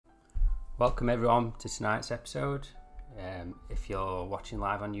Welcome everyone to tonight's episode. If you're watching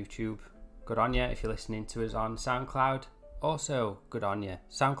live on YouTube, good on you. If you're listening to us on SoundCloud, also good on you.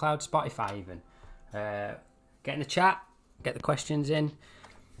 SoundCloud, Spotify even. Get in the chat, get the questions in.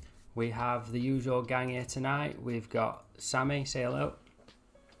 We have the usual gang here tonight. We've got Sammy, say hello.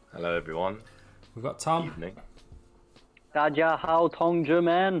 Hello everyone. We've got Tom. Evening. 大家好，同志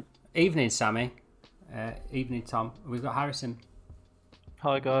们. Evening, Sammy. Evening, Tom. We've got Harrison.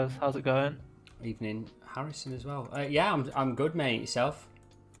 Hi guys, how's it going? Evening, Harrison as well. Yeah, I'm good, mate. Yourself?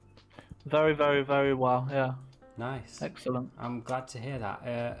 Very, very, very well. Yeah. Nice. Excellent. I'm glad to hear that.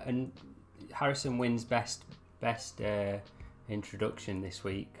 And Harrison wins best introduction this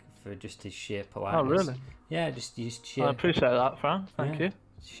week for just his sheer politeness. Oh really? Yeah, just sheer. I appreciate that, Fran. Thank you.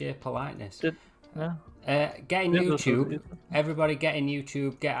 Sheer politeness. Yeah. Get in YouTube. Everybody get in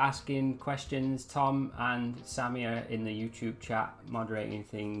YouTube. Get asking questions. Tom and Sammy are in the YouTube chat moderating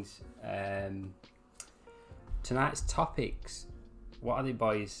things. Tonight's topics. What are they,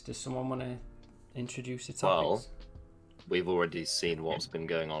 boys? Does someone want to introduce the topics? Well, we've already seen what's been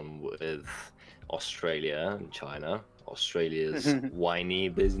going on with Australia and China. Australia's whiny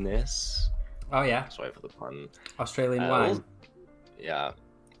business. Oh yeah. Sorry for the pun. Australian wine. Yeah.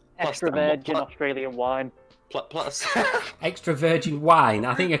 Extra virgin Australian wine. Plus. Extra virgin wine.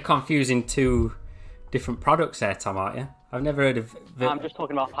 I think you're confusing two different products there, Tom, aren't you? I've never heard of... I'm just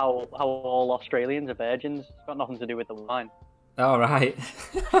talking about how all Australians are virgins. It's got nothing to do with the wine. Oh, right.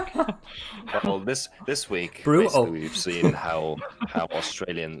 Well, this week, Brutal. basically we've seen how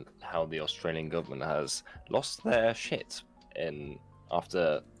the Australian government has lost their shit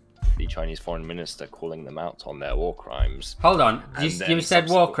after the Chinese foreign minister calling them out on their war crimes. Hold on. And You said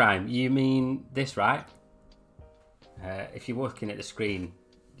war crime. You mean this, right? If you're looking at the screen,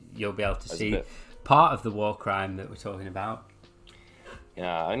 you'll be able to see part of the war crime that we're talking about.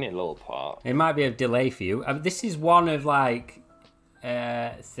 Yeah, only a little part. It might be a delay for you. This is one of like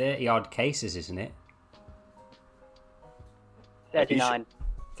 30 odd cases, isn't it? 39.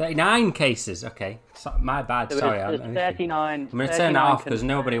 39 cases. Okay, my bad. Sorry, There's 39. I'm going to turn that off because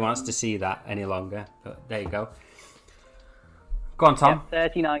nobody wants to see that any longer. But there you go. Go on, Tom. Yeah,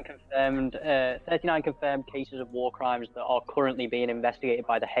 39 confirmed cases of war crimes that are currently being investigated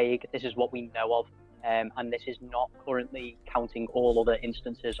by The Hague. This is what we know of. And this is not currently counting all other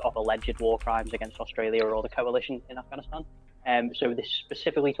instances of alleged war crimes against Australia or the coalition in Afghanistan. So this is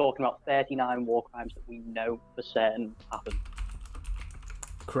specifically talking about 39 war crimes that we know for certain happened.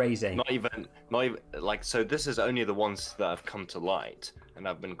 Crazy. Not even like, so this is only the ones that have come to light and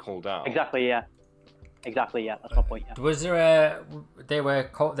have been called out. Exactly, yeah. That's my point, yeah. Was there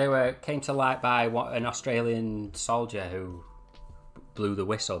they came to light by an Australian soldier who blew the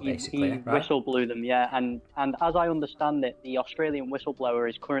whistle, basically, he right? whistle blew them, yeah. And as I understand it, the Australian whistleblower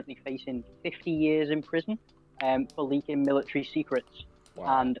is currently facing 50 years in prison for leaking military secrets.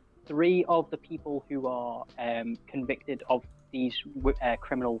 Wow. And 3 of the people who are convicted of these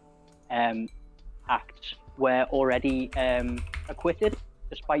criminal acts were already acquitted,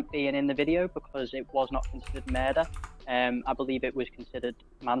 despite being in the video, because it was not considered murder. I believe it was considered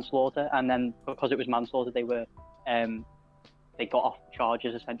manslaughter, and then because it was manslaughter, they got off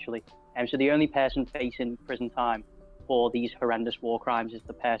charges essentially. So the only person facing prison time for these horrendous war crimes is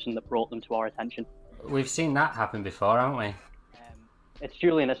the person that brought them to our attention. We've seen that happen before, haven't we? It's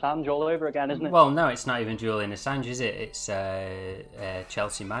Julian Assange all over again, isn't it? Well, no, it's not even Julian Assange, is it? It's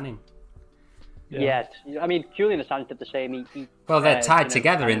Chelsea Manning. Yeah. I mean, Julian Assange did the same. Well, they're tied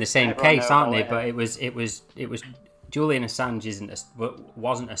together in the same case, aren't they? It. But it was Julian Assange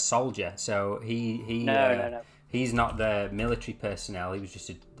wasn't a soldier, so No. He's not the military personnel.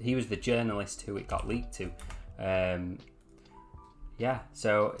 He was the journalist who it got leaked to. Yeah.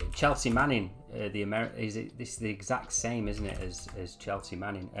 So Chelsea Manning, this is the exact same, isn't it, as Chelsea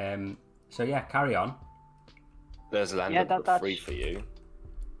Manning? So yeah, carry on. There's land for free for you.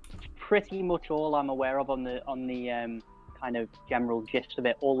 Pretty much all I'm aware of on the kind of general gist of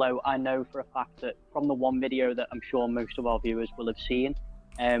it. Although I know for a fact that from the one video that I'm sure most of our viewers will have seen,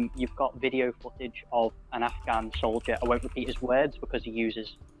 you've got video footage of an Afghan soldier. I won't repeat his words because he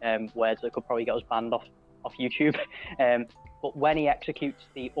uses words that could probably get us banned off YouTube. But when he executes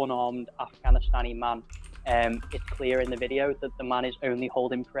the unarmed Afghanistani man, it's clear in the video that the man is only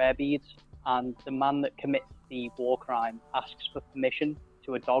holding prayer beads, and the man that commits the war crime asks for permission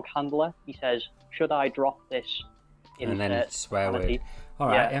to a dog handler. He says, "Should I drop this?" And then it's swear word. All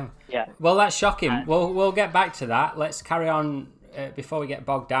right, yeah. Well, that's shocking. We'll get back to that. Let's carry on before we get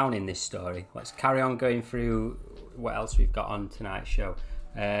bogged down in this story. Let's carry on going through what else we've got on tonight's show.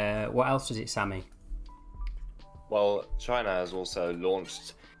 What else was it, Sammy? Well, China has also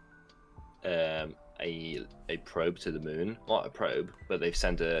launched a probe to the moon. Not a probe, but they've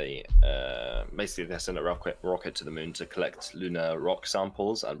sent basically they sent a rocket to the moon to collect lunar rock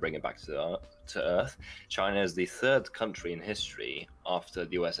samples and bring it back to Earth. China is the third country in history after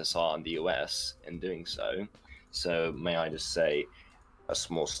the USSR and the US in doing so. So may I just say, a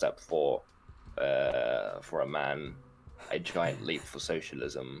small step for a man, a giant leap for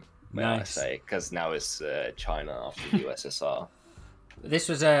socialism. May I say, because now it's China after the USSR. This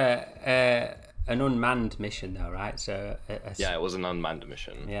was an unmanned mission, though, right? So yeah, it was an unmanned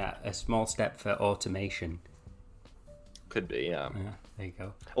mission. Yeah, a small step for automation. Could be, yeah. There you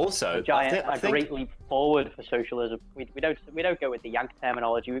go. Also, a great leap forward for socialism. We don't go with the Yank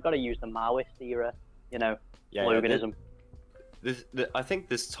terminology. We've got to use the Maoist era, sloganism. I think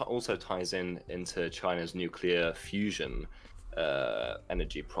this also ties into China's nuclear fusion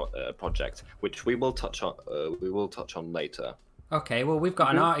energy project, which we will touch on. Later. Okay, well, we've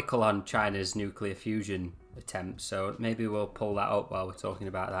got an article on China's nuclear fusion attempts, so maybe we'll pull that up while we're talking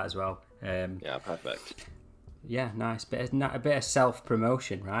about that as well. Yeah, perfect. Yeah, nice. A bit of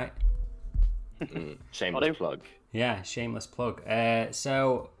self-promotion, right? Shameless plug. Yeah, shameless plug.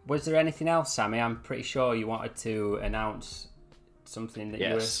 So, was there anything else, Sammy? I'm pretty sure you wanted to announce something that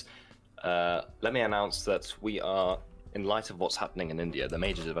you were... Let me announce that we are, in light of what's happening in India, the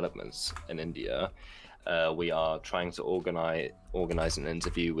major developments in India, we are trying to organize an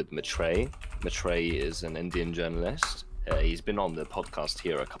interview with Maitreyi. Maitreyi is an Indian journalist. He's been on the podcast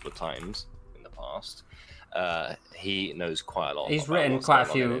here a couple of times in the past. He knows quite a lot. He's written quite a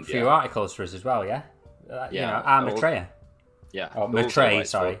few articles for us as well, yeah? Maitreyi. Yeah. Oh, Maitreyi,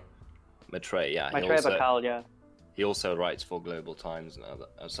 sorry. Maitreyi, yeah. Maitreyi Bakal, yeah. He also writes for Global Times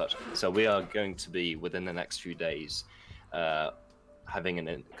and such. So we are going to be, within the next few days, conducting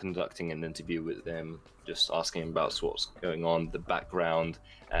an interview with him, just asking him about what's going on, the background,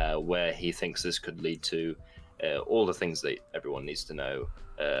 where he thinks this could lead to, all the things that everyone needs to know.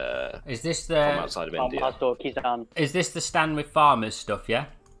 Is this from outside of India? Is this the Stand with Farmers stuff? Yeah.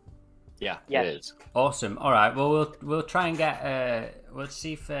 Yeah, yes. It is. Awesome. All right. Well, we'll try and get. We'll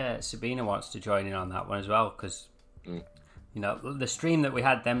see if Sabina wants to join in on that one as well, because the stream that we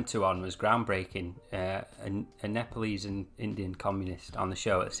had them two on was groundbreaking. A Nepalese and Indian communist on the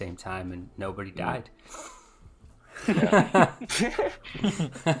show at the same time, and nobody died. I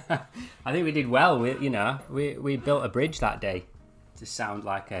think we did well. We built a bridge that day to sound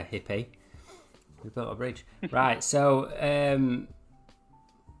like a hippie. We built a bridge, right? So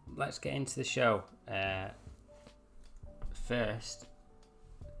let's get into the show first.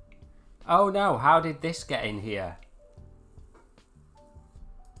 Oh no! How did this get in here?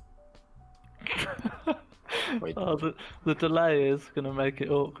 The delay is going to make it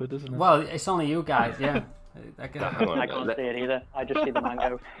awkward, isn't it? Well, it's only you guys, yeah. I can't see it either. I just see the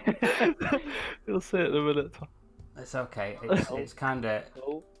mango. You'll see it in a minute. It's okay. It's kind of.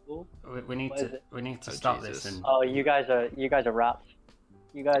 We need to stop Jesus. this. Oh, you guys are rats.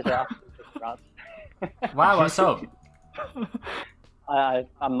 You guys are absolute rats. Wow, what's up?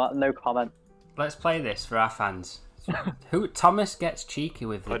 I'm no comment. Let's play this for our fans. Thomas gets cheeky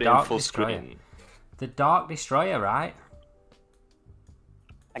with the Dark Destroyer. Screen. The Dark Destroyer, right?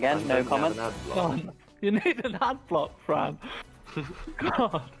 Again, no comment. God, you need an ad block, Fran.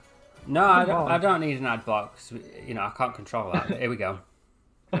 God. No, I don't need an ad block. I can't control that. But here we go.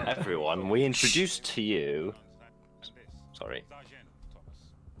 Everyone, we introduce to you. Sorry.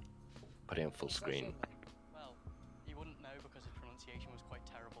 Put it in full screen. Well, you wouldn't know because his pronunciation was quite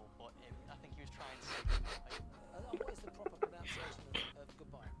terrible, but I think he was trying to say goodbye. What is the proper pronunciation of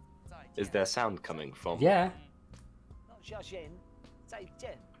goodbye? Is there sound coming from? Yeah. Not Zhajian, say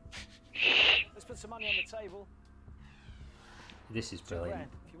Jen. Let's put some money on the table. This is £2 brilliant. grand.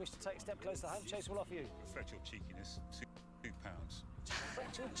 If you wish to take a step closer to home, Chase will offer you. Reflect your cheekiness. £2.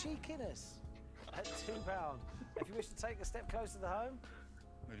 Reflect your cheekiness. At £2. If you wish to take a step closer to home.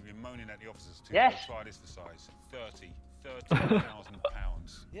 We've been moaning at the officers too. Yes. Try this for size.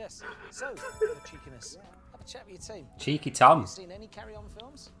 £30,000. Yes. So, your cheekiness. Have a chat with your team. Cheeky Tom. Seen any carry-on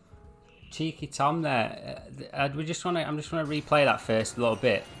films? Cheeky Tom there. I'm just want to replay that first little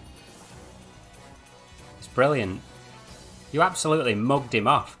bit. It's brilliant. You absolutely mugged him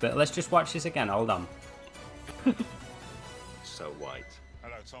off, but let's just watch this again. Hold on. So white.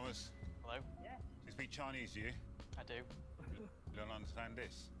 Hello, Thomas. Hello? You speak Chinese, do you? I do. You don't understand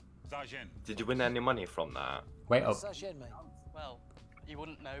this. Zhajian. Did you win any money from that? Wait up. Zhajian, mate. Well, you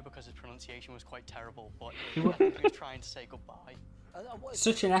wouldn't know because his pronunciation was quite terrible, but I think he was trying to say goodbye. What is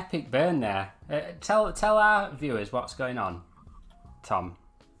Such an epic burn there. Tell our viewers what's going on, Tom.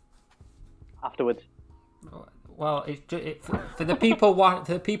 Afterwards. Well, for the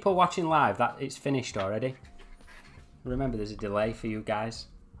people watching live, that it's finished already. Remember, there's a delay for you guys.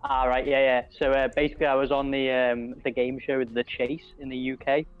 Ah, right, yeah. So basically, I was on the game show The Chase in the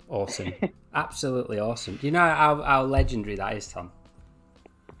UK. Awesome, absolutely awesome. Do you know how legendary that is, Tom?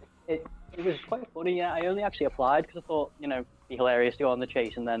 It was quite funny. Yeah, I only actually applied because I thought, you know, it'd be hilarious to go on The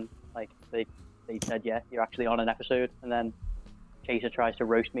Chase, and then like they said, yeah, you're actually on an episode, and then Chaser tries to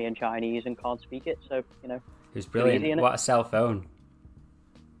roast me in Chinese and can't speak it, so you know. It was brilliant. Easy, what a cell phone!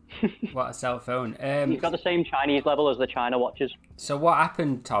 What a cell phone. He's got the same Chinese level as the China watches. So what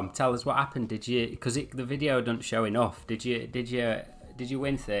happened, Tom? Tell us what happened. Did you? Because the video doesn't show enough. Did you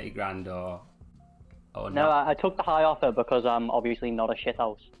win 30 grand or No, not? I took the high offer because I'm obviously not a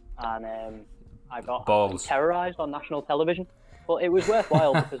shithouse, and I got Balls. terrorized on national television. But it was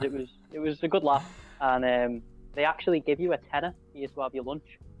worthwhile because it was a good laugh, and they actually give you a tenner for you to have your lunch.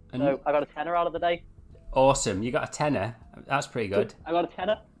 So I got a tenner out of the day. Awesome. You got a tenner. That's pretty good. I got a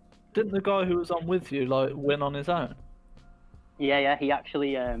tenner. Didn't the guy who was on with you like win on his own? Yeah. He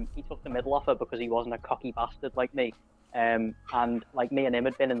actually he took the middle offer because he wasn't a cocky bastard like me. And like me and him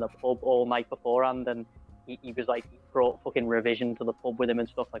had been in the pub all night beforehand, and he was like, he brought fucking revision to the pub with him and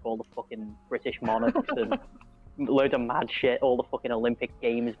stuff, like all the fucking British monarchs and loads of mad shit, all the fucking Olympic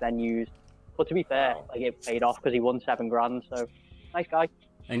Games venues. But to be fair, like it paid off because he won 7 grand. So nice guy.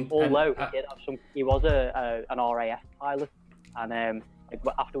 Although he was an RAF pilot, and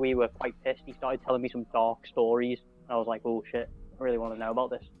like after we were quite pissed, he started telling me some dark stories, and I was like, oh shit, I really want to know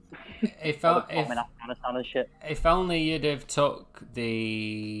about this. If in Afghanistan and shit. If only you'd have took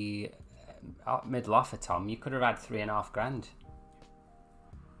the middle offer, Tom, you could have had 3.5 grand.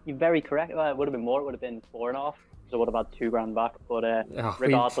 You're very correct. It would have been more. It would have been 4.5. So I would have had 2 grand back. But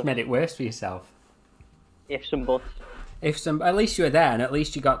regardless, you made it worse for yourself. Ifs and buts. At least you were there, and at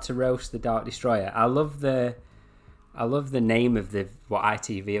least you got to roast the Dark Destroyer. I love the name of what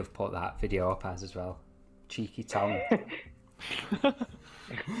ITV have put that video up as well. Cheeky Tom.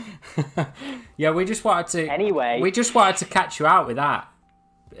 Yeah, we just wanted to catch you out with that,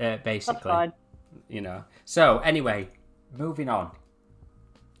 basically. That's fine. You know. So anyway, moving on.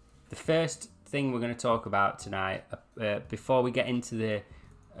 The first thing we're going to talk about tonight, before we get into the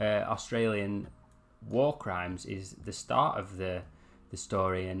Australian war crimes, is the start of the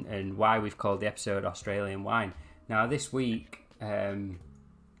story and why we've called the episode Australian Wine. Now this week,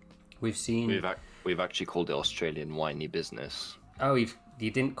 we've seen we've actually called it Australian Winey Business. Oh, you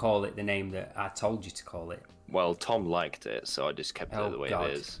didn't call it the name that I told you to call it. Well, Tom liked it, so I just kept it the way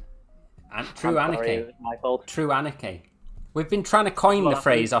it is. True anarchy. Sorry, it was my fault. True anarchy. We've been trying to coin the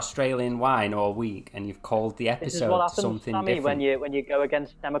phrase Australian wine all week, and you've called the This is what episode happens, something Sammy, different. when you go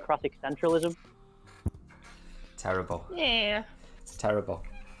against democratic centralism. Terrible. Yeah. Terrible.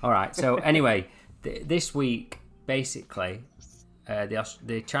 All right. So anyway, this week, basically,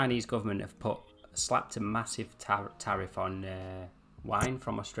 the Chinese government have slapped a massive tariff on wine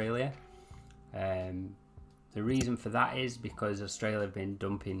from Australia. The reason for that is because Australia have been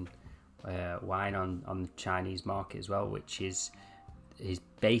dumping wine on the Chinese market as well, which is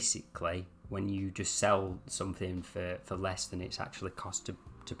basically when you just sell something for less than it's actually cost to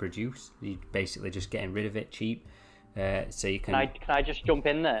produce. You're basically just getting rid of it cheap. So you can. Can I just jump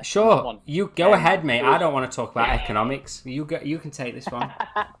in there? Sure, you go ahead, mate. I don't want to talk about economics. You can take this one.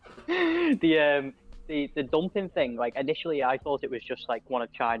 The dumping thing, like initially I thought it was just like one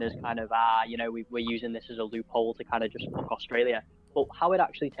of China's kind of we're using this as a loophole to kind of just fuck Australia. But how it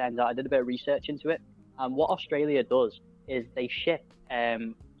actually turns out, I did a bit of research into it, and what Australia does is they ship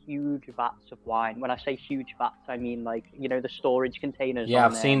huge vats of wine. When I say huge vats, I mean like, the storage containers. Yeah,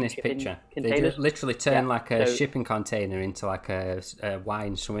 I've seen this picture. Containers. They just literally turn like a shipping container into like a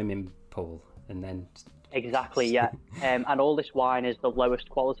wine swimming pool, and then. Exactly, yeah. And all this wine is the lowest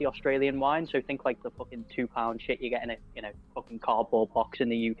quality Australian wine. So think like the fucking £2 shit you get in a fucking cardboard box in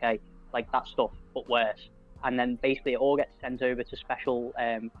the UK, like that stuff, but worse. And then basically it all gets sent over to special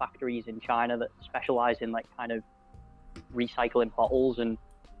factories in China that specialize in like kind of recycling bottles and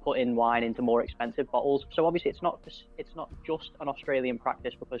putting wine into more expensive bottles. So obviously it's not just an Australian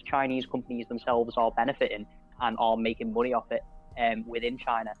practice, because Chinese companies themselves are benefiting and are making money off it within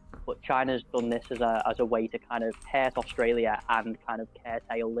China. But China's done this as a way to kind of hurt Australia and kind of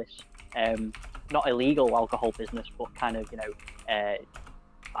curtail this not illegal alcohol business, but kind of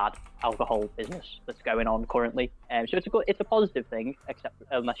bad alcohol business that's going on currently. So it's a positive thing, except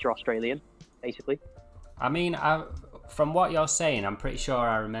unless you're Australian, basically. I mean, from what you're saying, I'm pretty sure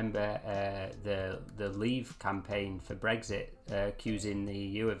I remember the Leave campaign for Brexit accusing the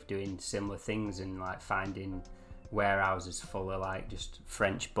EU of doing similar things and like finding warehouses full of like just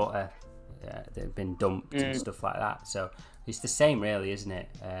French butter that have been dumped and stuff like that. So it's the same, really, isn't it?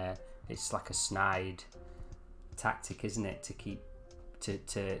 It's like a snide tactic, isn't it, to keep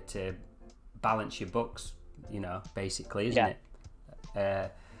to balance your books, basically, isn't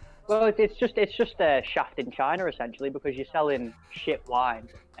it? Well, it's just a shaft in China essentially, because you're selling shit wine,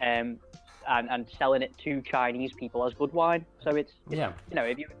 and selling it to Chinese people as good wine. So it's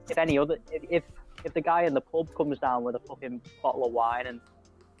if the guy in the pub comes down with a fucking bottle of wine and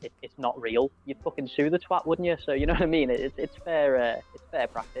it's not real, you'd fucking sue the twat, wouldn't you? So you know what I mean? It's fair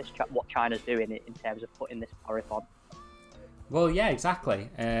practice what China's doing in terms of putting this tariff on. Well, yeah, exactly.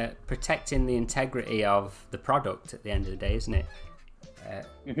 Protecting the integrity of the product at the end of the day, isn't it?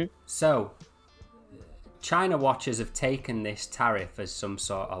 So, China watchers have taken this tariff as some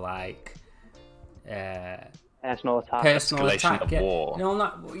sort of like personal attack. Escalation of war.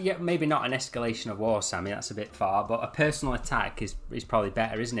 No, maybe not an escalation of war, Sammy. That's a bit far. But a personal attack is probably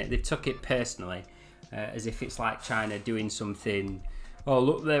better, isn't it? They've took it personally, as if it's like China doing something. Oh,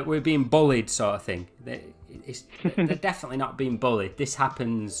 look, we're being bullied, sort of thing. They're definitely not being bullied. This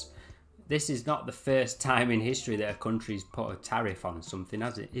happens. This is not the first time in history that a country's put a tariff on something,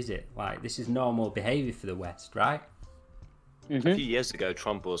 is it? Like, this is normal behaviour for the West, right? A few years ago,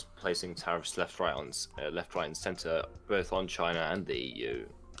 Trump was placing tariffs left, right, and centre, both on China and the EU.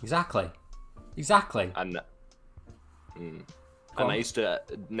 Exactly. And that used to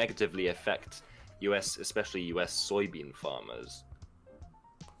negatively affect especially US soybean farmers.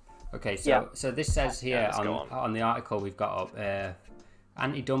 Okay, so this says here on the article we've got up,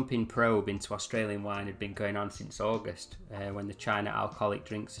 anti-dumping probe into Australian wine had been going on since August, when the China Alcoholic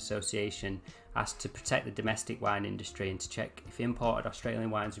Drinks Association asked to protect the domestic wine industry and to check if imported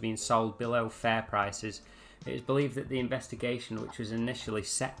Australian wines were being sold below fair prices. It is believed that the investigation, which was initially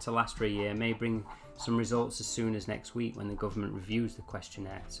set to last for a year, may bring some results as soon as next week when the government reviews the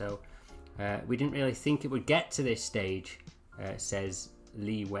questionnaire. So we didn't really think it would get to this stage, says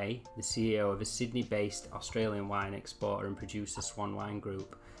Li Wei, the CEO of a Sydney-based Australian wine exporter and producer, Swan Wine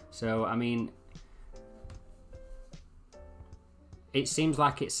Group. So, I mean, it seems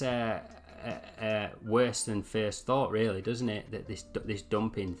like it's worse than first thought, really, doesn't it? That this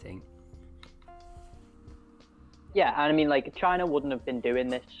dumping thing. Yeah, and I mean, like, China wouldn't have been doing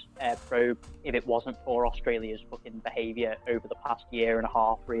this probe if it wasn't for Australia's fucking behaviour over the past year and a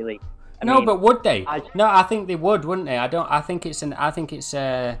half, really. I mean, but would they? I think they would, wouldn't they? I think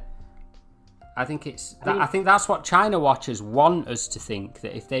that's what China watchers want us to think,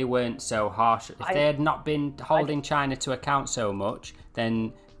 that if they weren't so harsh, if they had not been holding China to account so much,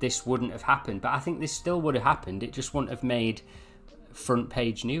 then this wouldn't have happened. But I think this still would have happened. It just wouldn't have made front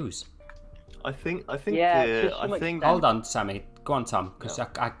page news. I think. Hold on, Sammy. Go on, Tom, because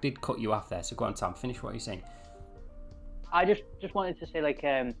I did cut you off there. So go on, Tom. Finish what you're saying. I just wanted to say, like,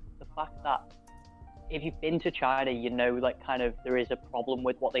 the fact that if you've been to China, like, kind of there is a problem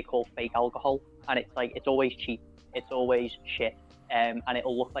with what they call fake alcohol, and it's like it's always cheap, it's always shit, and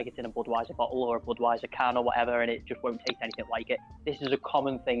it'll look like it's in a Budweiser bottle or a Budweiser can or whatever, and it just won't taste anything like it. This is a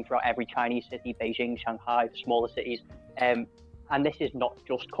common thing throughout every Chinese city, Beijing, Shanghai, the smaller cities, and this is not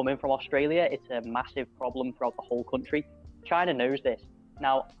just coming from Australia. It's a massive problem throughout the whole country. China knows this.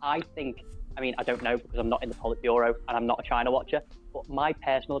 Now, I don't know, because I'm not in the Politburo and I'm not a China watcher, but my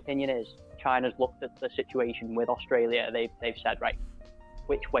personal opinion is China's looked at the situation with Australia. They've said, right,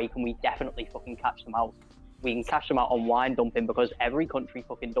 which way can we definitely fucking catch them out? We can catch them out on wine dumping, because every country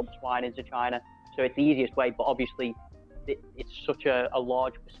fucking dumps wine into China. So it's the easiest way, but obviously it's such a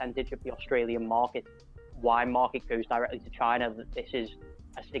large percentage of the Australian wine market goes directly to China, that this is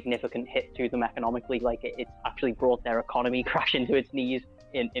a significant hit to them economically. Like, it's actually brought their economy crashing to its knees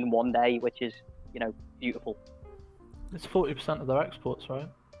in one day, which is, beautiful. It's 40% of their exports, right,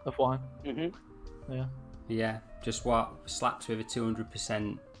 of wine. Yeah, just slapped with a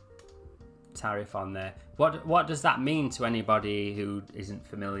 200% tariff on there. What does that mean to anybody who isn't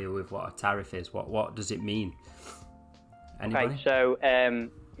familiar with what a tariff is? What does it mean? Anybody? Okay, so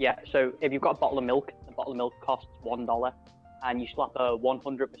so if you've got a bottle of milk, the bottle of milk costs $1, and you slap a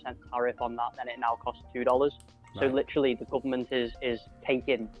 100% tariff on that, then it now costs $2. So literally, the government is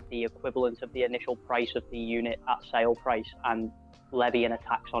taking the equivalent of the initial price of the unit at sale price and levying a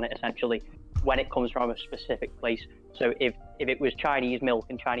tax on it, essentially, when it comes from a specific place. So if it was Chinese milk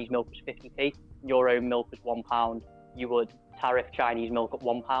and Chinese milk was 50p, your own milk was £1, you would tariff Chinese milk at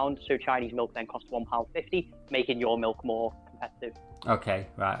 £1. So Chinese milk then costs £1.50, making your milk more competitive. Okay,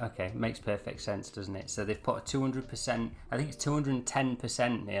 right, okay. Makes perfect sense, doesn't it? So they've put a 200%, I think it's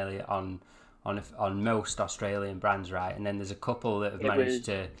 210% nearly on most Australian brands, right? And then there's a couple that have managed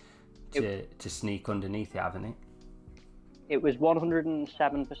to sneak underneath it, haven't they? It was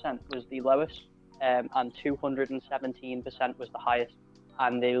 107% was the lowest, and 217% was the highest.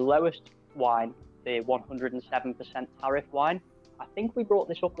 And the lowest wine, the 107% tariff wine, I think we brought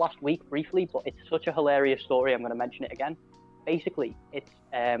this up last week briefly, but it's such a hilarious story, I'm going to mention it again. Basically, it's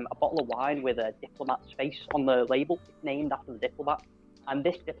a bottle of wine with a diplomat's face on the label. It's named after the diplomat. And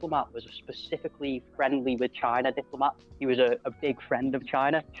this diplomat was a specifically friendly with China diplomat. He was a big friend of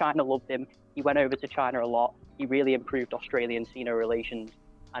China. China loved him. He went over to China a lot. He really improved Australian-Sino relations.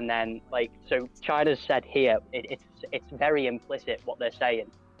 And then, like, so China's said here, it's very implicit what they're saying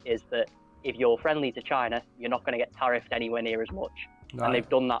is that if you're friendly to China, you're not going to get tariffed anywhere near as much. Right. And they've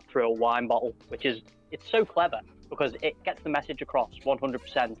done that through a wine bottle, which is, it's so clever because it gets the message across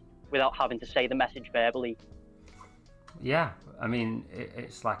 100% without having to say the message verbally. Yeah, I mean,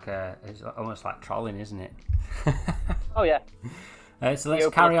 it's almost like trolling, isn't it? Oh, yeah. So let's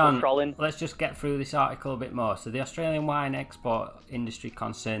carry on. Trolling. Let's just get through this article a bit more. So the Australian wine export industry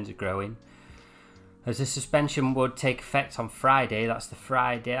concerns are growing. As the suspension would take effect on Friday, that's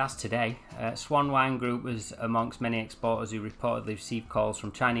today. Swan Wine Group was amongst many exporters who reportedly received calls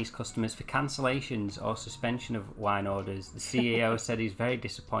from Chinese customers for cancellations or suspension of wine orders. The CEO said he's very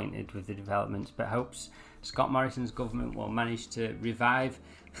disappointed with the developments, but hopes Scott Morrison's government will manage to revive.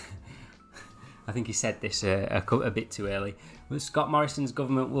 I think he said this a bit too early. But Scott Morrison's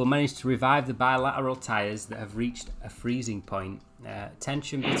government will manage to revive the bilateral ties that have reached a freezing point.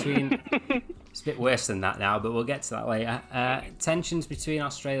 Tension between... It's a bit worse than that now, but we'll get to that later. Tensions between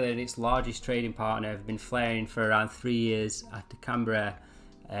Australia and its largest trading partner have been flaring for around 3 years after Canberra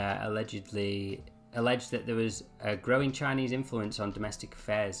alleged that there was a growing Chinese influence on domestic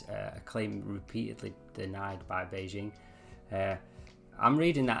affairs, a claim repeatedly denied by Beijing. I'm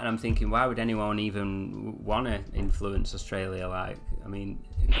reading that and I'm thinking, why would anyone even want to influence Australia? Like, I mean,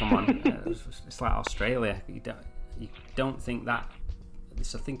 come on, it's like Australia. You don't think that.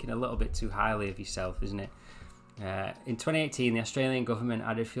 So thinking a little bit too highly of yourself, isn't it? In 2018, the Australian government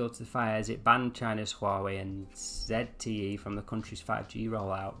added fuel to the fire as it banned China's Huawei and ZTE from the country's 5G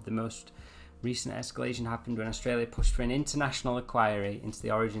rollout. The most recent escalation happened when Australia pushed for an international inquiry into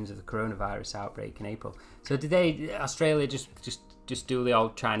the origins of the coronavirus outbreak in April. So did Australia just do the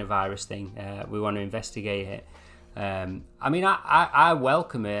old China virus thing? We want to investigate it. I mean, I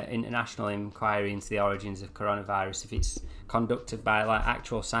welcome an international inquiry into the origins of coronavirus if it's conducted by like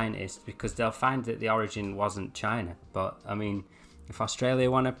actual scientists, because they'll find that the origin wasn't China. But I mean, if Australia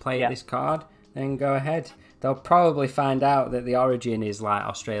want to play this card, then go ahead. They'll probably find out that the origin is like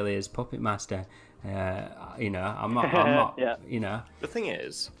Australia's puppet master. I'm not. Yeah. The thing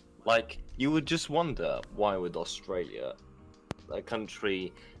is, like, you would just wonder why would Australia, a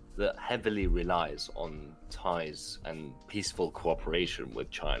country that heavily relies on ties and peaceful cooperation with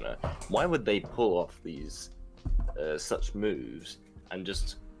China, why would they pull off these such moves and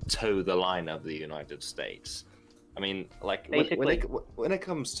just toe the line of the United States? I mean, like, when it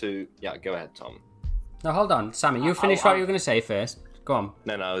comes to... Yeah, go ahead, Tom. No, hold on. Sammy, you finish what you were going to say first. Go on.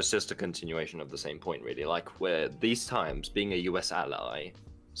 No, it's just a continuation of the same point, really. Like, where these times, being a US ally,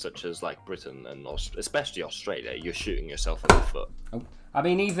 such as, like, Britain and especially Australia, you're shooting yourself in the foot. Oh. I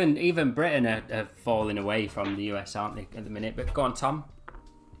mean, even Britain are falling away from the US, aren't they, at the minute? But go on, Tom.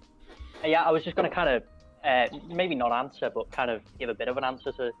 Yeah, I was just going to kind of, maybe not answer, but kind of give a bit of an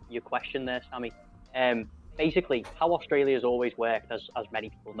answer to your question there, Sammy. Basically, how Australia's always worked, as many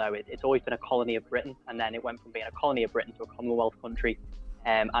people know, it's always been a colony of Britain, and then it went from being a colony of Britain to a Commonwealth country.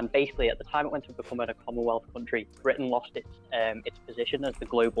 And basically, at the time it went to becoming a Commonwealth country, Britain lost its position as the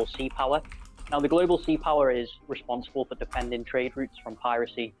global sea power. Now, the global sea power is responsible for defending trade routes from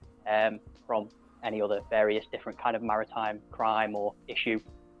piracy, from any other various different kind of maritime crime or issue.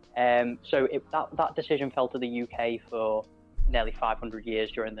 So that decision fell to the UK for nearly 500 years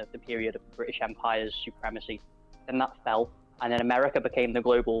during the period of the British Empire's supremacy. Then that fell, and then America became the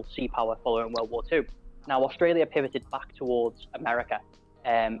global sea power following World War II. Now, Australia pivoted back towards America,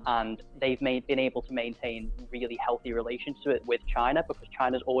 and they've been able to maintain really healthy relations with China, because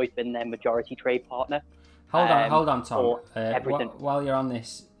China's always been their majority trade partner. Hold on, Tom. Everything. While you're on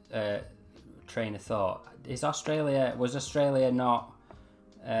this train of thought, was Australia not,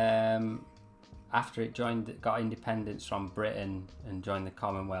 after it got independence from Britain and joined the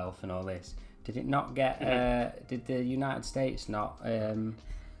Commonwealth and all this, did it not get? Did the United States not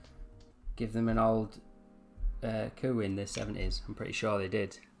give them an old coup in the 70s? I'm pretty sure they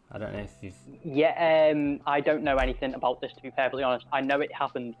did. I don't know if you've... Yeah, I don't know anything about this, to be perfectly honest. I know it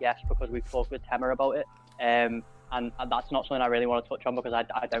happened, yes, because we've talked with Temmer about it. And that's not something I really want to touch on, because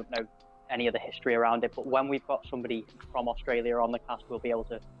I don't know any of the history around it. But when we've got somebody from Australia on the cast, we'll be able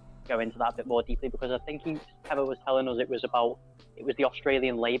to go into that a bit more deeply, because I think Trevor was telling us it was the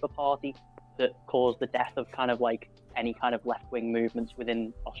Australian Labor Party that caused the death of kind of like any kind of left-wing movements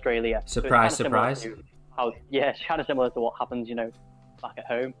within Australia. Surprise, so it's kind of surprise. similar to it's kind of similar to what happens, back at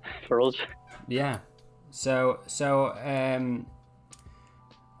home for us. Yeah. So,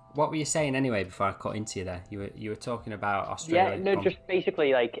 what were you saying anyway before I cut into you there? You were talking about Australia. Yeah, no, just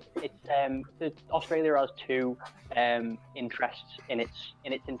basically like it's Australia has two interests in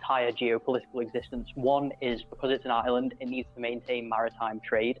its entire geopolitical existence. One is because it's an island, it needs to maintain maritime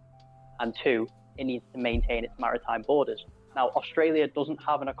trade, and two, it needs to maintain its maritime borders. Now, Australia doesn't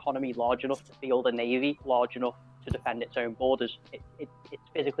have an economy large enough to field a navy large enough to defend its own borders. It's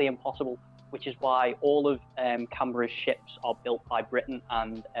physically impossible, which is why all of Canberra's ships are built by Britain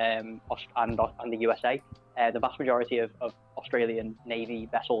and the USA. The vast majority of Australian Navy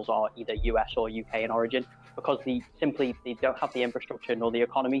vessels are either US or UK in origin, because they don't have the infrastructure nor the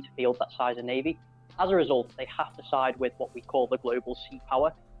economy to field that size of navy. As a result, they have to side with what we call the global sea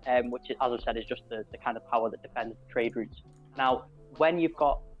power, which, as I've said, is just the kind of power that defends the trade routes. Now, when you've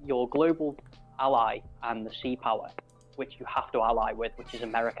got your global ally and the sea power, which you have to ally with, which is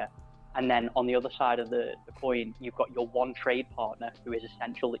America, and then on the other side of the coin, you've got your one trade partner who is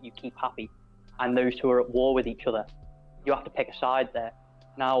essential that you keep happy, and those two are at war with each other. You have to pick a side there.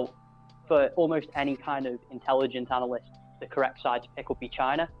 Now, for almost any kind of intelligent analyst, the correct side to pick would be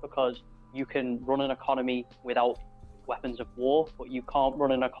China, because you can run an economy without weapons of war, but you can't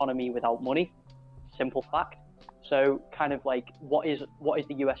run an economy without money. Simple fact. So kind of like, what is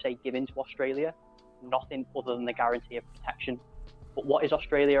the USA giving to Australia? Nothing other than the guarantee of protection. But what is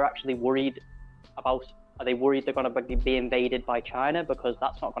Australia actually worried about? Are they worried they're going to be invaded by China? Because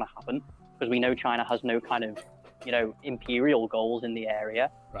that's not going to happen, because we know China has no kind of, imperial goals in the area.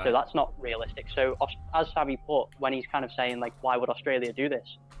 Right. So that's not realistic. So as Sammy put, when he's kind of saying like, why would Australia do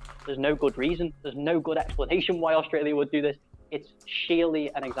this? There's no good reason. There's no good explanation why Australia would do this. It's sheerly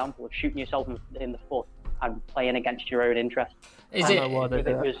an example of shooting yourself in the foot and playing against your own interests. Is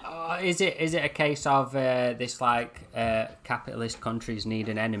it a case of this like capitalist countries need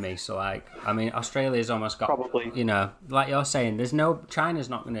an enemy? So like, I mean, Australia's almost got, probably, like you're saying, China's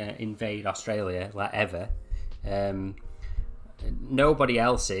not going to invade Australia like ever. Nobody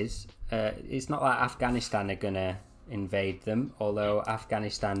else is. It's not like Afghanistan are going to invade them, although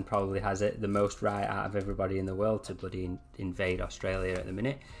Afghanistan probably has the most right out of everybody in the world to bloody invade Australia at the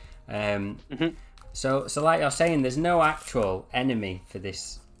minute. So like you're saying, there's no actual enemy for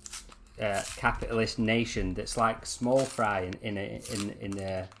this capitalist nation that's like small fry in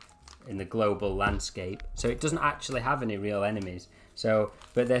the global landscape. So it doesn't actually have any real enemies. So,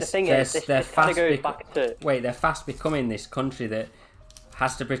 but they're fast becoming this country that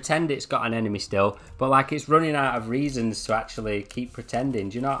has to pretend it's got an enemy still, but like it's running out of reasons to actually keep pretending.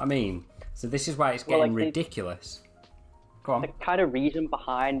 Do you know what I mean? So this is why it's getting ridiculous. Go on. The kind of reason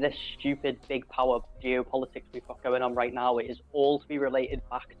behind this stupid big power geopolitics we've got going on right now is all to be related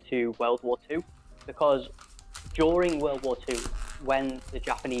back to World War II, because during World War II, when the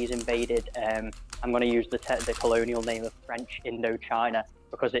Japanese invaded, I'm going to use the colonial name of French Indochina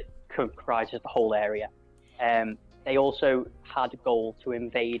because it comprises the whole area. They also had a goal to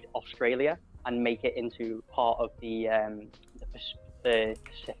invade Australia and make it into part of the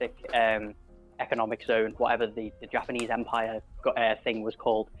Pacific economic zone, whatever the Japanese Empire thing was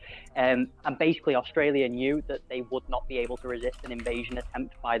called. And basically Australia knew that they would not be able to resist an invasion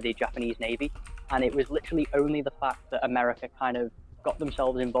attempt by the Japanese Navy. And it was literally only the fact that America kind of got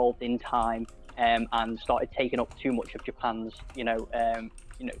themselves involved in time and started taking up too much of Japan's,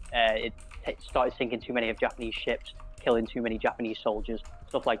 it started sinking too many of Japanese ships, killing too many Japanese soldiers,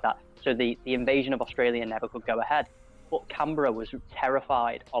 stuff like that. So the invasion of Australia never could go ahead. But Canberra was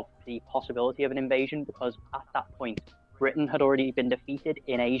terrified of the possibility of an invasion because at that point, Britain had already been defeated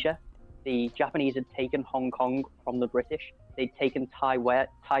in Asia. The Japanese had taken Hong Kong from the British. They'd taken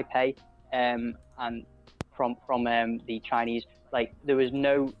Taipei and from the Chinese. Like there was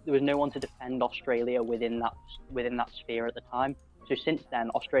no one to defend Australia within that sphere at the time. So since then,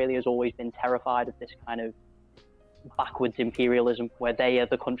 Australia has always been terrified of this kind of backwards imperialism, where they are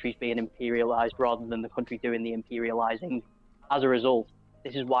the countries being imperialized rather than the country doing the imperializing. As a result,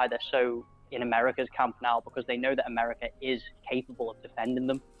 this is why they're so in America's camp now, because they know that America is capable of defending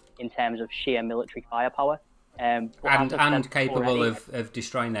them in terms of sheer military firepower. And capable of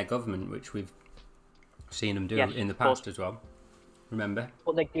destroying their government, which we've seen them do in the past as well. Remember?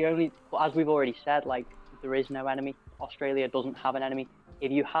 But as we've already said, like there is no enemy. Australia doesn't have an enemy.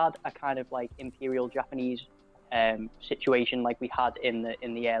 If you had a kind of like imperial Japanese situation like we had in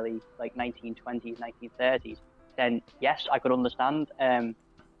the early like 1920s, 1930s, then yes, I could understand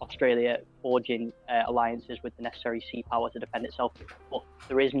Australia forging alliances with the necessary sea power to defend itself. But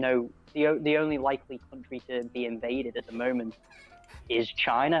there is the only likely country to be invaded at the moment is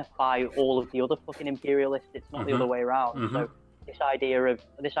China by all of the other fucking imperialists. It's not the other way around. So this idea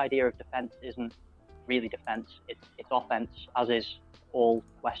of defense isn't really defense. It's offense, as is all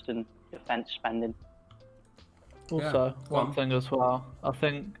Western defense spending. Also, Go one on. thing as well, I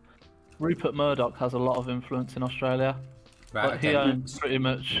think Rupert Murdoch has a lot of influence in Australia. Right, But he owns pretty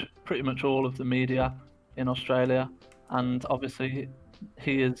much all of the media in Australia, and obviously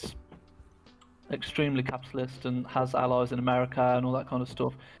he is extremely capitalist and has allies in America and all that kind of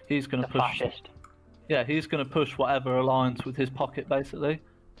stuff. He's going to The push. fascist. Yeah, he's going to push whatever aligns with his pocket, basically.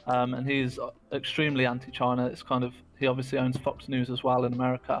 And he's extremely anti-China. It's kind of he obviously owns Fox News as well in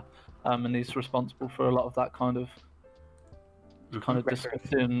America, and he's responsible for a lot of that kind of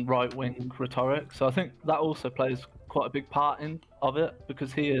disgusting right-wing rhetoric. So I think that also plays quite a big part of it,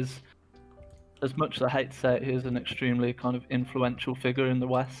 because he is, as much as I hate to say it, he is an extremely kind of influential figure in the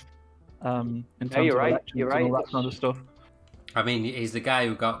West. In terms you're of right, elections you're and all right. that kind of stuff. I mean, he's the guy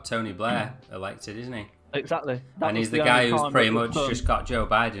who got Tony Blair elected, isn't he? Exactly. That And was he's the only guy who's time pretty that the much Sun- just got Joe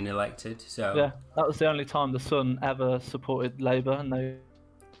Biden elected. So Yeah, that was the only time the Sun ever supported Labour, and they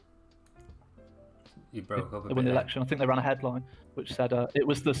he broke up a won bit. the there. election. I think they ran a headline which said it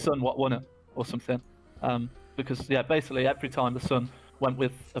was the Sun what won it, or something. Because basically every time the Sun went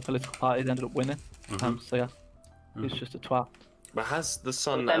with a political party, they ended up winning. So yeah, he's just a twat. But has the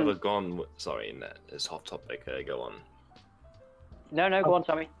Sun But then- ever gone? Sorry, Ned, it's hot topic. Go on. No, go on,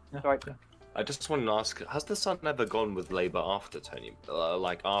 Tommy. Yeah. Sorry. Yeah. I just want to ask: has the Sun ever gone with Labour after Tony?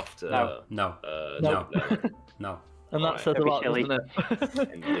 Like after? No. No, No. no. And that Alright. says a Don't be lot, silly. doesn't it?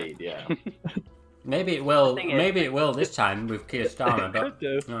 Indeed, yeah. Maybe it will. thing is- Maybe it will this time with Keir Starmer. It but could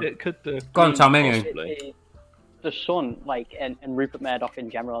do. no. It could do. Go on, Tom. Anyway. Possibly. The Sun, and Rupert Murdoch in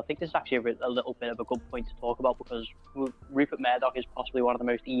general, I think this is actually a little bit of a good point to talk about, because Rupert Murdoch is possibly one of the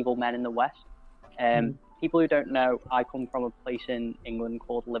most evil men in the West. People who don't know, I come from a place in England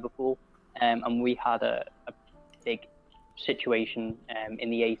called Liverpool, and we had a big situation in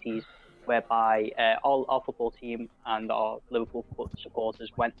the 80s whereby our football team and our Liverpool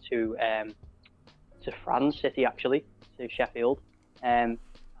supporters went to France City, actually, to Sheffield, and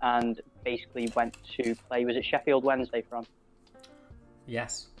basically went to play. Was it Sheffield Wednesday, Fran?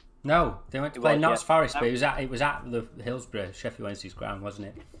 Yes. No, they went to It play was, Notts yeah. Forest, No. but it was at the Hillsborough, Sheffield Wednesday's ground, wasn't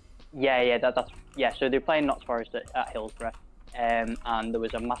it? Yeah, that's So they're playing Notts Forest at Hillsborough, and there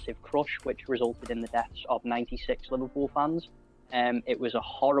was a massive crush which resulted in the deaths of 96 Liverpool fans. It was a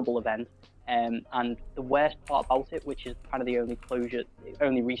horrible event, and the worst part about it, which is kind of the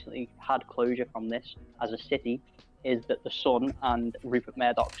only recently had closure from this as a city, is that the Sun and Rupert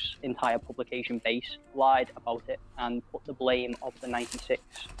Murdoch's entire publication base lied about it and put the blame of the 96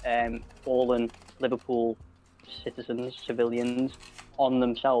 fallen Liverpool civilians on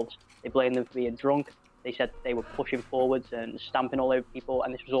themselves. They blamed them for being drunk. They said they were pushing forwards and stamping all over people,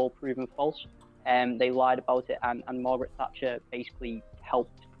 and this was all proven false. They lied about it, and Margaret Thatcher basically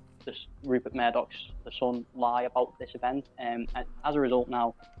helped Rupert Murdoch's The Sun lie about this event. And as a result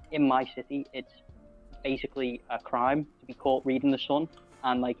now, in my city, it's basically a crime to be caught reading The Sun.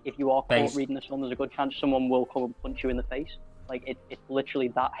 And like, if you are caught reading The Sun, there's a good chance someone will come and punch you in the face. Like, it's literally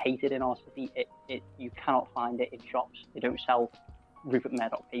that hated in our city. You cannot find it in shops. They don't sell Rupert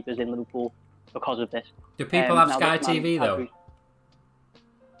Murdoch papers in Liverpool because of this. Do people have now Sky this man TV though?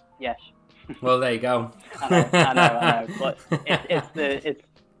 Yes. Well, there you go. I know. But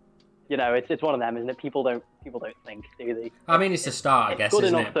it's one of them, isn't it? People don't think, do they? I mean, it's a start, I guess,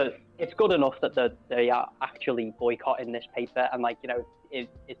 isn't it? It's good enough that they are actually boycotting this paper, and it's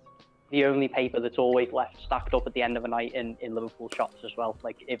the only paper that's always left stacked up at the end of a night in Liverpool shops as well.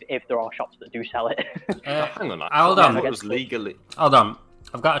 Like, if there are shops that do sell it. Hang on. Hold on. It was legally. Hold on.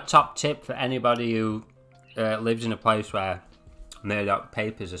 I've got a top tip for anybody who lives in a place where Murdoch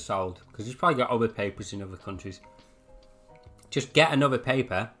papers are sold, because he's probably got other papers in other countries. Just get another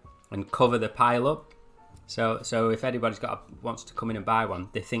paper and cover the pile up. So if anybody's wants to come in and buy one,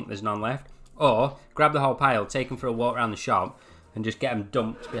 they think there's none left. Or grab the whole pile, take them for a walk around the shop, and just get them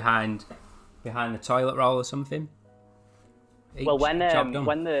dumped behind the toilet roll or something. Well, when Job done.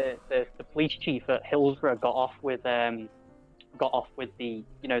 the police chief at Hillsborough got off with the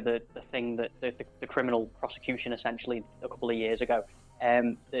thing that the criminal prosecution essentially a couple of years ago,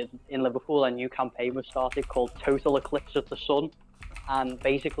 in Liverpool a new campaign was started called Total Eclipse of the Sun, and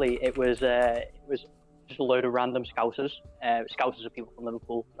basically it was just a load of random Scousers. Scousers are people from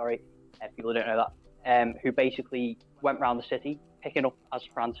Liverpool, sorry, people who don't know that, who basically went around the city picking up, as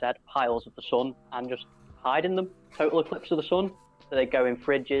Fran said, piles of the Sun and just hiding them. Total Eclipse of the Sun. So they go in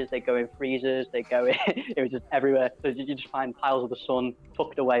fridges, they go in freezers, they go in. It was just everywhere. So you just find piles of the sun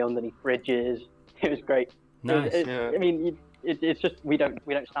tucked away underneath fridges. It was great. Nice. I mean, it's just we don't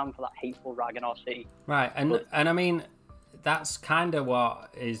stand for that hateful rag in our city. Right, and I mean, that's kind of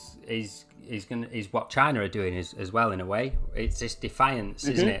what is what China are doing as well, in a way. It's this defiance,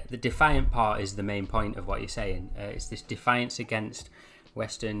 isn't it? The defiant part is the main point of what you're saying. It's this defiance against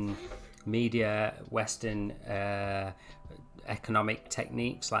Western media, Western economic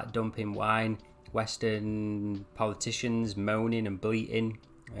techniques like dumping wine, Western politicians moaning and bleating.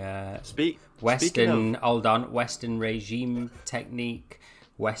 Western regime technique,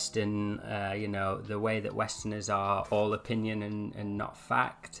 Western, the way that Westerners are all opinion and not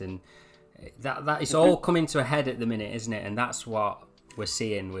fact, and that is all coming to a head at the minute, isn't it? And that's what we're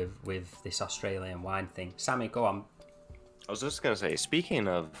seeing with this Australian wine thing. Sammy, go on. I was just going to say, speaking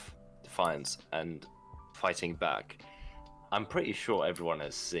of defiance and fighting back, I'm pretty sure everyone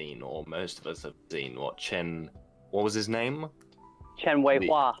has seen, or most of us have seen, what was his name? Chen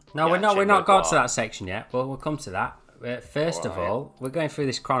Weihua. No, Yeah, we're not Weihua. got to that section yet. Well, we'll come to that. First of all, we're going through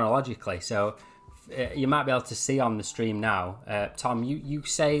this chronologically, so you might be able to see on the stream now. Tom, you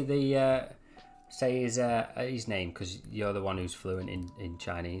say his name, because you're the one who's fluent in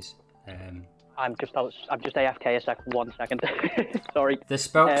Chinese. I'm just AFK a 1 second. Sorry. The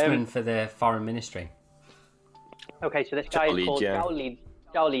spokesman for the foreign ministry. Okay, so this guy is called Zhao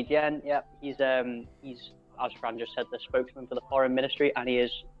Zhao Lijian. Yeah, he's as Fran just said, the spokesman for the foreign ministry, and he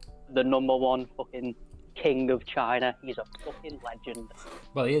is the #1 fucking king of China. He's a fucking legend.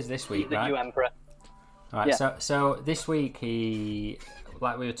 Well, he is this week, He's the right? new emperor. All right. Yeah. So this week he,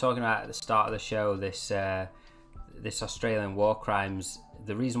 like we were talking about at the start of the show, this Australian war crimes.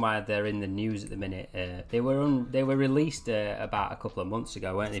 The reason why they're in the news at the minute, they were released about a couple of months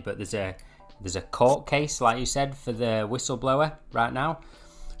ago, weren't they? But there's a court case, like you said, for the whistleblower right now.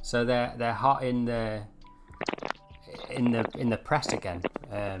 So they're hot in the press again.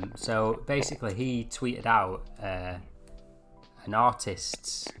 So basically, he tweeted out an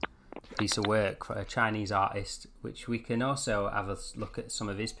artist's piece of work for a Chinese artist, which we can also have a look at some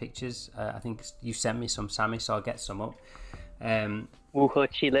of his pictures. I think you sent me some, Sammy, so I'll get some up. Wu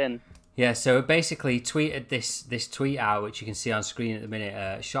Qilin. Yeah, so basically he tweeted this tweet out, which you can see on screen at the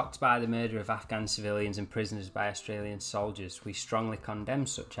minute. Shocked by the murder of Afghan civilians and prisoners by Australian soldiers, we strongly condemn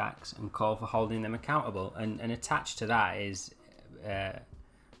such acts and call for holding them accountable. And attached to that is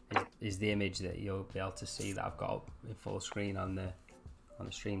the image that you'll be able to see that I've got up in full screen on the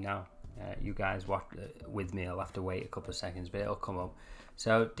stream now. You guys watch with me. I'll have to wait a couple of seconds, but it'll come up.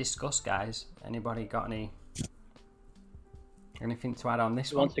 So discuss, guys. Anybody got anything to add on this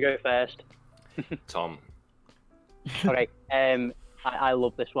Who one? wants to go first? Tom. Okay, I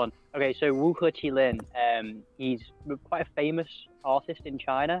love this one. Okay, so Wu Qilin, he's quite a famous artist in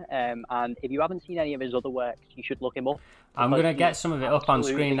China, and if you haven't seen any of his other works, you should look him up. I'm going to He's get some of it up on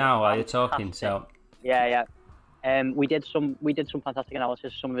screen now while you're talking. So yeah. We did some fantastic analysis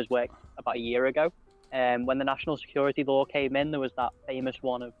of some of his work about a year ago. When the national security law came in, there was that famous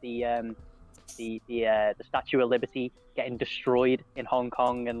one of the Statue of Liberty getting destroyed in Hong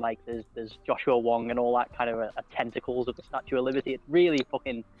Kong, and like there's Joshua Wong and all that kind of tentacles of the Statue of Liberty. It's really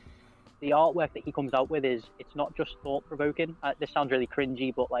fucking, the artwork that he comes out with it's not just thought provoking. This sounds really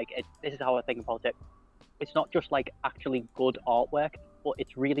cringy, but like this is how I think about it. It's not just like actually good artwork, but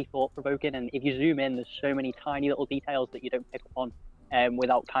it's really thought provoking. And if you zoom in, there's so many tiny little details that you don't pick up on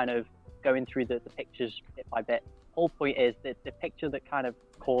without kind of going through the pictures bit by bit. Whole point is that the picture that kind of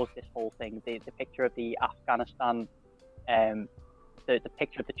caused this whole thing, the picture of the Afghanistan, the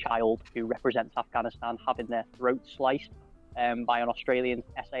picture of the child who represents Afghanistan having their throat sliced by an Australian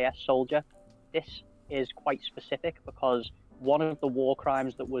SAS soldier. This is quite specific because one of the war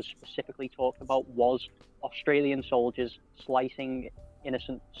crimes that was specifically talked about was Australian soldiers slicing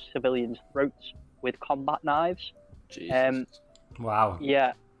innocent civilians' throats with combat knives. Jesus. wow.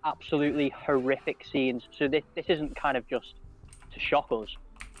 Yeah, absolutely horrific scenes. So this isn't kind of just to shock us.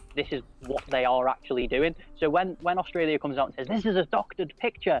 This is what they are actually doing. So when Australia comes out and says, this is a doctored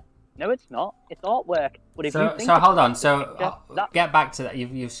picture, no, it's not. It's artwork. But if you think So hold on. it's So picture, that- get back to that.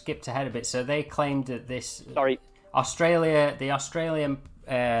 You've skipped ahead a bit. So they claimed that this Sorry. the Australian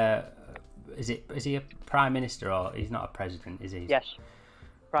is he a prime minister, or he's not a president, is he? Yes,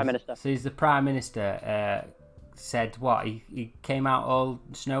 Prime Minister. So he's the prime minister. Said what? He came out all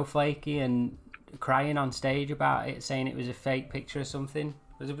snowflakey and crying on stage about it, saying it was a fake picture or something.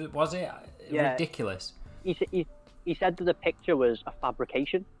 Was it? Yeah. Ridiculous. He said that the picture was a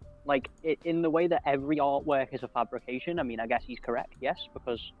fabrication. Like, in the way that every artwork is a fabrication, I mean, I guess he's correct, yes,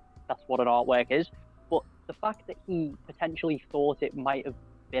 because that's what an artwork is. But the fact that he potentially thought it might have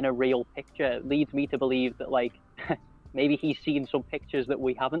been a real picture leads me to believe that, like, maybe he's seen some pictures that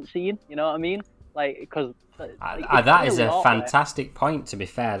we haven't seen. You know what I mean? Like, because that is a fantastic point, to be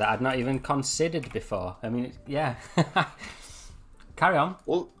fair, that I'd not even considered before. I mean, yeah. Carry on.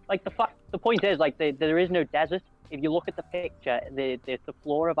 Well, like the point is, like, there is no desert. If you look at the picture, the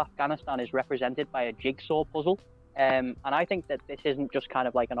floor of Afghanistan is represented by a jigsaw puzzle. And I think that this isn't just kind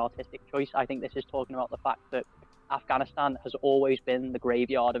of like an artistic choice. I think this is talking about the fact that Afghanistan has always been the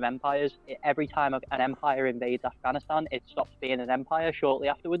graveyard of empires. Every time an empire invades Afghanistan, it stops being an empire shortly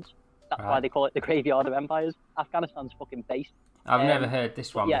afterwards. That's why they call it the graveyard of empires. Afghanistan's fucking based. I've never heard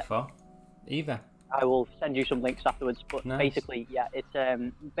this one before, either. I will send you some links afterwards. But basically, yeah, it's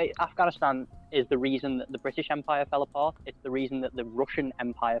Afghanistan is the reason that the British Empire fell apart. It's the reason that the Russian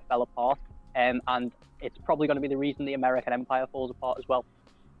Empire fell apart. And it's probably going to be the reason the American Empire falls apart as well.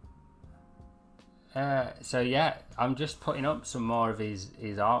 So yeah, I'm just putting up some more of his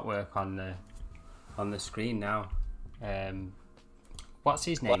artwork on the screen now. What's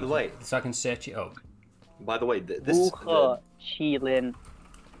his name? By the way, so I can search it up. By the way, Shilin.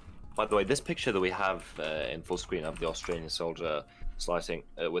 By the way, this picture that we have in full screen of the Australian soldier slicing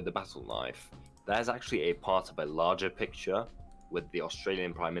with the battle knife, that is actually a part of a larger picture with the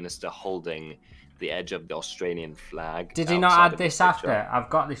Australian Prime Minister holding the edge of the Australian flag. Did he not add this after? I've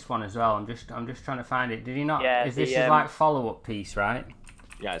got this one as well. I'm just trying to find it. Did he not? Yeah, is this his like follow-up piece, right?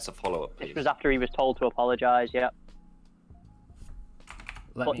 Yeah, it's a follow-up piece. This was after he was told to apologise. Yeah.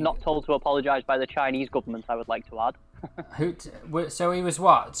 Not told to apologise by the Chinese government, I would like to add. So he was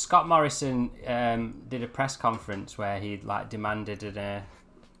what? Scott Morrison did a press conference where he like demanded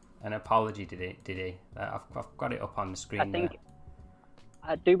an apology. Did he? I've got it up on the screen.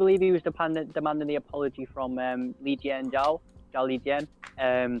 I do believe he was demanding the apology from Li Jianzhao, Zhao Lijian.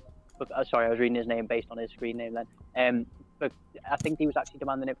 Sorry, I was reading his name based on his screen name then. But I think he was actually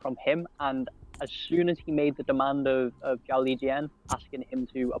demanding it from him, and as soon as he made the demand of Zhao Lijian asking him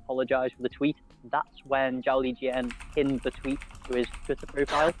to apologise for the tweet, that's when Zhao Lijian pinned the tweet to his Twitter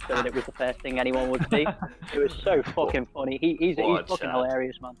profile, so that it was the first thing anyone would see. It was so fucking funny. He's fucking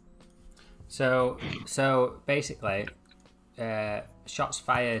hilarious, man. So basically, shots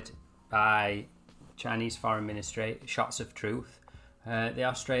fired by Chinese Foreign Ministry, shots of truth. The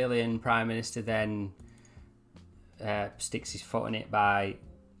Australian Prime Minister then sticks his foot in it by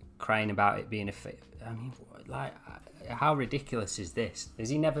crying about it being I mean, like, how ridiculous is this? Has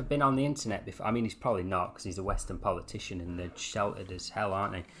he never been on the internet before? I mean, he's probably not, because he's a Western politician and they're sheltered as hell,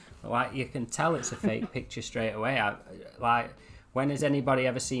 aren't they? But like, you can tell it's a fake picture straight away. Like, when has anybody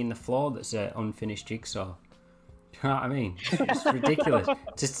ever seen the floor that's an unfinished jigsaw? Do you know what I mean? It's ridiculous.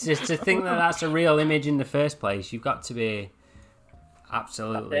 just to think that that's a real image in the first place, you've got to be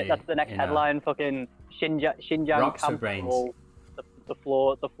absolutely. That's the next headline. Fucking Xinjiang rocks camp for brains. Wall.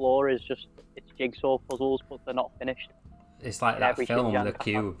 The floor is just, it's jigsaw puzzles, but they're not finished. It's like that film, The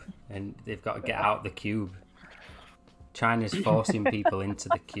Cube, and they've got to get out the cube. China's forcing people into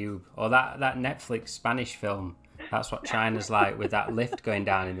the cube. Or that Netflix Spanish film. That's what China's like, with that lift going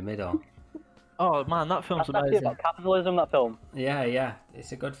down in the middle. Oh man, that film's That's amazing. about capitalism, that film. Yeah,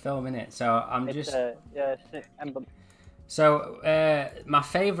 it's a good film, isn't it? So my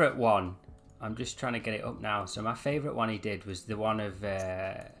favourite one, I'm just trying to get it up now. So my favourite one he did was the one of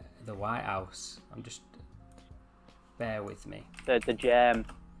the White House. Bear with me. The germ.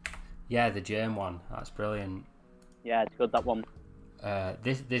 Yeah, the germ one. That's brilliant. Yeah, it's good, that one.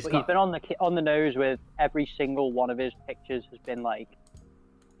 He's been on the nose with every single one of his pictures has been like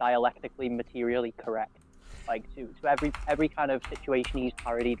dialectically, materially correct. Like to every kind of situation he's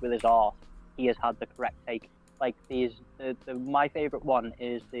parodied with his art, he has had the correct take. Like my favourite one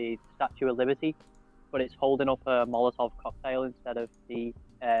is the Statue of Liberty, but it's holding up a Molotov cocktail instead of the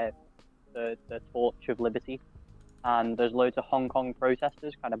Torch of Liberty, and there's loads of Hong Kong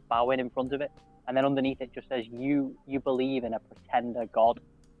protesters kind of bowing in front of it, and then underneath it just says you believe in a pretender god.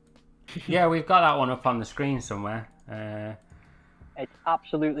 Yeah, we've got that one up on the screen somewhere. It's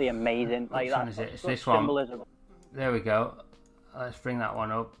absolutely amazing. Which one is it? It's this symbolism. One. There we go. Let's bring that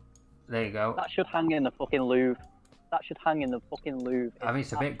one up. There you go. That should hang in the fucking Louvre. I mean,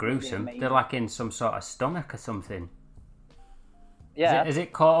 it's a bit gruesome. Amazing. They're like in some sort of stomach or something. Yeah. Is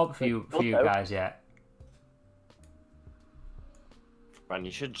it caught up for you guys yet? Man,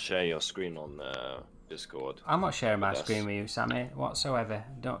 you should share your screen on Discord. I'm not sharing my screen with you, Sammy, whatsoever.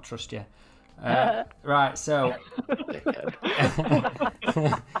 Don't trust you. Right, so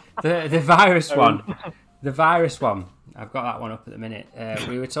the virus one. The virus one. I've got that one up at the minute.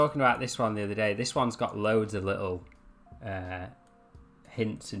 We were talking about this one the other day. This one's got loads of little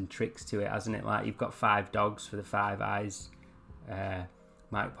hints and tricks to it, hasn't it? Like, you've got 5 dogs for the 5 eyes.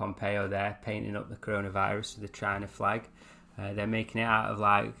 Mike Pompeo there painting up the coronavirus with the China flag. They're making it out of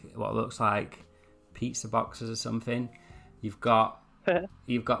like what looks like pizza boxes or something. You've got is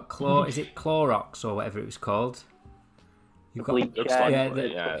it Clorox or whatever it was called? You've got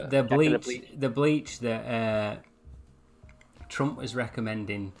bleach, the bleach that Trump was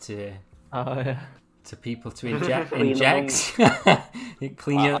recommending to people to inject.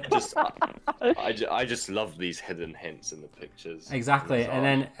 Clean your... I just love these hidden hints in the pictures. Exactly,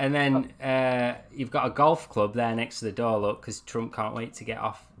 and then you've got a golf club there next to the door. Look, because Trump can't wait to get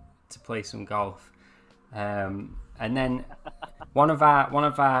off to play some golf. And then one of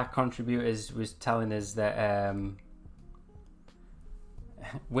our contributors was telling us that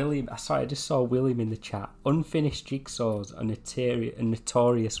William. Sorry, I just saw William in the chat. Unfinished jigsaws are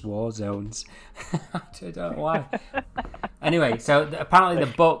notorious war zones. I don't know why. Anyway, so apparently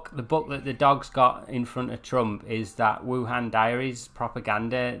the book that the dogs got in front of Trump is that Wuhan Diaries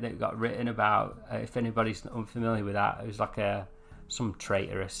propaganda that got written about. If anybody's unfamiliar with that, it was like some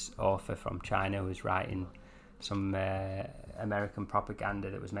traitorous author from China who was writing some American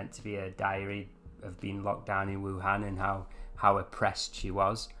propaganda that was meant to be a diary of being locked down in Wuhan and how oppressed she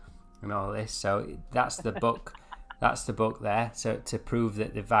was and all this. So that's the book. That's the book there. So to prove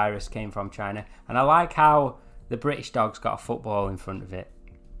that the virus came from China. And I like how the British dog's got a football in front of it.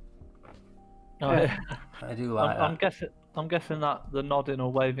 Oh, yeah. I do like that. I'm guessing that the nodding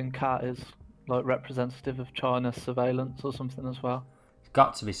or waving cat is like representative of China's surveillance or something as well. It's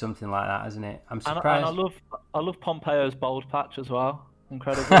got to be something like that, hasn't it? I'm surprised. And I love Pompeo's bald patch as well.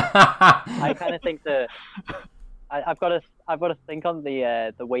 Incredible. I kind of think that I've got to think on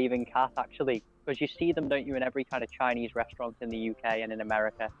the waving cat actually, because you see them, don't you, in every kind of Chinese restaurant in the UK and in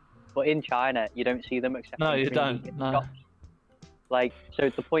America, but in China you don't see them except no, in you don't. No. shops. Like, so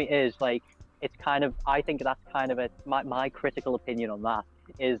the point is, like, it's kind of, I think that's kind of my critical opinion on that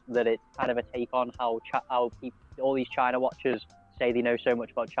is that it's kind of a take on how people, all these China watchers say they know so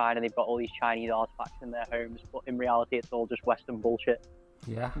much about China, they've got all these Chinese artifacts in their homes, but in reality it's all just Western bullshit.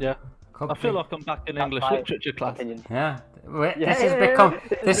 Yeah. I feel like I'm back in English literature class. Opinion. Yeah.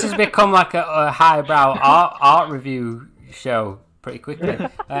 This has become like a highbrow art review show pretty quickly.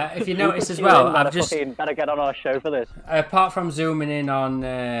 If you notice as well, I've just better get on our show for this. Apart from zooming in on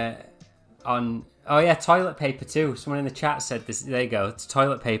toilet paper too. Someone in the chat said this. There you go. It's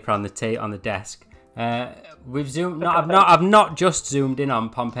toilet paper on the desk. We've zoomed. I've not just zoomed in on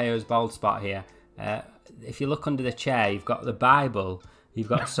Pompeo's bald spot here. If you look under the chair, you've got the Bible. You've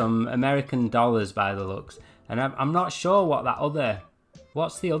got some American dollars by the looks, and I'm not sure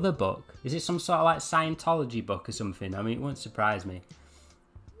what's the other book? Is it some sort of like Scientology book or something? I mean, it wouldn't surprise me.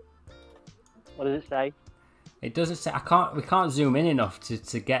 What does it say? It doesn't say. We can't zoom in enough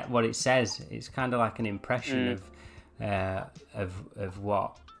to get what it says. It's kind of like an impression of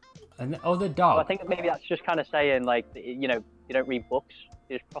what. And the other dog. Well, I think maybe that's just kind of saying, like, you know, you don't read books.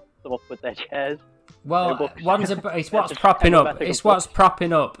 You just prop them up with their chairs. Well, it's what's propping up. It's what's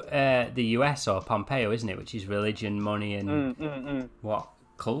propping up the US or Pompeo, isn't it? Which is religion, money, and what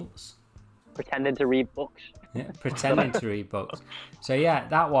cults? Pretending to read books. Yeah, pretending to read books. So yeah,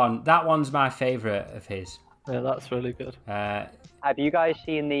 that one's my favourite of his. Yeah, that's really good. Have you guys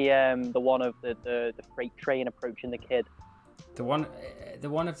seen the one of the freight train approaching the kid? The one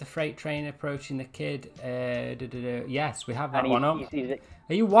of the freight train approaching the kid. Yes, we have that one up.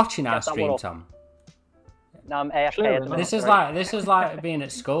 Are you watching our stream, Tom? No, I'm AFK at the moment. This is like being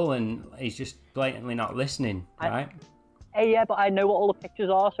at school and he's just blatantly not listening, right? Hey, yeah, but I know what all the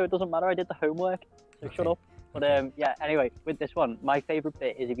pictures are, so it doesn't matter. I did the homework, so shut up. But yeah, anyway, with this one, my favourite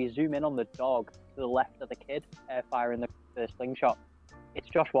bit is if you zoom in on the dog to the left of the kid firing the slingshot. It's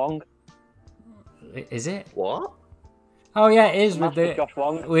Josh Wong. Is it? What? Oh yeah, it is with Josh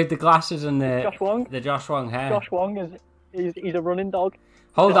Wong. With the glasses and the Josh Wong hair. Josh Wong he's a running dog.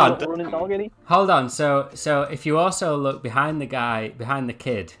 Hold on. Running dog, isn't he? Hold on. So if you also look behind the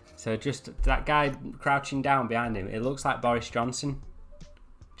kid, so just that guy crouching down behind him, it looks like Boris Johnson.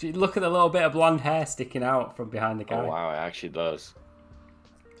 Look at the little bit of blonde hair sticking out from behind the guy. Oh wow, it actually does.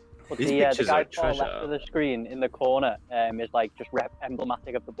 But the guy far left of the screen in the corner is like just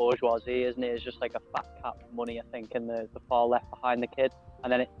emblematic of the bourgeoisie, isn't it? It's just like a fat cap of money, I think, in the far left behind the kid.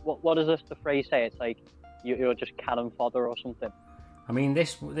 And then what does the phrase say? It's like you're just cannon fodder or something. I mean,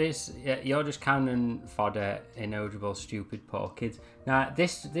 this you're just cannon fodder, ineligible, stupid, poor kids. Now,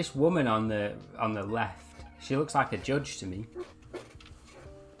 this woman on the left, she looks like a judge to me.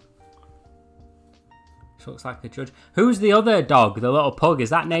 She looks like a judge. Who's the other dog? The little pug?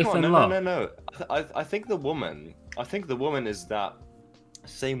 Is that Nathan Lowe? No. I think the woman is that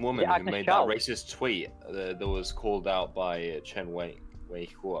Same woman Yeah, who Agnes made Chow. that racist tweet that was called out by Chen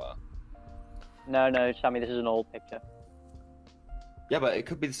Weihua. No, Sammy, this is an old picture. Yeah, but it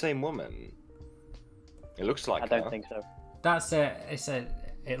could be the same woman. It looks like I don't her. think so.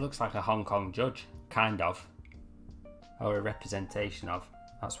 It looks like a Hong Kong judge, kind of, or a representation of.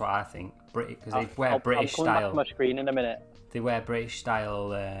 That's what I think. Because they wear British I'll come back style. to my screen in a minute. They wear British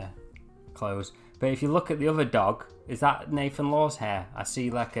style clothes. But if you look at the other dog, is that Nathan Law's hair? I see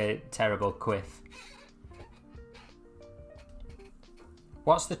like a terrible quiff.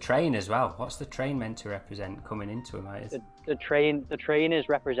 What's the train as well? What's the train meant to represent coming into him? The train is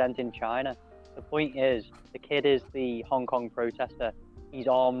representing China. The point is, the kid is the Hong Kong protester. He's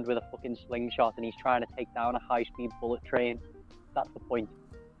armed with a fucking slingshot and he's trying to take down a high-speed bullet train. That's the point.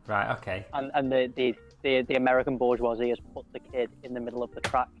 Right. Okay. And the American bourgeoisie has put the kid in the middle of the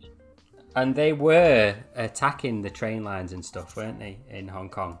tracks. And they were attacking the train lines and stuff, weren't they, in Hong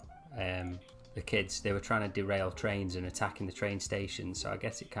Kong? The kids, they were trying to derail trains and attacking the train stations, so I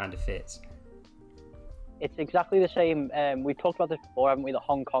guess it kind of fits. It's exactly the same. We've talked about this before, haven't we? That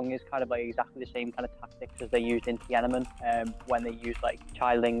Hong Kong is kind of like exactly the same kind of tactics as they used in Tiananmen, when they used like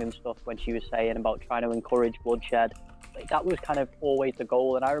Chai Ling and stuff, when she was saying about trying to encourage bloodshed. Like, that was kind of always the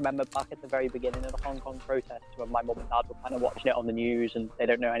goal. And I remember back at the very beginning of the Hong Kong protests, when my mum and dad were kind of watching it on the news and they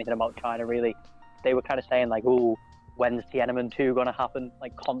don't know anything about China really, they were kind of saying like, "Ooh, when's Tiananmen 2 going to happen?"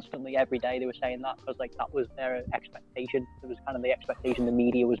 Like constantly every day they were saying that, because like that was their expectation. It was kind of the expectation the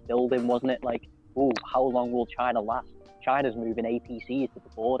media was building, wasn't it? Like, ooh, how long will China last? China's moving APCs to the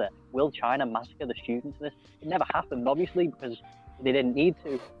border. Will China massacre the students in this? It never happened, obviously, because they didn't need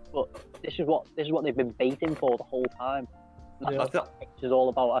to. But this is what they've been baiting for the whole time. That's what the picture is all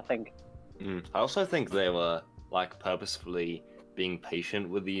about, I think. I also think they were like purposefully being patient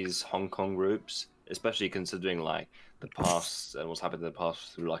with these Hong Kong groups, especially considering like the past and what's happened in the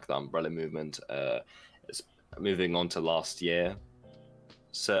past through like the umbrella movement. It's moving on to last year.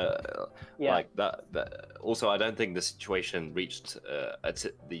 So, Yeah. like that. Also, I don't think the situation reached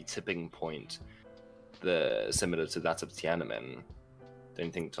the tipping point, similar to that of Tiananmen. Don't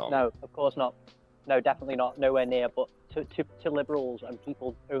you think, Tom? No, of course not. No, definitely not. Nowhere near. But to liberals and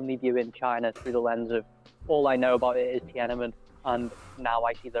people only viewing China through the lens of all I know about it is Tiananmen, and now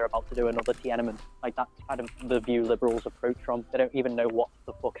I see they're about to do another Tiananmen. Like, that's kind of the view liberals approach from. They don't even know what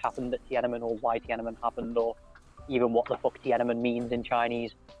the fuck happened at Tiananmen or why Tiananmen happened or even what the fuck Tiananmen means in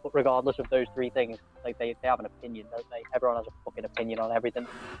Chinese. But regardless of those three things, like they have an opinion, don't they? Everyone has a fucking opinion on everything.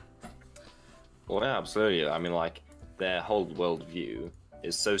 Well, yeah, absolutely. I mean, like, their whole worldview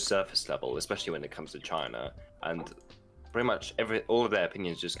is so surface level, especially when it comes to China, and pretty much all of their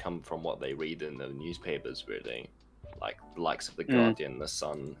opinions just come from what they read in the newspapers, really, like the likes of the Guardian, the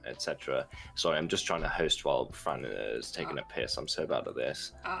Sun, etc. Sorry, I'm just trying to host while Fran is taking a piss. I'm so bad at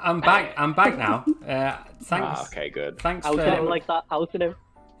this. I'm back now. Thanks. Okay, good. Thanks Outed him like that. Outed him.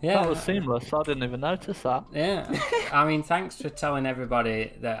 Yeah. That was seamless. I didn't even notice that. Yeah. I mean, thanks for telling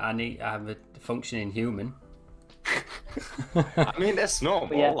everybody that I have a functioning human. I mean, it's normal.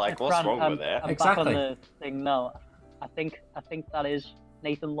 But yeah, like, what's Fran, wrong with it? I'm Exactly. back on the thing now. I think that is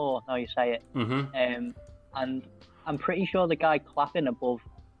Nathan Law. Now you say it. Mm-hmm. And I'm pretty sure the guy clapping above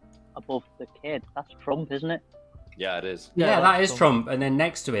the kid, that's Trump, isn't it? Yeah, it is. Yeah, Yeah, that that's is Trump, and then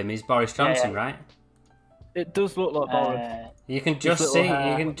next to him is Boris Johnson, yeah. right? It does look like Boris. You can His just little see,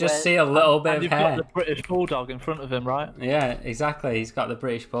 hair. you can just see a little bit And of you've hair. got the British Bulldog in front of him, right? Yeah, exactly. He's got the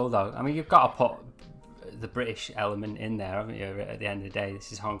British Bulldog. I mean, you've got to put the British element in there, haven't you? At the end of the day,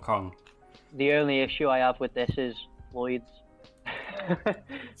 this is Hong Kong. The only issue I have with this is Floyd's.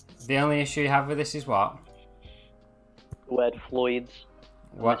 The only issue you have with this is what? The word Floyd's.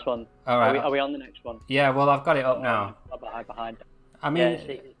 What? This one. All right. Are we on the next one? Yeah, well, I've got it up now. Behind. I mean,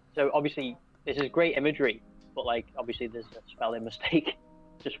 Yeah, so obviously this is great imagery, but like obviously there's a spelling mistake.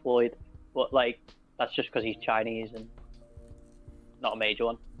 Just Floyd, but like that's just because he's Chinese and not a major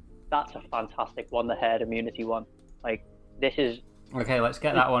one. That's a fantastic one, the herd immunity one. Like this is okay, let's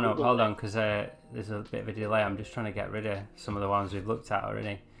get that one up. Hold on, because there's a bit of a delay. I'm just trying to get rid of some of the ones we've looked at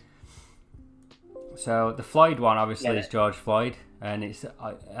already. So the Floyd one obviously is George Floyd, and it's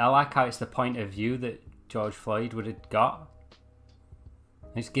I like how it's the point of view that George Floyd would have got.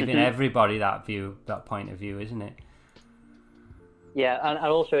 It's giving everybody that point of view, isn't it? yeah, and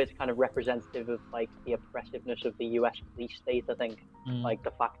also it's kind of representative of like the oppressiveness of the US police state. I think like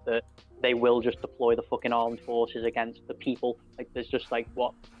the fact that they will just deploy the fucking armed forces against the people. Like there's just like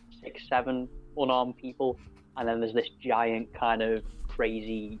what 6-7 unarmed people, and then there's this giant kind of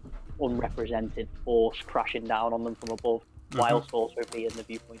crazy unrepresented force crashing down on them from above, whilst also being the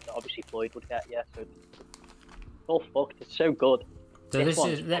viewpoint that obviously Floyd would get. Yeah, so it's all fucked. It's so good. So this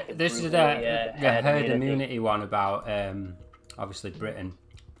one's is fucking this is brutal, the herd immunity one about obviously Britain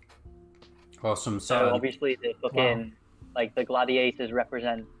or some sort So of obviously the fucking like the gladiators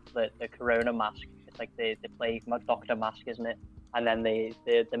represent the corona mask. It's like the plague doctor mask, isn't it? And then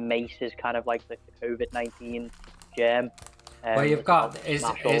the mace is kind of like the COVID-19 germ. Well, you've which got helps it's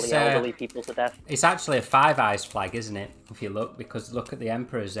smash all it's, the elderly people to death. it's actually a Five Eyes flag, isn't it? If you look, because look at the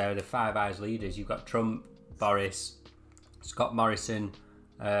emperors there, the Five Eyes leaders. You've got Trump, Boris, Scott Morrison,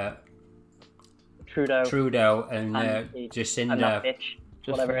 Trudeau, and and Jacinda. and that bitch,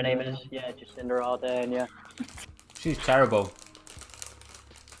 whatever her name Jacinda. is. Yeah, Jacinda Ardern. Yeah, She's terrible.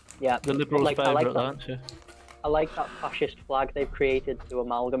 yeah. The Liberals' Like, I favourite, like aren't you? I like that fascist flag they've created to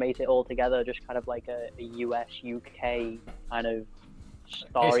amalgamate it all together, just kind of like a US UK kind of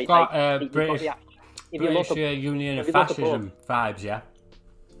story. It's got like, you've got British if you look British up, Union of if you look Fascism vibes, yeah.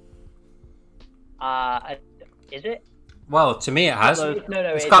 is it? Well, to me it has. No,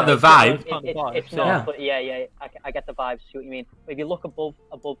 It's got the vibe. It's not, Yeah. but yeah, I get the vibe. See what you mean? But if you look above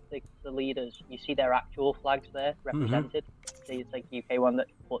the leaders, you see their actual flags there represented. See, it's like UK one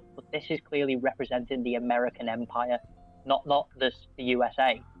but this is clearly representing the American Empire, not the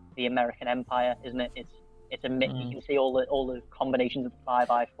USA, the American Empire, isn't it? It's a mix. You can see all the combinations of the Five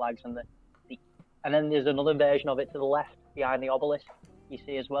Eye flags and and then there's another version of it to the left behind the obelisk. You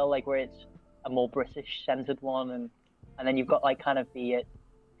see as well, like where it's a more British centered one, and then you've got like kind of the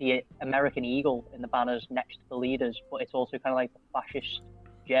American eagle in the banners next to the leaders, but it's also kind of like the fascist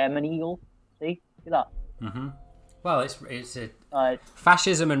German eagle. See that? Mm-hmm. Well, it's a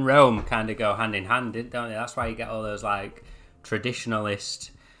fascism and Rome kind of go hand in hand, don't they? That's why you get all those like traditionalist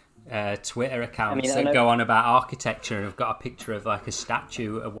Twitter accounts that go on about architecture and have got a picture of like a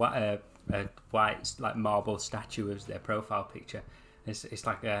statue, a white like marble statue as their profile picture. It's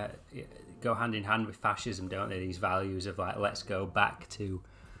like go hand in hand with fascism, don't they? These values of like let's go back to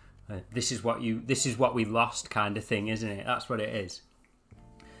this is what we lost kind of thing, isn't it? That's what it is.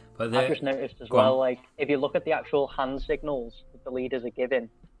 But I've just noticed as well, like if you look at the actual hand signals that the leaders are giving,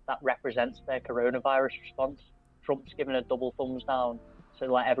 that represents their coronavirus response. Trump's giving a double thumbs down, so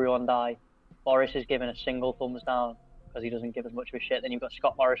let everyone die. Boris is giving a single thumbs down because he doesn't give as much of a shit. Then you've got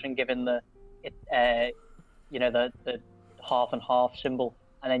Scott Morrison giving the half and half symbol,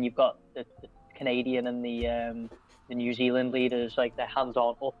 and then you've got the Canadian and the New Zealand leaders, like their hands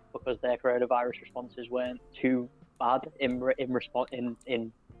aren't up because their coronavirus responses weren't too bad in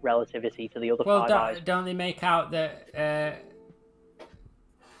relativity to the other Five Eyes. Don't they make out that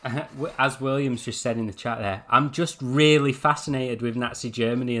as Williams just said in the chat there, I'm just really fascinated with Nazi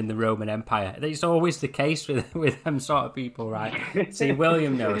Germany and the Roman Empire. It's always the case with them sort of people, right? See,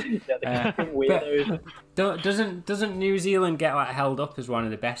 William knows. But doesn't New Zealand get like held up as one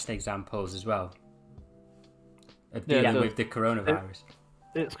of the best examples as well of dealing with the coronavirus?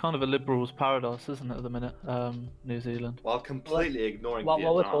 It's kind of a liberal's paradise, isn't it, at the minute, New Zealand? While completely ignoring While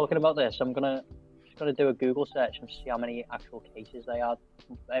Vietnam. we're talking about this, I'm gonna do a Google search and see how many actual cases they had.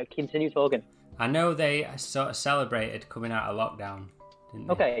 Continue talking. I know they sort of celebrated coming out of lockdown, didn't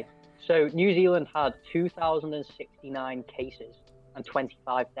they? Okay, so New Zealand had 2,069 cases and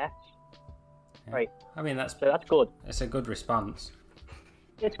 25 deaths. Yeah. Right. I mean that's good. It's a good response.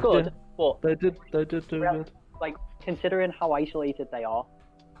 It's good, but They did do good. like considering how isolated they are,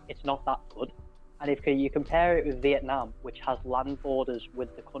 it's not that good. And if you compare it with Vietnam, which has land borders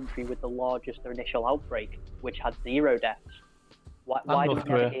with the country with the largest initial outbreak, which had 0 deaths, why do we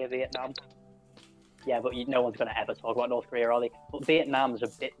never hear Vietnam? Yeah, but no one's going to ever talk about North Korea, are they? But Vietnam's a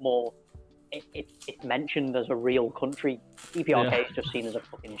bit more. It's mentioned as a real country. DPRK is just seen as a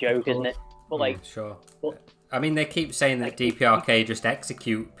fucking joke, isn't it? But like, sure. But, I mean, they keep saying that DPRK just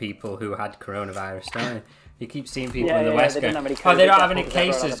execute people who had coronavirus, don't they? You keep seeing people in the West go, they don't have any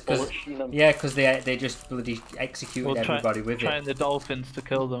cases because they just bloody executed everybody with train it. the dolphins to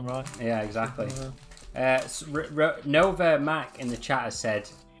kill them, right? Yeah, exactly. Nova Mac in the chat has said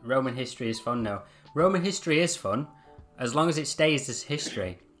Roman history is fun. No, Roman history is fun as long as it stays as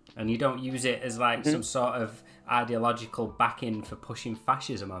history and you don't use it as like some sort of ideological backing for pushing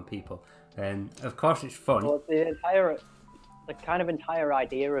fascism on people. And of course it's fun. Well, the kind of entire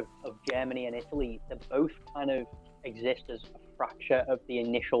idea of Germany and Italy, they both kind of exist as a fracture of the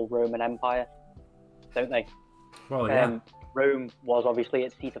initial Roman Empire, don't they? Well, yeah. Rome was obviously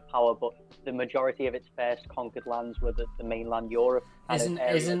its seat of power, but the majority of its first conquered lands were the mainland Europe. Isn't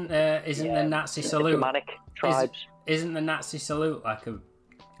the Nazi salute? Germanic tribes. Isn't the Nazi salute like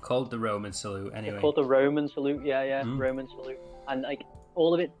called the Roman salute anyway? It's called the Roman salute, Roman salute, and like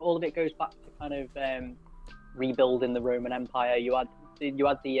all of it goes back to kind of rebuilding the Roman Empire. You had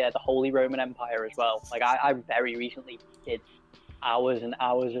the Holy Roman Empire as well. Like I very recently did hours and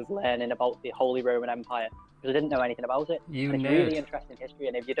hours of learning about the Holy Roman Empire because I didn't know anything about it. You And it's nerd. really interesting history,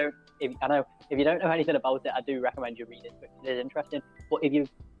 and if you don't know anything about it, I do recommend you read it because it is interesting. But if you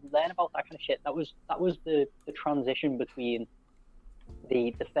learn about that kind of shit, that was the transition between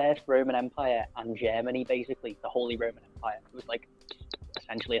the first Roman Empire and Germany, basically the Holy Roman Empire. It was like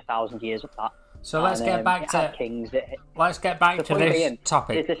essentially 1,000 years of that. So let's get back it had to kings. let's get back The to point this being,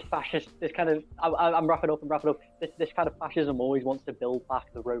 topic. This fascist, this kind of, I'm wrapping up. This kind of fascism always wants to build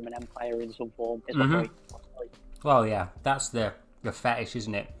back the Roman Empire in some form. Is my point. Well, yeah, that's the fetish,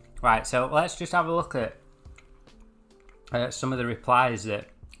 isn't it? Right, so let's just have a look at some of the replies that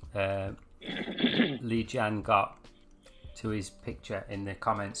Li Jian got to his picture in the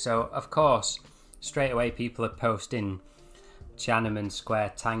comments. So, of course, straight away people are posting Tiananmen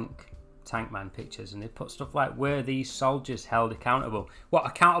Square Tankman pictures, and they put stuff like, were these soldiers held accountable? What,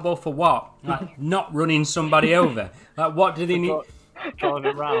 accountable for what? Like, not running somebody over? Like, what do they need?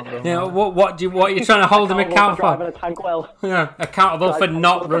 Driving around. You know, what are you trying to hold them accountable Driving for? a tank well. Yeah, accountable for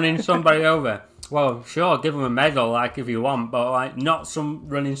not running somebody over. Well, sure, give them a medal, like, if you want, but, like, not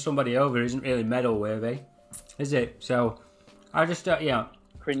running somebody over isn't really medal worthy, is it? So, I just,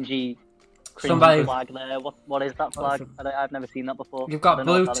 Cringy somebody. flag there. What is that flag? I've never seen that before. You've got I don't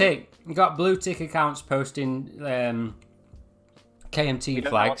know blue what that is. tick. You've got blue tick accounts posting We KMT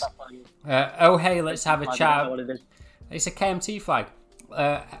don't know what flags. that flag is. Oh, hey, let's have a I don't know chat. what it is. It's a KMT flag.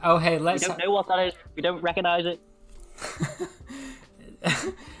 Oh, hey, We let's don't know what that is. We don't recognise it.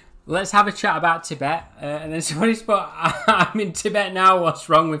 let's have a chat about Tibet. And then somebody's put, I'm in Tibet now. What's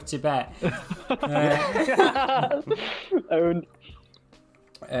wrong with Tibet? Owned.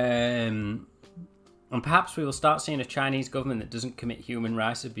 And perhaps we will start seeing a Chinese government that doesn't commit human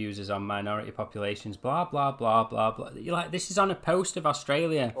rights abuses on minority populations. Blah blah blah blah blah. You're like, this is on a post of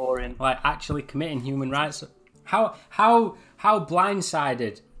Australia, Boring. like actually committing human rights. How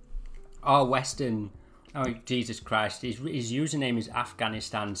blindsided are Western? Oh Jesus Christ! His username is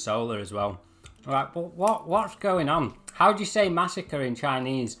Afghanistan Solar as well. All right, but what's going on? How do you say massacre in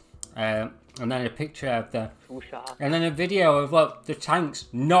Chinese? And then a picture of and then a video of, look, the tanks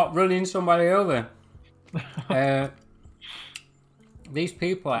not running somebody over. These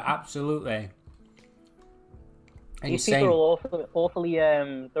people are absolutely These insane. people are awfully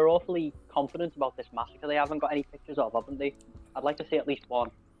they're awfully confident about this massacre. They haven't got any pictures of, haven't they? I'd like to see at least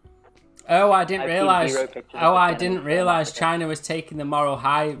one. Oh, I didn't I've seen realise. 0 pictures of Oh, the I Tiananmen didn't Square realise massacre. China was taking the Moral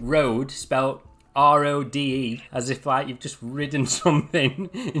High Road, spelt RODE, as if like you've just ridden something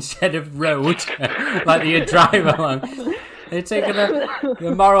instead of road, like you drive along. They're taking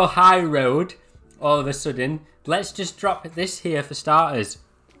the Moral High Road all of a sudden. Let's just drop this here for starters.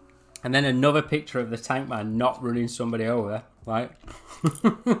 And then another picture of the tank man not running somebody over. Right?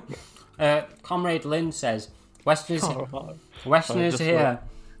 Comrade Lynn says, Westerners here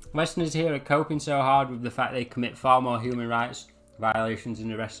are coping so hard with the fact they commit far more human rights violations than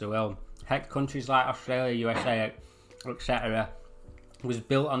the rest of the world. Heck, countries like Australia, USA, etc. was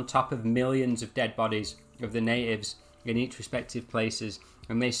built on top of millions of dead bodies of the natives in each respective places,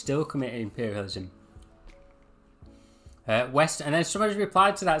 and they still commit imperialism. And then somebody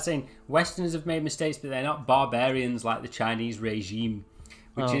replied to that saying, Westerners have made mistakes, but they're not barbarians like the Chinese regime,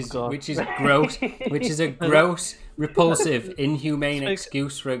 which is gross, which is a gross, repulsive, inhumane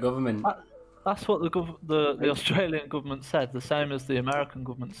excuse for a government. That's what the Australian government said, the same as the American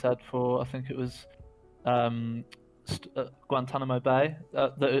government said for, I think it was Guantanamo Bay,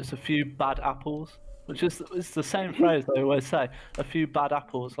 that it's a few bad apples, which is it's the same phrase they always say, a few bad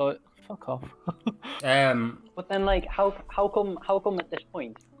apples. Like, fuck off. But then, like, how come at this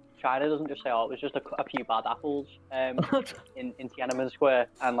point China doesn't just say, oh, it was just a few bad apples in Tiananmen Square,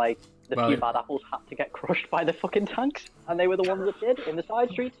 and like the few bad apples had to get crushed by the fucking tanks, and they were the ones that did in the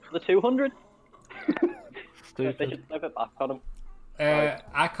side streets, the 200. They should flip it back on them.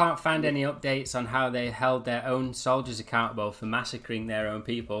 I can't find any updates on how they held their own soldiers accountable for massacring their own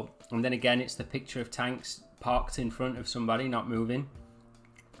people. And then again, it's the picture of tanks parked in front of somebody not moving.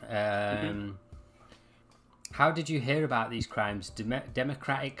 How did you hear about these crimes?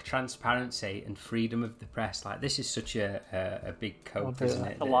 Democratic transparency and freedom of the press. Like, this is such a big cope, isn't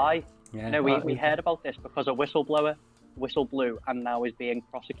it? It's a lie. Yeah. No, we heard about this because a whistleblower blew and now is being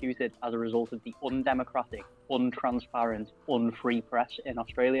prosecuted as a result of the undemocratic, untransparent, unfree press in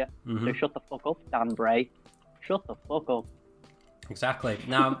Australia. So shut the fuck up, Dan Bray. Shut the fuck up. Exactly.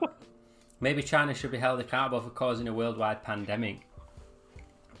 Now, maybe China should be held accountable for causing a worldwide pandemic.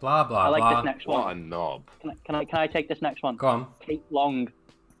 Blah, blah, I like blah. this next one. What a knob. Can I take this next one? Go on. Kate Long.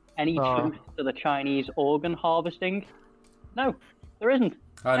 Any truth to the Chinese organ harvesting? No, there isn't.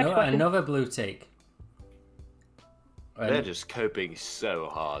 Oh, Next question. another blue tick. They're just coping so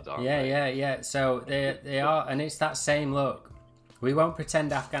hard, aren't Yeah, they? yeah. So they are, and it's that same look. We won't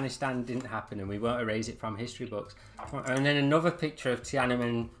pretend Afghanistan didn't happen, and we won't erase it from history books. And then another picture of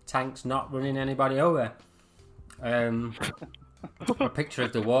Tiananmen tanks not running anybody over. A picture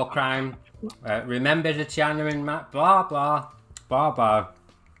of the war crime. Remember the Tiananmen map? Blah blah blah blah.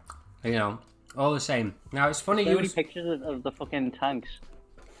 You know, all the same. Now it's funny. So many pictures of the fucking tanks.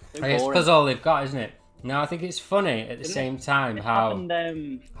 So It's boring. because all they've got, isn't it? Now I think it's funny at the same time how.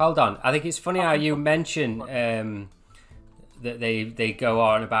 Happened, Hold on, I think it's funny how you mention that they go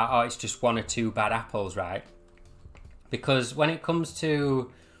on about, oh, it's just one or two bad apples, right? Because when it comes to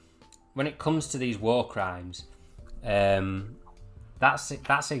these war crimes, that's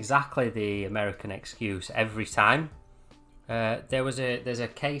exactly the American excuse every time. There's a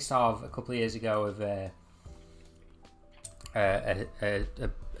case of a couple of years ago of a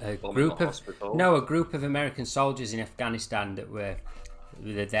group of American soldiers in Afghanistan that were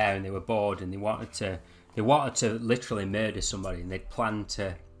there, and they were bored, and they wanted to literally murder somebody, and they'd planned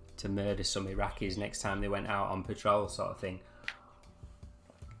to murder some Iraqis next time they went out on patrol, sort of thing.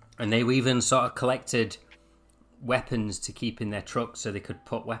 And they even sort of collected weapons to keep in their trucks so they could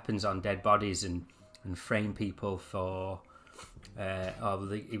put weapons on dead bodies and frame people for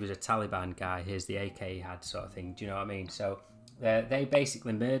he was a Taliban guy, here's the AK he had, sort of thing. Do you know what I mean? So they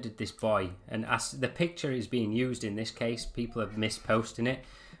basically murdered this boy, and as the picture is being used in this case, people are misposting it.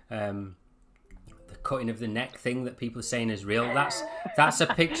 The cutting of the neck thing that people are saying is real. That's a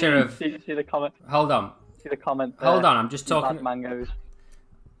picture of. see the comment. Hold on. See the comment. Hold on. I'm just talking. Bad mangoes.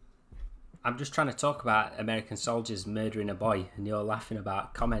 I'm just trying to talk about American soldiers murdering a boy, and you're laughing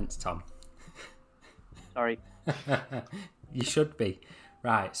about comments, Tom. Sorry. You should be.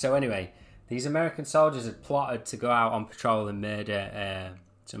 Right. So anyway, these American soldiers had plotted to go out on patrol and murder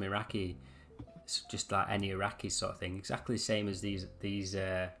some Iraqi, just like any Iraqi sort of thing, exactly the same as these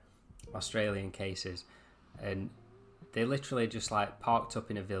Australian cases, and they literally just like parked up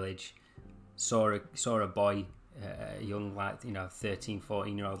in a village, saw a boy, a young, like, 13,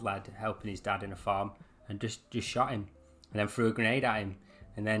 14-year-old lad helping his dad in a farm, and just shot him, and then threw a grenade at him,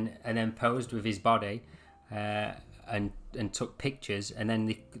 and then posed with his body, and took pictures, and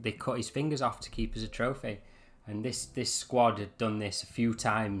then they cut his fingers off to keep as a trophy. And this squad had done this a few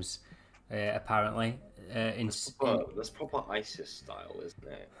times, apparently. That's proper ISIS style, isn't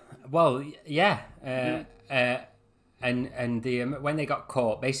it? Well, yeah. And when they got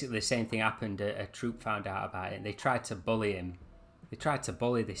caught, basically the same thing happened. A troop found out about it. They tried to bully him. They tried to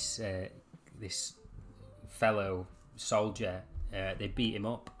bully this fellow soldier. They beat him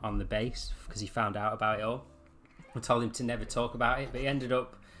up on the base because he found out about it all. And told him to never talk about it. But he ended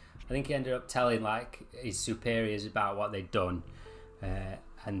up telling like his superiors about what they'd done,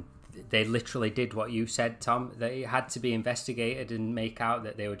 and they literally did what you said, Tom. That it had to be investigated and make out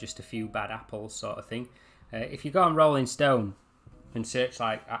that they were just a few bad apples, sort of thing. If you go on Rolling Stone and search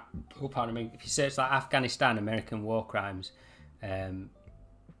like, if you search like Afghanistan American war crimes,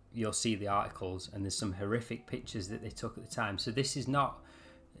 you'll see the articles, and there's some horrific pictures that they took at the time. So this is not,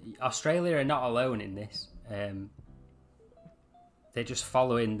 Australia are not alone in this. They're just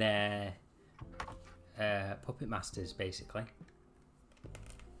following their puppet masters, basically.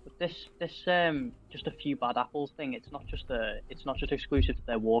 But this just a few bad apples thing. It's not just exclusive to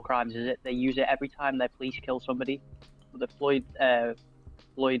their war crimes, is it? They use it every time their police kill somebody. The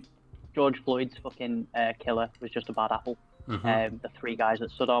George Floyd's fucking killer was just a bad apple. Mm-hmm. The three guys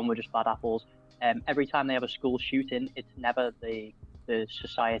that stood on were just bad apples. Every time they have a school shooting, it's never the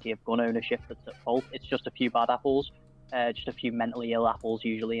Society of Gun Ownership that's at fault. It's just a few bad apples, just a few mentally ill apples,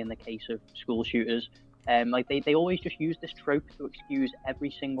 usually in the case of school shooters. Like they always just use this trope to excuse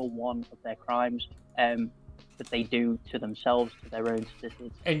every single one of their crimes that they do to themselves, to their own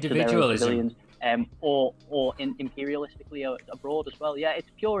citizens, individualism, or imperialistically abroad as well. Yeah, it's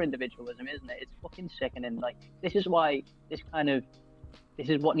pure individualism, isn't it? It's fucking sickening. Like this is what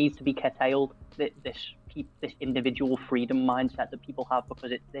needs to be curtailed. This individual freedom mindset that people have,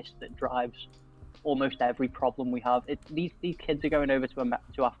 because it's this that drives almost every problem we have. These kids are going over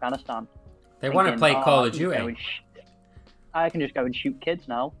to Afghanistan. They want to play Call of Duty. I can just go and shoot kids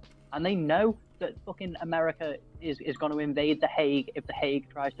now, and they know that fucking America is going to invade The Hague if The Hague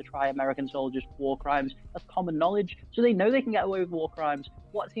tries to try American soldiers for war crimes. That's common knowledge. So they know they can get away with war crimes.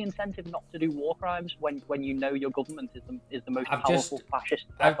 What's the incentive not to do war crimes when you know your government is the most powerful fascist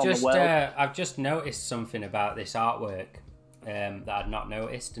on the world? I've just noticed something about this artwork that I'd not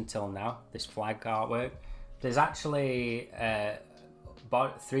noticed until now. This flag artwork. There's actually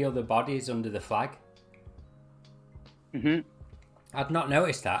 3 other bodies under the flag. Mm-hmm. I'd not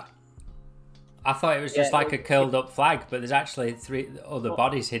noticed that. I thought it was just Yeah, like a curled up flag, but there's actually 3 other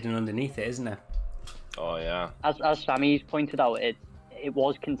bodies hidden underneath it, isn't there? Oh yeah. As Sammy's pointed out, it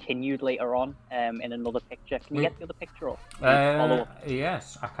was continued later on in another picture. Can you get the other picture up? Follow up?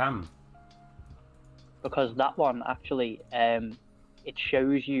 Yes, I can. Because that one actually, it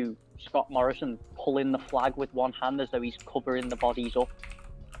shows you Scott Morrison pulling the flag with one hand as though he's covering the bodies up.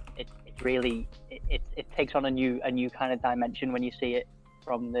 It really takes on a new kind of dimension when you see it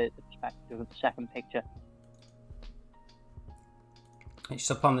from the perspective of the second picture.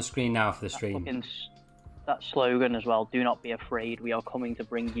 It's up on the screen now for the stream. That slogan as well, "Do not be afraid, we are coming to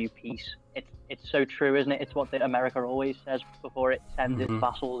bring you peace." It's so true, isn't it? It's what America always says before it sends its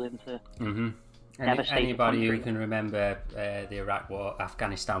vassals into devastated Anybody who country. can remember the Iraq War,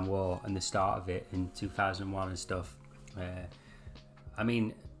 Afghanistan War, and the start of it in 2001 and stuff. I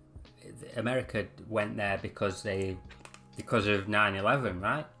mean, America went there because of 9/11,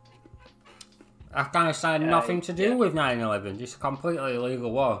 right? Afghanistan had nothing to do with 9/11, just a completely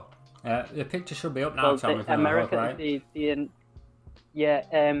illegal war. The picture should be up now, Tom. If you America, look, right?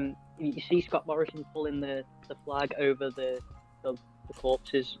 You see Scott Morrison pulling the flag over the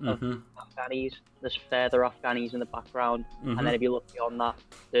corpses of Afghanis. There's further Afghanis in the background, and then if you look beyond that,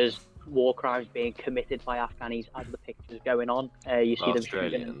 there's war crimes being committed by Afghanis as the picture's going on. You see them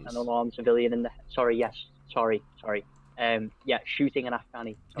shooting an unarmed civilian in the shooting an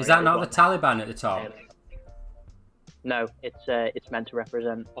Afghani. Is that not the Taliban at the top? No, it's meant to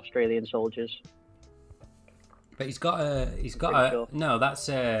represent Australian soldiers. But he's got a no. That's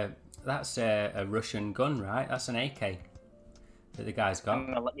a Russian gun, right? That's an AK that the guy's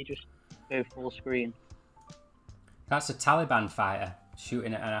got. Let me just go full screen. That's a Taliban fighter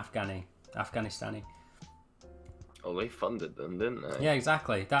shooting at an Afghanistani. Oh, they funded them, didn't they? Yeah,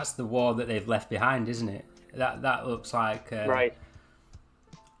 exactly. That's the war that they've left behind, isn't it? That looks like right.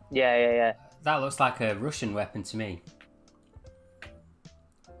 Yeah. That looks like a Russian weapon to me,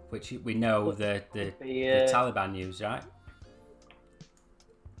 which we know the Taliban use, right?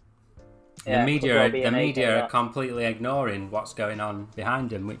 Yeah, the media are completely ignoring what's going on behind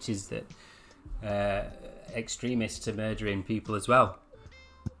them, which is that extremists are murdering people as well.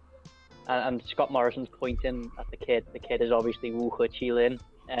 And Scott Morrison's pointing at the kid. The kid is obviously Wu He Qilin.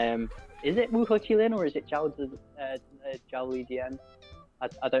 Is it Wu He Qilin or is it Zhao Lijian?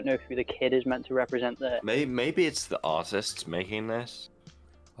 I don't know who the kid is meant to represent there. Maybe it's the artist making this.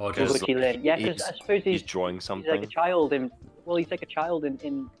 Or Wu just He Qilin. Yeah, because I suppose he's drawing something. He's like a child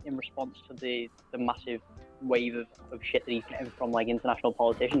in response to the massive wave of shit that he's getting from like international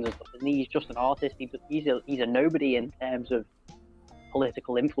politicians and stuff. And he's just an artist. He's a nobody in terms of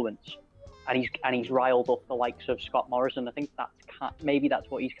political influence, and he's riled up the likes of Scott Morrison. I think maybe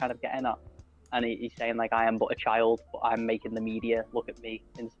that's what he's kind of getting at. And he's saying like, I am but a child, but I'm making the media look at me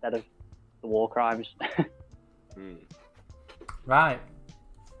instead of the war crimes. Right.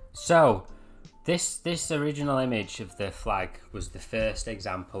 So, this original image of the flag was the first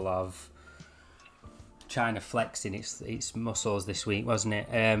example of China flexing its muscles this week, wasn't it?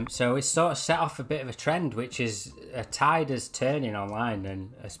 So it sort of set off a bit of a trend, which is a tide is turning online,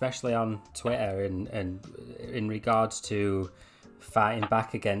 and especially on Twitter, and in regards to fighting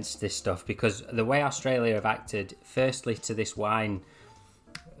back against this stuff, because the way Australia have acted, firstly to this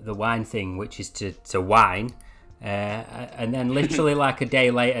the wine thing, which is to whine, and then literally like a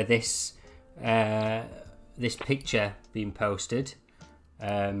day later, this picture being posted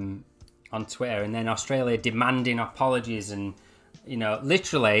on Twitter, and then Australia demanding apologies, and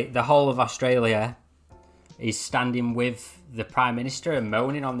literally the whole of Australia is standing with the Prime Minister and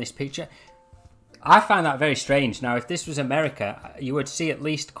moaning on this picture. I find that very strange. Now, if this was America, you would see at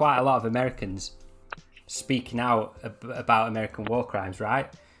least quite a lot of Americans speaking out about American war crimes, right?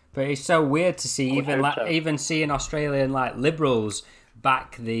 But it's so weird to see even seeing Australian like liberals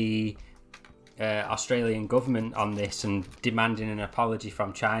back the Australian government on this and demanding an apology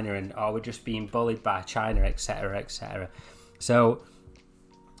from China, and we're just being bullied by China, etc., etc. So,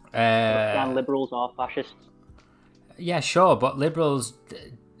 liberals are fascists. Yeah, sure, but liberals,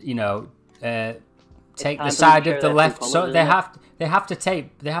 take the side of the left, so they have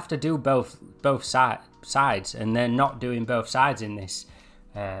to do both sides, and they're not doing both sides in this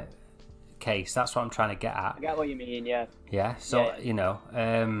case. That's what I'm trying to get at. I get what you mean, yeah. Yeah. So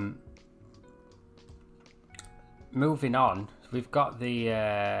moving on, we've got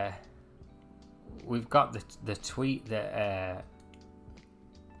the tweet that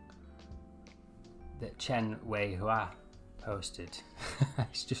Chen Weihua posted.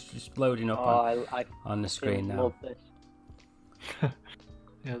 It's just loading up on the screen now. Love this.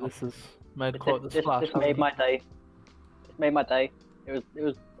 Yeah, this has made quite the splash. This made my day. It made my day. It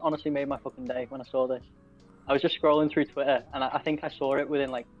was honestly made my fucking day when I saw this. I was just scrolling through Twitter, and I think I saw it within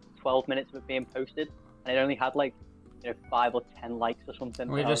like 12 minutes of it being posted, and it only had like 5 or 10 likes or something.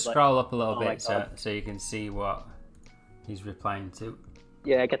 We and I just was scroll up a little oh my bit so God. you can see what he's replying to.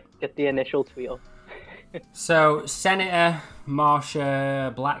 Yeah, get the initial tweet up. So, Senator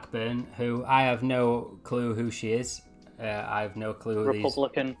Marsha Blackburn, who I have no clue who she is. I have no clue who these...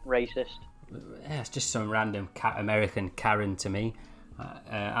 Republican racist. Yeah, it's just some random American Karen to me.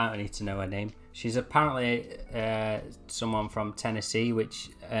 I don't need to know her name. She's apparently someone from Tennessee, which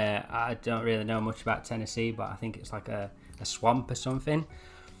I don't really know much about Tennessee, but I think it's like a swamp or something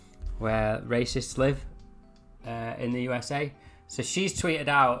where racists live in the USA. So she's tweeted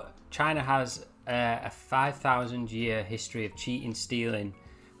out, China has a 5,000 year history of cheating, stealing.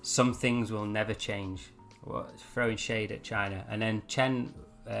 Some things will never change. Well, throwing shade at China. And then Chen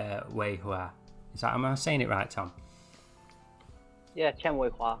Weihua. Am I saying it right, Tom? Yeah, Chen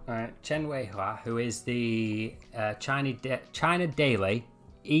Weihua. Chen Weihua, who is the China Daily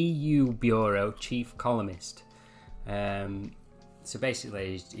EU Bureau chief columnist. So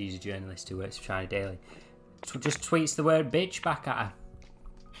basically, he's a journalist who works for China Daily. Just tweets the word bitch back at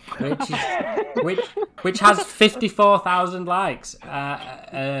her, which has 54,000 likes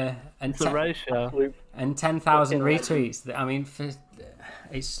and It's a ratio. and 10,000 retweets. I mean,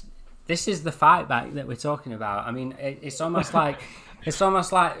 this is the fight back that we're talking about. I mean, it's almost like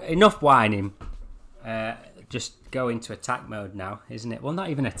enough whining. Just go into attack mode now, isn't it? Well, not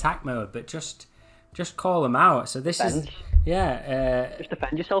even attack mode, but just call them out. So this is just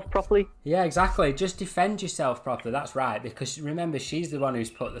defend yourself properly. Yeah, exactly. Just defend yourself properly. That's right. Because remember, she's the one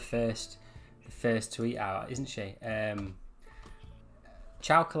who's put the first tweet out, isn't she?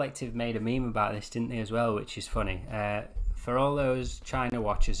 Chow Collective made a meme about this, didn't they, as well, which is funny. For all those China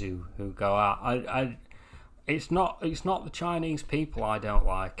watchers who go out, it's not the Chinese people I don't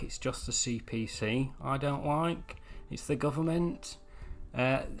like. It's just the CPC I don't like. It's the government.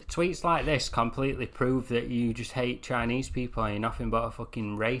 Tweets like this completely prove that you just hate Chinese people and you're nothing but a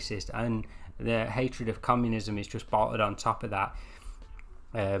fucking racist, and the hatred of communism is just bolted on top of that.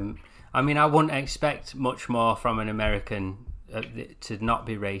 I mean, I wouldn't expect much more from an American to not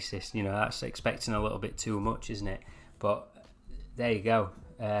be racist. That's expecting a little bit too much, isn't it? But there you go.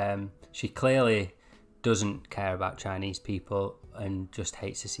 She clearly doesn't care about Chinese people and just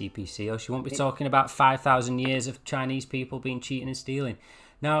hates the CPC, or she won't be talking about 5,000 years of Chinese people being cheating and stealing.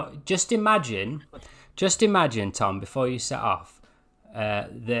 Now, just imagine, Tom, before you set off,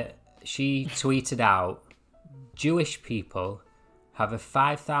 that she tweeted out, Jewish people have a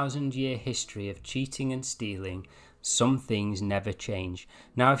 5,000 year history of cheating and stealing. Some things never change.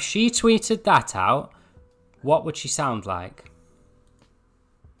 Now, if she tweeted that out, what would she sound like?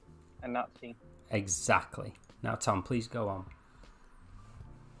 A Nazi. Exactly. Now, Tom, please go on.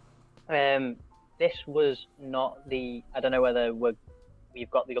 This was not the. I don't know whether we've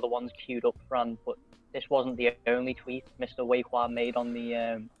got the other ones queued up, Fran, but this wasn't the only tweet Mr. Weihua made on the.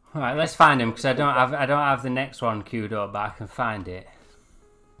 All right, let's find him because I don't have the next one queued up, but I can find it.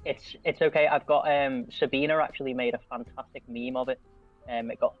 It's okay. I've got Sabina actually made a fantastic meme of it.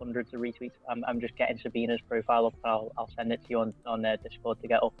 It got hundreds of retweets. I'm just getting Sabina's profile up. I'll send it to you on Discord to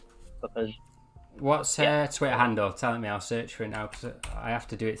get up because. What's her Twitter handle? Tell me, I'll search for it now because I have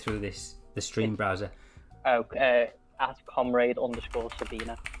to do it through the stream browser. Oh, at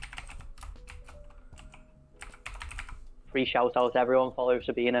comrade_Sabina. Free shout out, everyone. Follow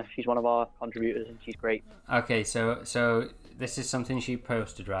Sabina. She's one of our contributors and she's great. Okay, so this is something she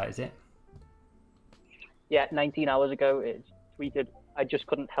posted, right? Is it? Yeah, 19 hours ago it's tweeted. I just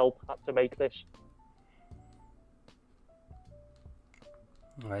couldn't help had to make this.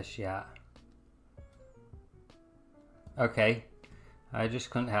 Where's she at? Okay, I just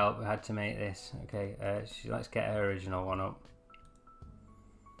couldn't help. I had to make this. Okay, let's get her original one up.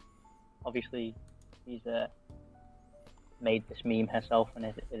 Obviously, she's made this meme herself, and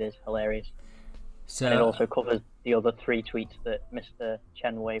it is hilarious. So and it also covers the other 3 tweets that Mr.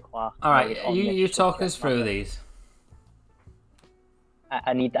 Chen Weihua. All right, you talk us through these.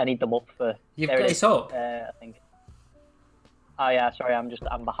 I need them up for. You've got it up. I think. Oh yeah, sorry,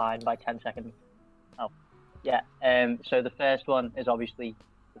 I'm behind by 10 seconds. Oh, yeah. So the first one is obviously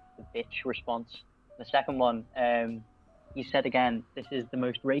the bitch response. The second one, he said again, "This is the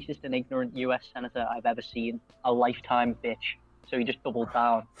most racist and ignorant U.S. senator I've ever seen. A lifetime bitch." So he just doubled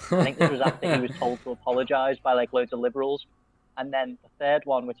down. I think this was after he was told to apologise by like loads of liberals. And then the third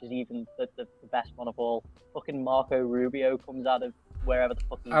one, which is even the best one of all, fucking Marco Rubio comes out of wherever the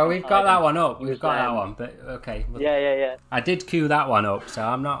fuck he's we've got that one up. We've got that one, but okay. Yeah. I did queue that one up, so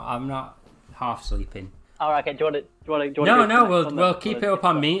I'm not half sleeping. All right, okay. Do you want to? No, we'll keep it up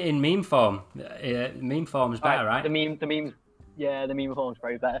on in meme form. Meme form's better, right? The memes. Yeah, the meme form's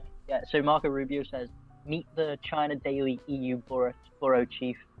very better. Yeah. So Marco Rubio says, "Meet the China Daily EU bureau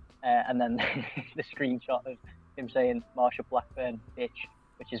chief," and then the screenshot of him saying Marsha Blackburn, bitch,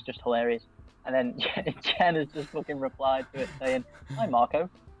 which is just hilarious. And then Jen has just fucking replied to it saying, "Hi Marco,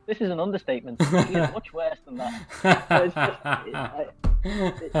 this is an understatement. She is much worse than that." So it's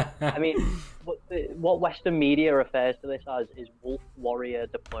just, I mean, what Western media refers to this as is wolf warrior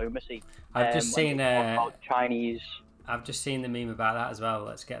diplomacy. I've just seen Chinese. I've just seen the meme about that as well.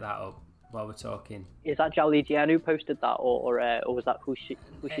 Let's get that up while we're talking. Is that Zhao Lijian who posted that, or was that Hu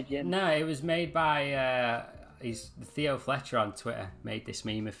Shijin? No, it was made by Theo Fletcher on Twitter. Made this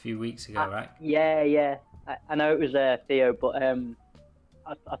meme a few weeks ago, right? Yeah. I know it was Theo, but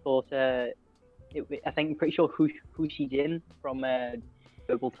I thought I think I'm pretty sure Hu Xijin from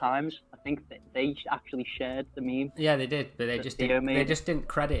Global Times. I think that they actually shared the meme. Yeah, they did, but they just didn't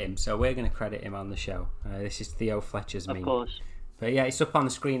credit him. So we're going to credit him on the show. This is Theo Fletcher's meme. Of course. But yeah, it's up on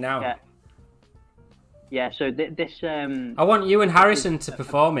the screen now. Yeah. Yeah. So this. I want you and Harrison to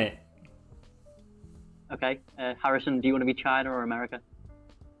perform it. Okay, Harrison, do you want to be China or America?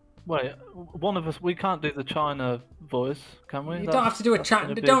 Wait, one of us. We can't do the China voice, can we? You don't have to do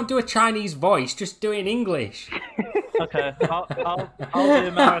Don't do a Chinese voice. Just do it in English. Okay, I'll be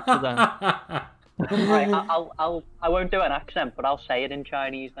America then. Right, I won't do an accent, but I'll say it in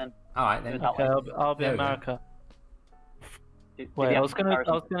Chinese then. All right then. Okay, I'll be America. Wait, I was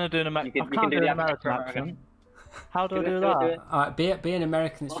gonna do an American. I can't do an American accent. How do I do that? All right, be an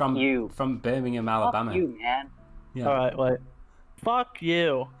American that's from Birmingham, Alabama. Fuck you, man. Yeah. All right, wait. Fuck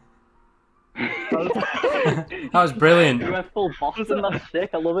you. That was brilliant. You went full Boston. That's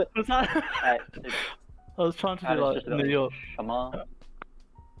sick. I love it. Was that? Right, I was trying to do like New York. Come on.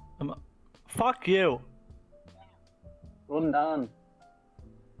 Fuck you. Run down.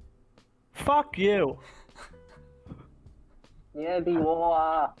 Fuck you. Yeah, be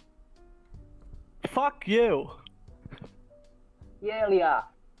war. Fuck you. Yeah, Leah.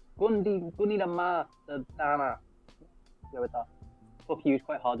 Gundi the ma the dana. Go with that. Fuck you is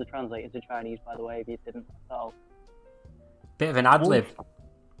quite hard to translate into Chinese, by the way, if you didn't tell. Bit of an ad lib.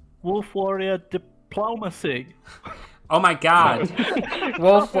 Wolf Warrior Diplomacy. Oh my god.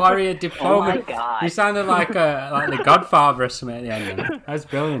 Wolf Warrior Diplomacy. Oh my god. You sounded like the Godfather or something at the end. That was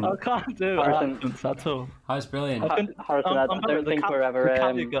brilliant. I can't do accents at all. That was brilliant. Harrison, I don't think we're ever.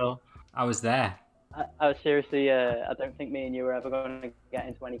 I was there. I seriously, I don't think me and you were ever going to get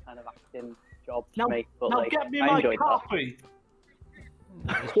into any kind of acting job to make. But now like, get me I my enjoyed coffee.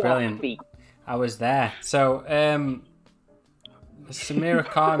 It was brilliant. I was there. So, Samira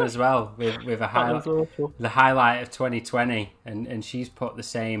Khan as well with a highlight, the highlight of 2020, and she's put the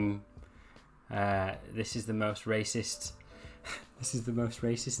same. This is the most racist. This is the most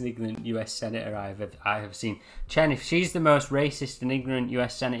racist and ignorant U.S. senator I have seen. Chen, if she's the most racist and ignorant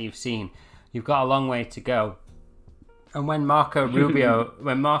U.S. senator you've seen, you've got a long way to go. And when Marco Rubio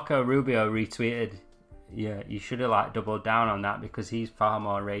retweeted, yeah, you should have doubled down on that, because he's far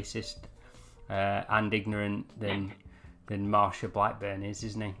more racist and ignorant than Marsha Blackburn is,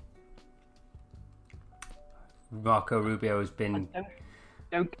 isn't he? Marco Rubio has been.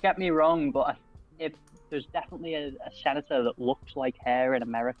 Don't get me wrong, but if there's definitely a senator that looks like her in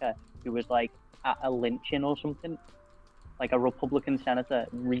America who was like at a lynching or something, like a Republican senator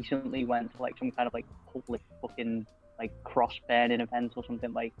recently went to like some kind of like public fucking like cross burning event or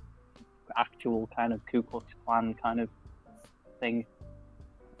something, like actual kind of Ku Klux Klan kind of thing.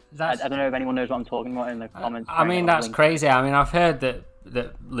 I don't know if anyone knows what I'm talking about in the comments. I mean, that's crazy. I mean, I've heard that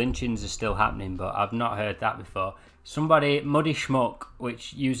lynchings are still happening, but I've not heard that before. Somebody, Muddy Schmuck,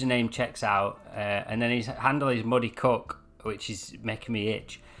 which username checks out, and then his handle is Muddy Cook, which is making me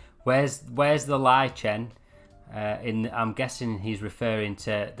itch. Where's the lie, Chen? I'm guessing he's referring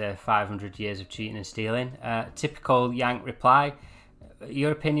to the 500 years of cheating and stealing. Typical Yank reply: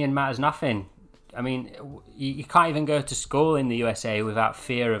 your opinion matters nothing. I mean, you can't even go to school in the USA without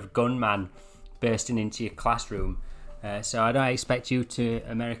fear of gunman bursting into your classroom. So I don't expect you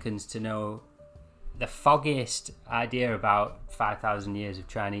Americans to know the foggiest idea about 5,000 years of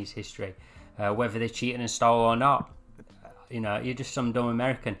Chinese history, whether they cheated and stole or not. You're just some dumb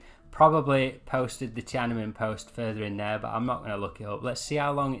American. Probably posted the Tiananmen Post further in there, but I'm not going to look it up. Let's see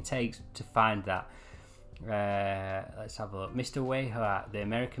how long it takes to find that. Let's have a look. Mr. Weiho, the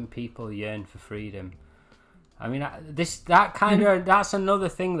American people yearn for freedom. I mean, that's another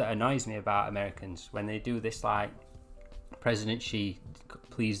thing that annoys me about Americans, when they do this like President Xi,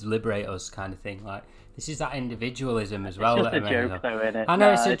 please liberate us kind of thing. Like, this is that individualism as well. It's just a joke, though, isn't it? I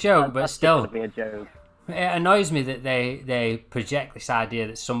know it's a joke, but still, be a joke. It annoys me that they project this idea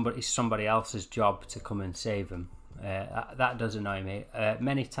that it's somebody else's job to come and save them. That does annoy me.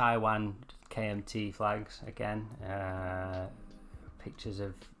 Many Taiwan KMT flags again. Pictures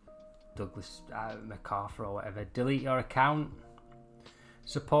of Douglas MacArthur or whatever. Delete your account.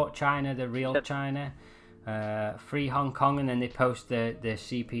 Support China, the real China. Free Hong Kong, and then they post the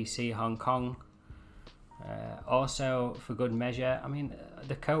CPC Hong Kong. Also, for good measure, I mean,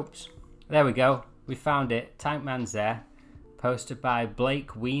 the Copes. There we go. We found it. Tankman's there. Posted by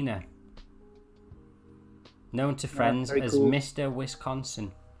Blake Wiener. Known to friends as cool. Mr.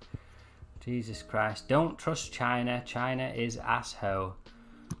 Wisconsin. Jesus Christ. Don't trust China. China is asshole.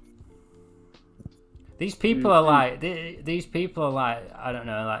 These people are like, these people are like, I don't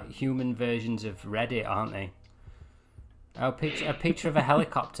know, like human versions of Reddit, aren't they? Oh, a picture of a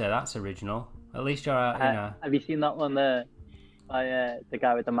helicopter. That's original. At least you're, you know. Have you seen that one there by the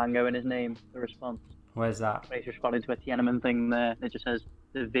guy with the mango in his name? The response. Where's that? He's responding to a Tiananmen thing there. It just says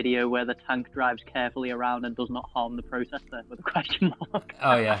the video where the tank drives carefully around and does not harm the protester with a question mark.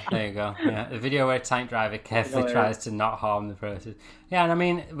 Oh yeah, there you go. Yeah, the video where a tank driver carefully tries to not harm the protester. Yeah, and I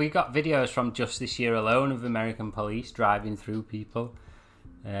mean, we got videos from just this year alone of American police driving through people.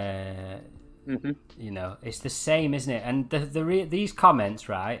 You know, it's the same, isn't it? And these comments,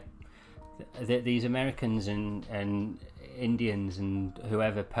 right? These Americans and Indians and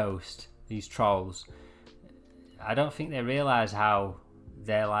whoever post these trolls, I don't think they realise how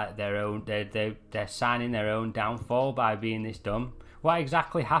they're like their own. They're signing their own downfall by being this dumb. What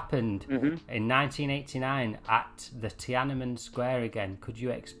exactly happened in 1989 at the Tiananmen Square again? Could you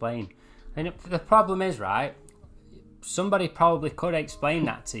explain? And the problem is, right? Somebody probably could explain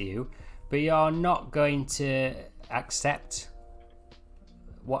that to you, but you're not going to accept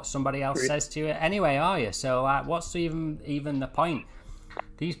what somebody else says to you anyway, are you? So like, what's even the point?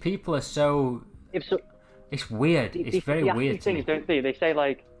 These people are so it's weird. It's very weird things, don't they? They say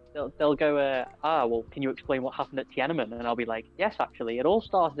like they'll go well, can you explain what happened at Tiananmen? And I'll be like, yes, actually it all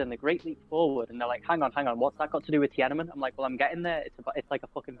started in the Great Leap Forward. And they're like, hang on, what's that got to do with Tiananmen? I'm like, well, I'm getting there. It's like a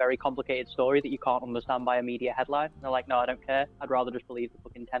fucking very complicated story that you can't understand by a media headline. And they're like, no, I don't care, I'd rather just believe the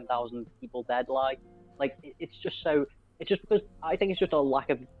fucking 10,000 people dead lie. Like it's just because I think it's just a lack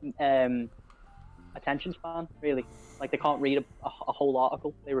of attention span, really. Like they can't read a whole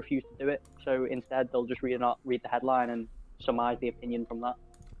article. They refuse to do it. So instead, they'll just read the headline and surmise the opinion from that.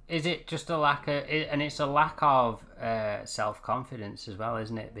 Is it just a lack of, and it's a lack of self-confidence as well,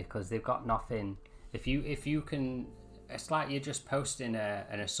 isn't it? Because they've got nothing. If you can, it's like you're just posting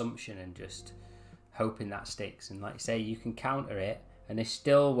an assumption and just hoping that sticks. And like you say, you can counter it, and they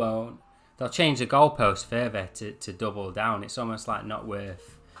still won't. They'll change the goalpost further to double down. It's almost like not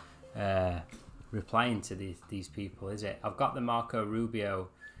worth replying to these people, is it? I've got the Marco Rubio.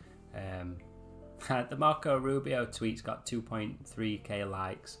 The Marco Rubio tweet's got 2.3k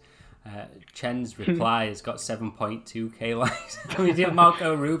likes. Chen's reply has got 7.2k likes. Can we do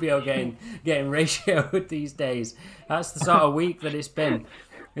Marco Rubio getting ratioed these days? That's the sort of week that it's been,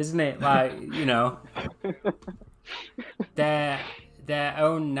 isn't it? Like, you know, their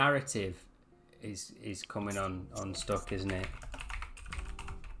own narrative is coming unstuck, isn't it?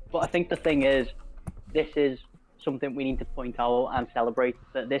 But I think the thing is, this is something we need to point out and celebrate,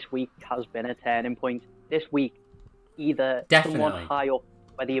 that this week has been a turning point. This week, either someone high up,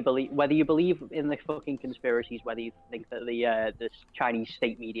 whether you believe in the fucking conspiracies, whether you think that the Chinese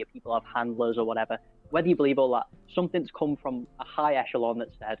state media people have handlers or whatever, whether you believe all that, something's come from a high echelon that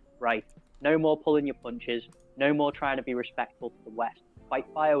said, right, no more pulling your punches, no more trying to be respectful to the West. Fight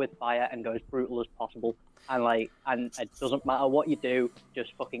fire with fire and go as brutal as possible. And it doesn't matter what you do,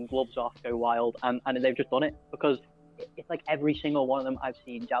 just fucking gloves off, go wild. And they've just done it, because it's like every single one of them. I've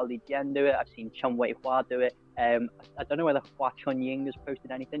seen Zhao Lijian do it. I've seen Chen Weihua do it. I don't know whether Hua Chunying has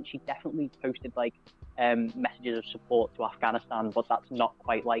posted anything. She definitely posted like messages of support to Afghanistan, but that's not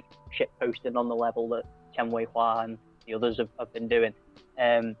quite like shit posting on the level that Chen Weihua and the others have been doing.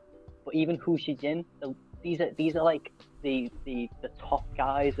 But even Hu Xijin, these are like the top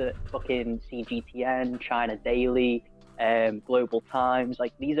guys at fucking CGTN, China Daily, Global Times.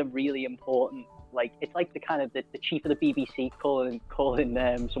 Like, these are really important. Like, it's like the kind of the chief of the BBC calling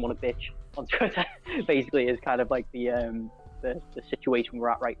someone a bitch on Twitter. Basically, is kind of like the situation we're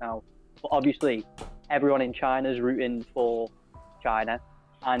at right now. But obviously, everyone in China is rooting for China,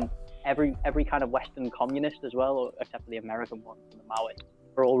 and every kind of Western communist as well, except for the American ones and the Maoists,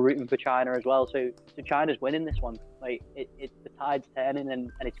 are all rooting for China as well. So China's winning this one. Like, the tide's turning, and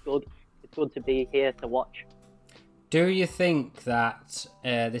it's good. It's good to be here to watch. Do you think that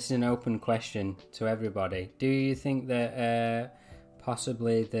this is an open question to everybody? Do you think that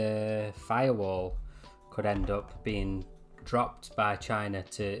possibly the firewall could end up being dropped by China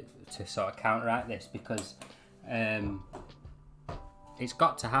to sort of counteract this, because it's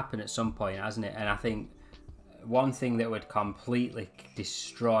got to happen at some point, hasn't it? And I think one thing that would completely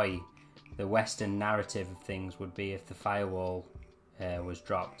destroy the Western narrative of things would be if the firewall was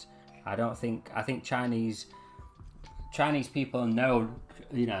dropped. I think Chinese people know,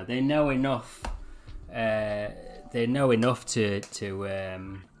 they know enough. They know enough to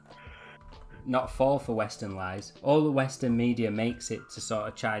not fall for Western lies. All the Western media makes it to sort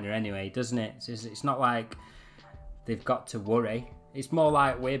of China anyway, doesn't it? It's not like they've got to worry. It's more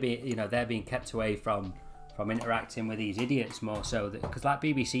like they're being kept away from interacting with these idiots more so, because like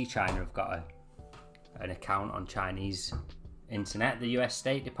BBC China have got an account on Chinese internet. The US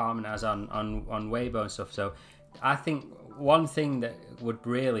State Department has on Weibo and stuff. So I think one thing that would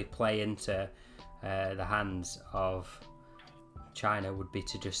really play into the hands of China would be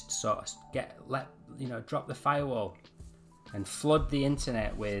to just sort of drop the firewall and flood the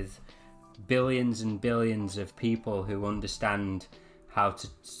internet with billions and billions of people who understand how to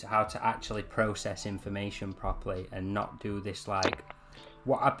actually process information properly, and not do this like,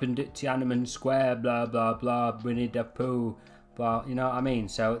 what happened at Tiananmen Square, blah blah blah, Winnie the Pooh, blah, you know what I mean?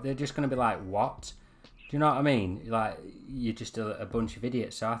 So they're just going to be like, what? Do you know what I mean? Like, you're just a bunch of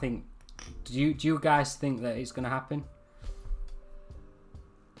idiots. So I think, do you guys think that it's going to happen?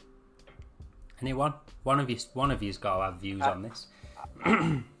 Anyone? One of you's got to have views on this.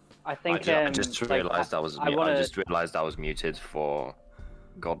 I think I just realised I was muted for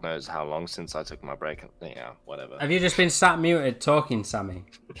God knows how long since I took my break. Yeah, whatever. Have you just been sat muted talking, Sammy?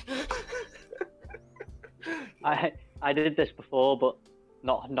 I did this before, but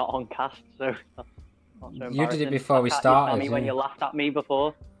not on cast, so not so you did it before we started. Sammy, when you laughed at me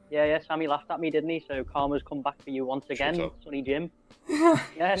before. Yeah, Sammy laughed at me, didn't he? So karma's come back for you once again, Sonny Jim. Yeah,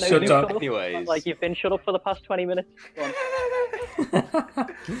 no, shut up. Anyways, like you've been shut up for the past 20 minutes. Go on.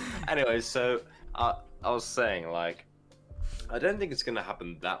 Anyway, so I was saying, like, I don't think it's going to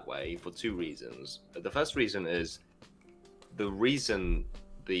happen that way for two reasons. The first reason is the reason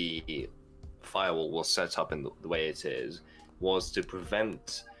the firewall was set up in the way it is was to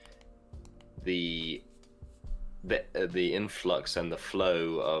prevent the influx and the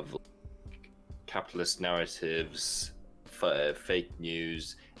flow of capitalist narratives, fake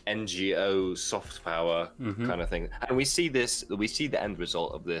news, NGO soft power kind of thing. And we see the end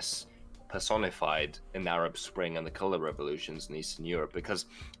result of this personified in the Arab Spring and the color revolutions in Eastern Europe, because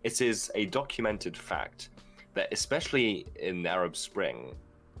it is a documented fact that, especially in the Arab Spring,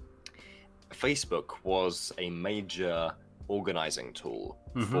 Facebook was a major organizing tool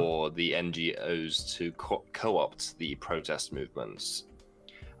for the NGOs to co-opt the protest movements.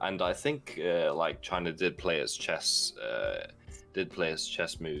 And I think like China did play its chess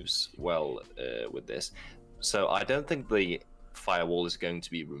moves well with this. So I don't think the firewall is going to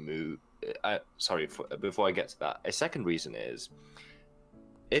be removed. Before I get to that, a second reason is,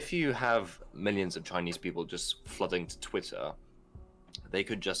 if you have millions of Chinese people just flooding to Twitter, they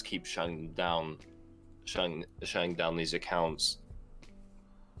could just keep shutting down these accounts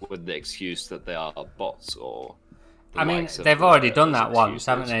with the excuse that they are bots or. I mean, they've already done that once,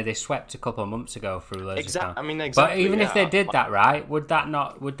 haven't they? They swept a couple of months ago through those accounts. I mean, exactly. But even if they did that, right, would that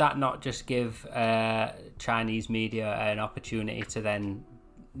not just give Chinese media an opportunity to then,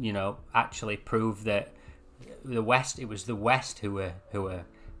 actually prove that it was the West who were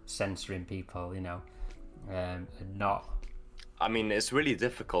censoring people, and not. I mean, it's really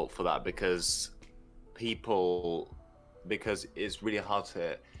difficult for that because it's really hard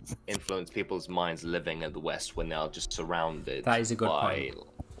to influence people's minds living in the West when they are just surrounded. That is a good point.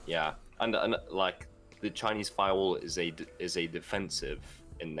 Yeah, and like the Chinese firewall is defensive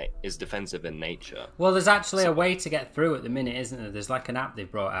in nature. Well, there's actually a way to get through at the minute, isn't there? There's like an app they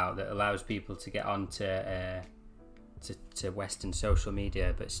brought out that allows people to get onto to Western social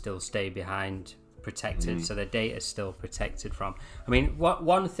media, but still stay behind protected, so their data is still protected from. I mean,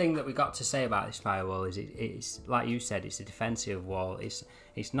 one thing that we got to say about this firewall is it's like you said, it's a defensive wall. It's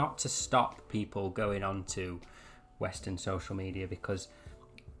not to stop people going onto Western social media, because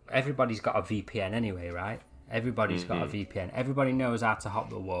everybody's got a VPN anyway, right? Everybody's got a VPN. Everybody knows how to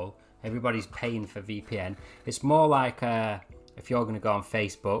hop the wall. Everybody's paying for VPN. It's more like if you're going to go on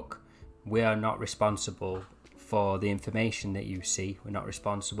Facebook, we are not responsible for the information that you see. We're not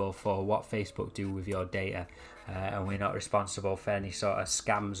responsible for what Facebook do with your data, and we're not responsible for any sort of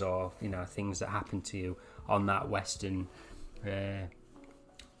scams or things that happen to you on that Western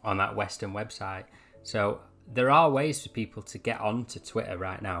website. So there are ways for people to get onto Twitter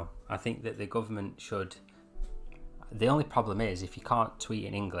right now. I think that the government should. The only problem is, if you can't tweet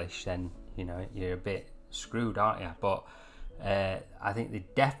in English, then you're a bit screwed, aren't you? But I think they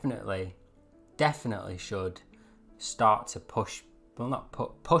definitely should start to push. Well, not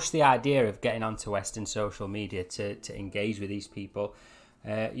push the idea of getting onto Western social media to engage with these people.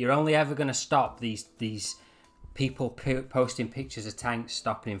 You're only ever going to stop these people posting pictures of tanks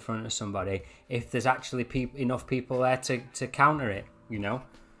stopping in front of somebody if there's actually enough people there to counter it, you know.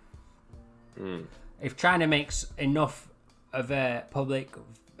 If China makes enough of a public,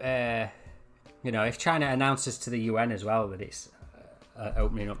 you know, if China announces to the UN as well that it's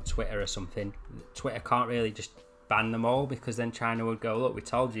opening up Twitter or something, Twitter can't really just ban them all, because then China would go, look, we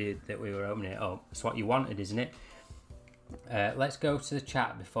told you that we were opening it up. It's what you wanted, isn't it? Let's go to the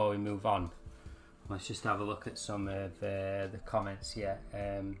chat before we move on. Let's just have a look at some of the comments here.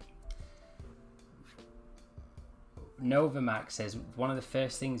 Novamax says one of the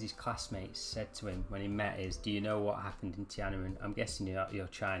first things his classmates said to him when he met is, do you know what happened in Tiananmen? I'm guessing you're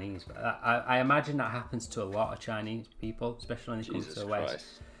Chinese, but I imagine that happens to a lot of Chinese people, especially when they come to the West.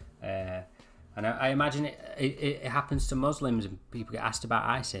 And I imagine it happens to Muslims, and people get asked about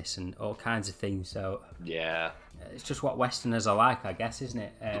ISIS and all kinds of things. So yeah, it's just what Westerners are like, I guess, isn't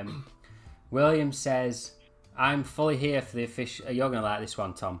it? William says, I'm fully here for the official... You're going to like this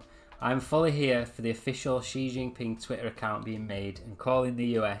one, Tom. I'm fully here for the official Xi Jinping Twitter account being made and calling the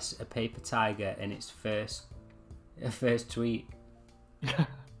US a paper tiger in its first tweet.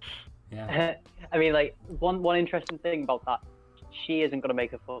 Yeah. I mean, like, one interesting thing about that, she isn't going to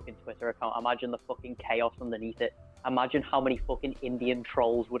make a fucking Twitter account. Imagine the fucking chaos underneath it. Imagine how many fucking Indian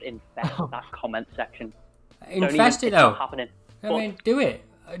trolls would infest that comment section. Infest it, though. It's not happening. I mean, do it.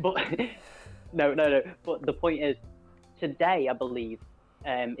 But... No. But the point is, today, I believe,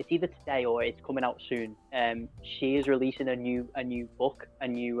 it's either today or it's coming out soon. She is releasing a new book, a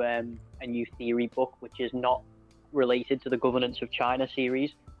new theory book, which is not related to the Governance of China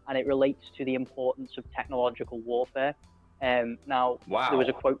series, and it relates to the importance of technological warfare. Now, wow. There was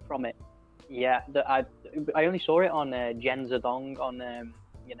a quote from it. Yeah, I only saw it on Jen Zedong on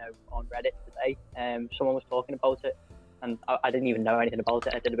on Reddit today. Someone was talking about it, and I didn't even know anything about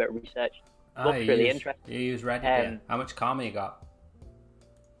it. I did a bit of research. Looks really interesting. You use Reddit, yeah. How much karma you got?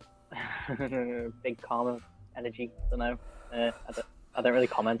 Big karma energy. I don't know. I don't really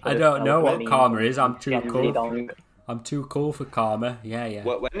comment. I don't know what karma is. I'm too cool. I'm too cool for karma. Yeah.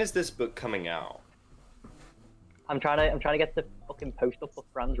 When is this book coming out? I'm trying to get the fucking post up of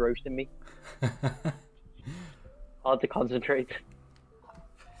Franz roasting me. Hard to concentrate.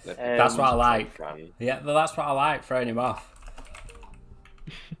 That's what I like. Yeah, well, that's what I like. Throwing him off.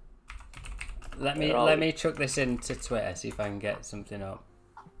 Let me chuck this into Twitter, see if I can get something up.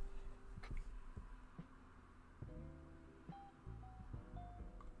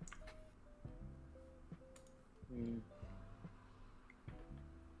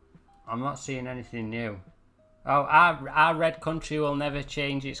 I'm not seeing anything new. Oh, our red country will never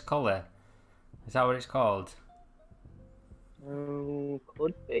change its colour. Is that what it's called?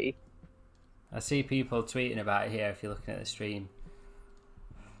 Could be. I see people tweeting about it here if you're looking at the stream.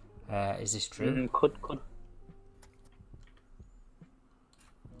 Is this true? Could.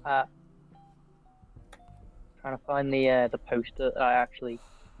 Trying to find the post that I actually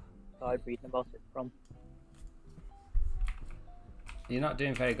started reading about it from. You're not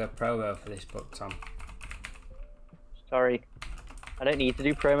doing very good promo for this book, Tom. Sorry. I don't need to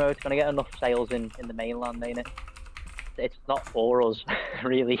do promo. It's going to get enough sales in the mainland, ain't it? It's not for us,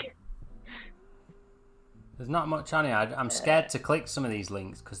 really. There's not much on it. I'm scared to click some of these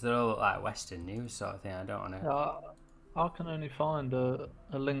links because they're all like Western news sort of thing. I don't want to... I can only find a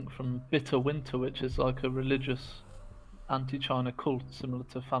link from Bitter Winter, which is like a religious anti-China cult similar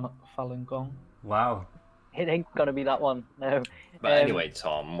to Falun Gong. Wow. It ain't gonna be that one, no. But anyway,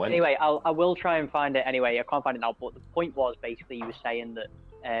 Tom, Anyway, I will try and find it anyway. I can't find it now, but the point was basically he was saying that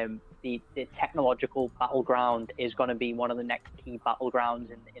the technological battleground is going to be one of the next key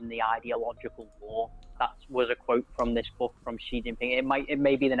battlegrounds in the ideological war. That was a quote from this book from Xi Jinping. It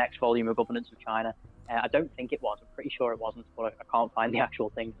may be the next volume of Governance of China. I don't think it was. I'm pretty sure it wasn't, but I can't find the actual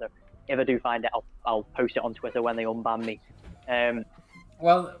thing. So if I do find it, I'll post it on Twitter when they unban me.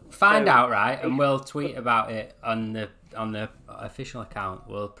 Well, find out, right, and we'll tweet about it on the official account.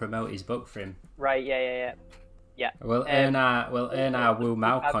 We'll promote his book for him. Right? Yeah. We'll earn our Wu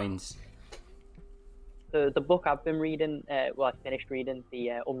Mao coins. The book I've been reading, I finished reading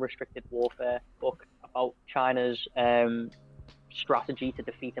the Unrestricted Warfare book about China's strategy to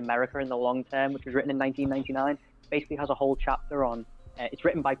defeat America in the long term, which was written in 1999. Basically has a whole chapter on. It's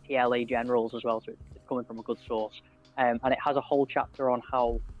written by PLA generals as well, so it's coming from a good source. And it has a whole chapter on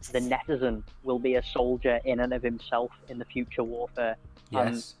how the netizen will be a soldier in and of himself in the future warfare.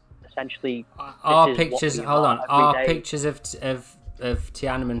 Yes. And essentially, Are this is what pictures? we Hold on. every Are day. pictures of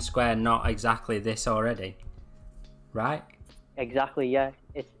Tiananmen Square not exactly this already? Right. Exactly, yeah.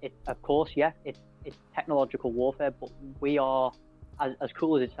 It's of course, yeah. It's technological warfare, but we are, as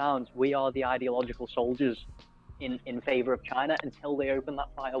cool as it sounds, we are the ideological soldiers in favor of China until they open that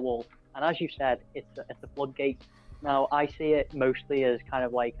firewall. And as you said, it's a floodgate. Now, I see it mostly as kind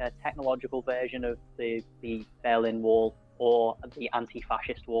of like a technological version of the Berlin Wall, or the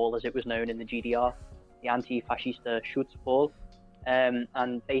anti-fascist wall, as it was known in the GDR, the Anti-Fascista Schutzwall.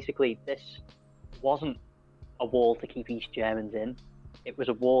 And basically, this wasn't a wall to keep East Germans in. It was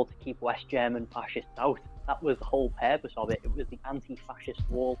a wall to keep West German fascists out. That was the whole purpose of it. It was the anti-fascist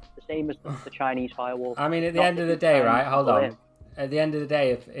wall, the same as the Chinese firewall. I mean, at the Not end of that the day, Chinese right? Hold people on. in. At the end of the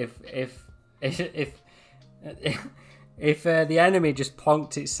day, if the enemy just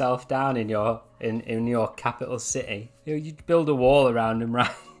plonked itself down in your capital city, you'd build a wall around them,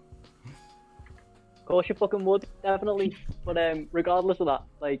 right? Of course you fucking would, definitely. But regardless of that,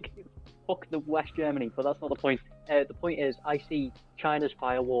 like, fuck the West Germany, but that's not the point. The point is, I see China's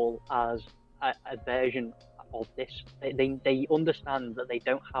firewall as a version of this. They understand that they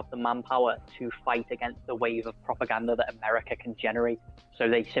don't have the manpower to fight against the wave of propaganda that America can generate, so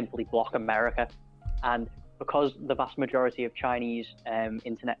they simply block America. And because the vast majority of Chinese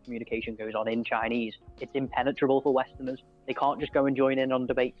internet communication goes on in Chinese, it's impenetrable for Westerners. They can't just go and join in on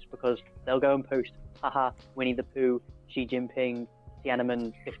debates, because they'll go and post, haha, Winnie the Pooh, Xi Jinping,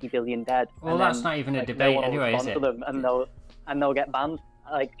 Tiananmen, 50 billion dead. Well, and that's then, not even a like, debate no one will anyway, is respond it? to them, and they'll get banned,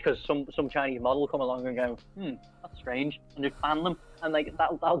 like, because some Chinese model will come along and go, that's strange, and just ban them, and like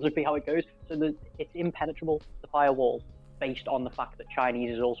that'll just be how it goes. So it's impenetrable, the firewall, based on the fact that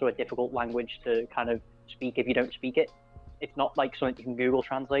Chinese is also a difficult language to kind of speak if you don't speak it. It's not like something you can Google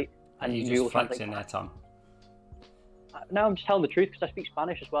Translate. And you Google just flexing Translate. there, Tom. No, I'm just telling the truth, because I speak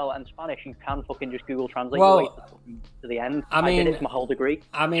Spanish as well, and Spanish you can fucking just Google Translate Well, your way to the end. I I did mean- it for my whole degree.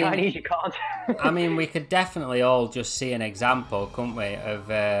 I mean- Chinese you can't. I mean, we could definitely all just see an example, couldn't we, of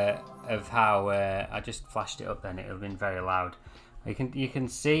how I just flashed it up. Then it'll have been very loud. You can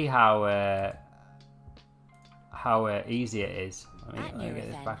see how easy it is. Let me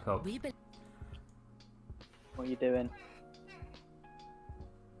get this back up. What are you doing?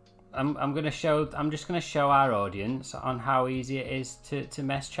 I'm just gonna show our audience on how easy it is to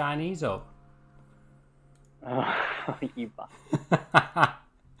mess Chinese up. Oh, you bastard.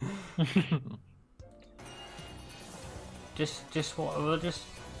 We'll just.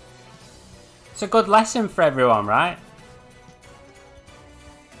 It's a good lesson for everyone, right?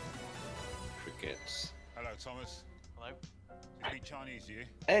 Crickets. Hello, Thomas. Hello? You speak Chinese, do you?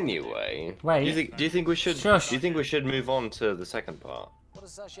 Anyway, Wait. do you think we should? Shush. Do you think we should move on to the second part? What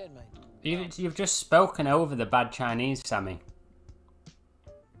does Sashen mean? You've just spoken over the bad Chinese, Sammy.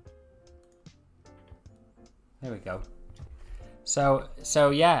 There we go. So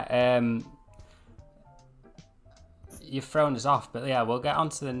yeah, you've thrown us off, but yeah, we'll get on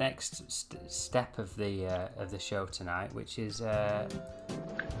to the next step of the show tonight, which is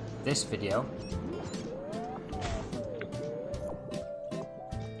this video.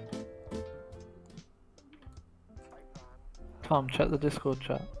 Tom, check the Discord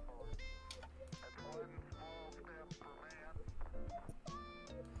chat.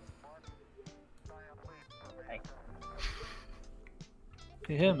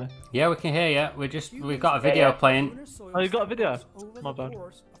 Can you hear me? Yeah, we can hear you. We've got a video yeah. playing. Oh, you got a video? My bad.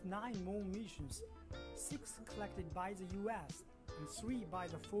 Of 9 moon missions, 6 collected by the US and 3 by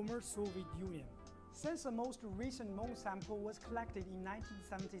the former Soviet Union. Since the most recent moon sample was collected in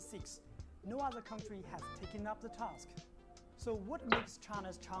 1976, no other country has taken up the task. So what makes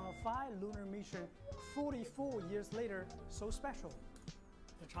China's Chang'e 5 lunar mission 44 years later so special?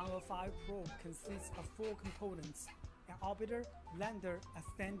 The Chang'e 5 probe consists of 4 components: an orbiter, lander,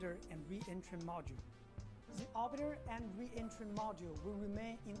 ascender, and re-entry module. The orbiter and re-entry module will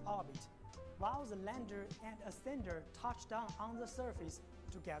remain in orbit, while the lander and ascender touch down on the surface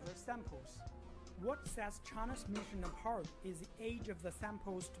to gather samples. What sets China's mission apart is the age of the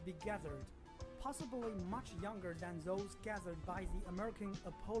samples to be gathered, possibly much younger than those gathered by the American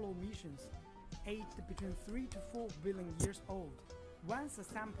Apollo missions, aged between 3 to 4 billion years old. Once the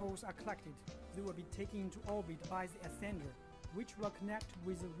samples are collected, they will be taken into orbit by the ascender, which will connect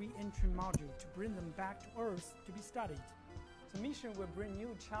with the re-entry module to bring them back to Earth to be studied. The mission will bring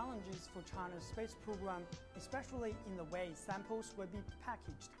new challenges for China's space program, especially in the way samples will be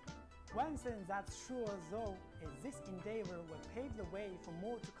packaged. One thing that's sure though is this endeavor will pave the way for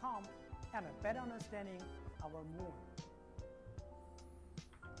more to come and a better understanding of our moon.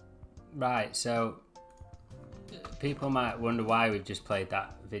 Right, so people might wonder why we've just played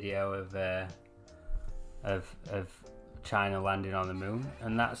that video of China landing on the moon,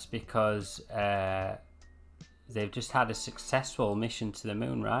 and that's because they've just had a successful mission to the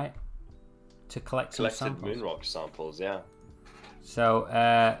moon, right? To collect some Collected samples. moon rock samples, yeah.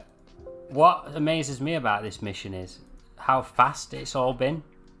 So, what amazes me about this mission is how fast it's all been.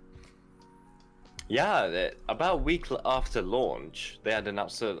 Yeah, about a week after launch, they had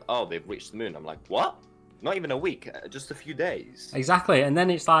announced that, oh, they've reached the moon. I'm like, what? Not even a week, just a few days. Exactly, and then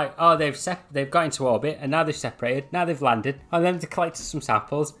it's like, oh, they've got into orbit, and now they've separated, now they've landed, and then they collected some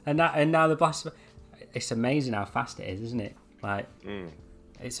samples, and now the blast. It's amazing how fast it is, isn't it? Like,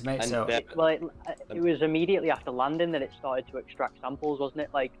 it's amazing. So, Well, it was immediately after landing that it started to extract samples, wasn't it?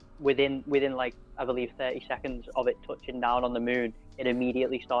 Like within like I believe 30 seconds of it touching down on the moon, it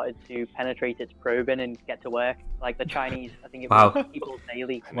immediately started to penetrate its probe in and get to work. Like the Chinese, I think it was People's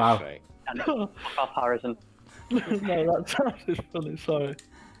Daily. wow. And it, fuck off, Harrison. No, that sounded funny. Sorry.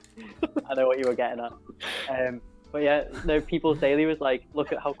 I know what you were getting at. But yeah, no. People's Daily was like,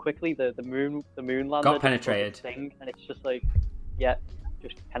 look at how quickly the moon landed. Got penetrated. Thing, and it's just like, yeah,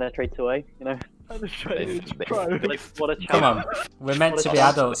 just penetrates away. You know. Penetrated They- probe. What a chance. Come on, we're meant to be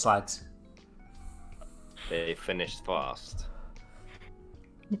adults, lads. They finished fast.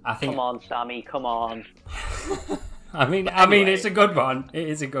 I think. Come on, Sammy. Come on. I mean, Anyway. it's a good one. It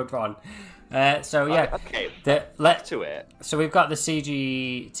is a good one. So yeah, Okay, let back to it. So we've got the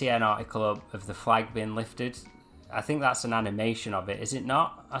CGTN article of the flag being lifted. I think that's an animation of it, is it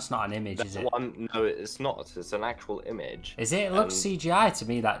not? That's not an image, is That it? one, no, it's not. It's an actual image. Is it? It looks CGI to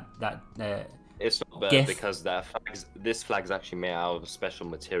me. That It's not GIF. because this flag's actually made out of special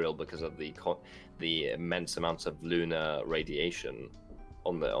material because of the immense amounts of lunar radiation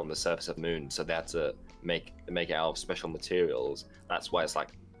on the surface of the moon. So they had to make it out of special materials. That's why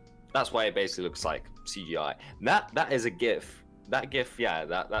it basically looks like CGI. That is a GIF. That GIF, yeah,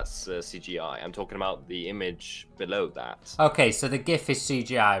 that's CGI. I'm talking about the image below that. Okay, so the GIF is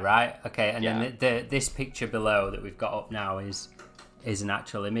CGI, right? Okay, and Yeah. then this picture below that we've got up now is an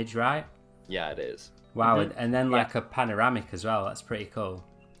actual image, right? Yeah, it is. Wow, and then like a panoramic as well. That's pretty cool.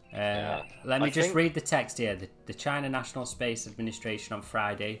 Let me I just think- read the text here. The China National Space Administration on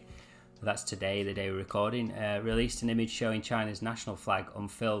Friday, that's today, the day we're recording, released an image showing China's national flag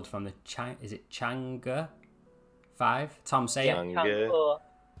unfurled from the Chang'e 5? Tom, say it.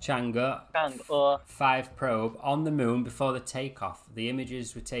 Chang'e 5 probe on the moon before the takeoff. The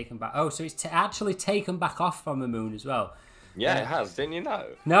images were taken back. Oh, so it's actually taken back off from the moon as well. Yeah, it has. Didn't you know?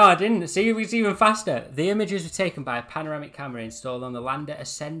 No, I didn't. See, it was even faster. The images were taken by a panoramic camera installed on the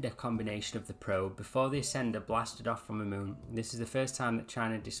lander-ascender combination of the probe before the ascender blasted off from the moon. This is the first time that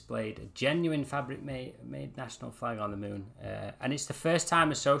China displayed a genuine fabric-made national flag on the moon. And it's the first time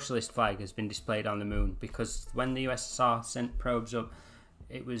a socialist flag has been displayed on the moon, because when the USSR sent probes up,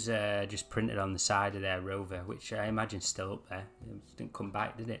 it was just printed on the side of their rover, which I imagine is still up there. It didn't come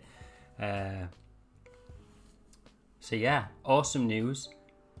back, did it? So yeah, awesome news.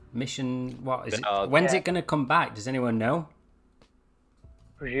 Mission, what is it? When's it going to come back? Does anyone know?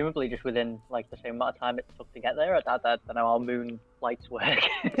 Presumably just within like the same amount of time it took to get there. I don't know how moon flights work.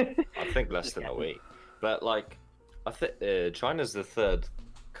 I think less than a week. But like, I think China's the third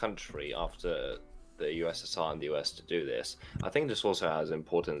country after the USSR and the US to do this. I think this also has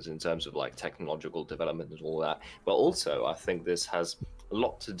importance in terms of like technological development and all that. But also, I think this has a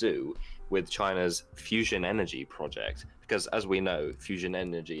lot to do with China's fusion energy project, because as we know, fusion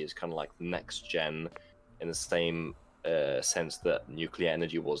energy is kind of like the next gen in the same sense that nuclear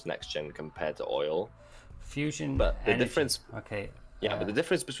energy was next gen compared to oil. Fusion But the energy. difference, Okay. yeah, but the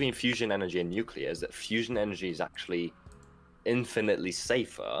difference between fusion energy and nuclear is that fusion energy is actually infinitely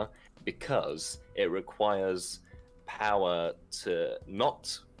safer because it requires power to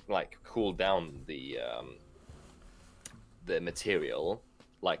not like cool down the material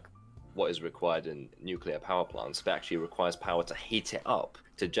like what is required in nuclear power plants, but actually requires power to heat it up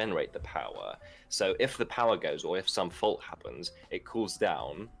to generate the power. So if the power goes or if some fault happens, it cools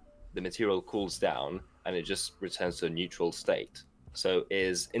down, the material cools down, and it just returns to a neutral state. So it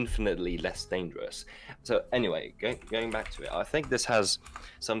is infinitely less dangerous. So anyway, going back to it, I think this has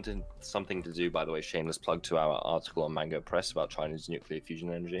something to do, by the way, shameless plug to our article on Mango Press about China's nuclear fusion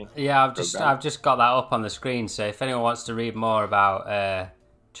energy. Yeah, I've program. just got that up on the screen. So if anyone wants to read more about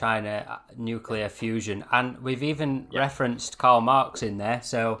China nuclear fusion, and we've even referenced Karl Marx in there,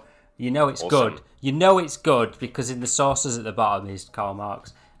 so you know it's Awesome. good. You know it's good because in the sources at the bottom is Karl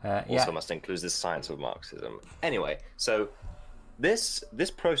Marx. Also must include the science of Marxism. Anyway, so this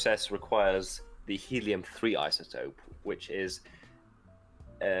process requires the helium-3 isotope, which is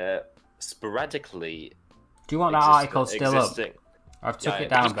sporadically Do you want that article still existing. up? I've took it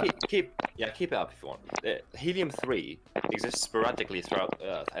down, but keep it up if you want. Helium-3 exists sporadically throughout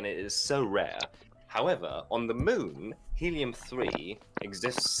Earth, and it is so rare. However, on the Moon, helium-3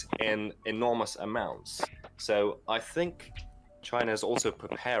 exists in enormous amounts. So I think China is also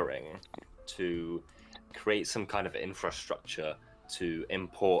preparing to create some kind of infrastructure to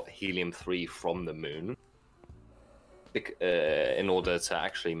import helium-3 from the Moon, in order to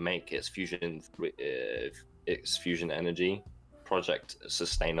actually make its fusion energy project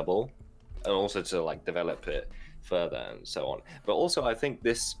sustainable, and also to like develop it further and so on. But also, I think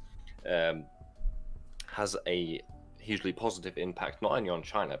this has a hugely positive impact not only on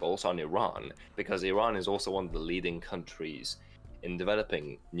China but also on Iran, because Iran is also one of the leading countries in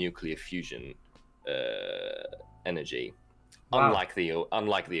developing nuclear fusion energy. Wow.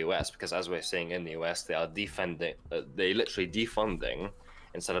 Unlike the US, because as we're seeing in the US, they are literally defunding,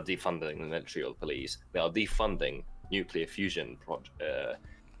 instead of defunding the military or police, they are defunding nuclear fusion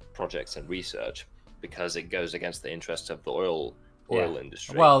projects and research, because it goes against the interests of the oil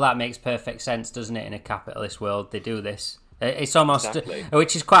industry. Well, that makes perfect sense, doesn't it? In a capitalist world, they do this. It's almost, Exactly.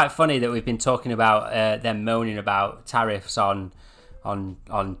 Which is quite funny that we've been talking about them moaning about tariffs on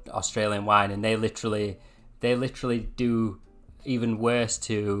Australian wine, and they literally do even worse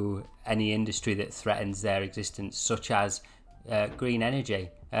to any industry that threatens their existence, such as green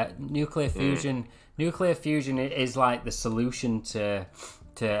energy. Nuclear fusion is like the solution to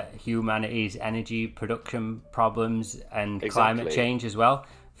humanity's energy production problems and climate change as well.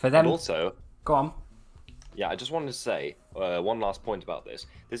 For them, and also, go on. Yeah, I just wanted to say one last point about this.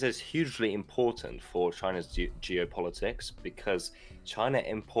 This is hugely important for China's geopolitics, because China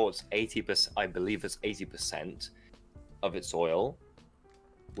imports 80%, I believe it's 80% of its oil,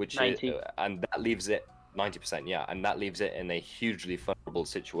 which 90. And that leaves it 90%, yeah, and that leaves it in a hugely vulnerable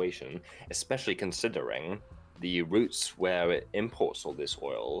situation, especially considering the routes where it imports all this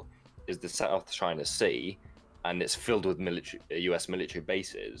oil is the South China Sea, and it's filled with US military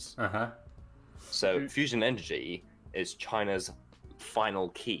bases. So fusion energy is China's final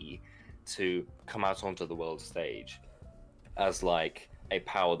key to come out onto the world stage as like a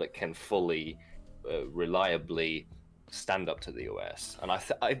power that can fully, reliably stand up to the US. And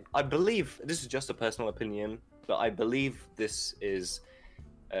I believe, this is just a personal opinion, but I believe this is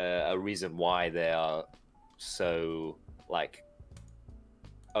a reason why they are so like,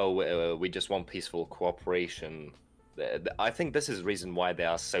 we just want peaceful cooperation. I think this is the reason why they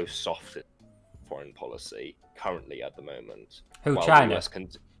are so soft in foreign policy currently at the moment. Who, while China?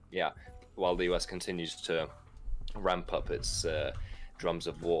 While the US continues to ramp up its drums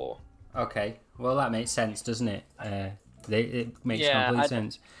of war. Okay, well that makes sense, doesn't it? It makes Yeah, complete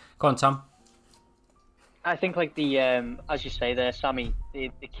sense. Go on, Tom. I think like the as you say there, Sammy,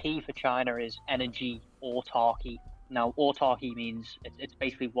 the key for China is energy autarky. Now, autarky means it's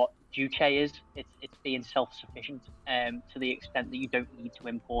basically what Juche is. It's being self-sufficient to the extent that you don't need to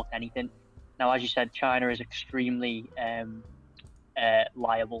import anything. Now, as you said, China is extremely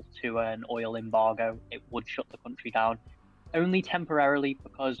liable to an oil embargo. It would shut the country down, only temporarily,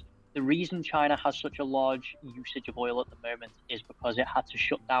 because the reason China has such a large usage of oil at the moment is because it had to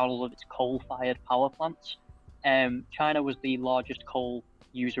shut down all of its coal-fired power plants. China was the largest coal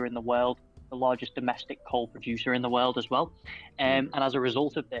user in the world, the largest domestic coal producer in the world as well. And as a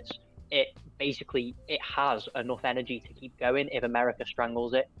result of this, it has enough energy to keep going if America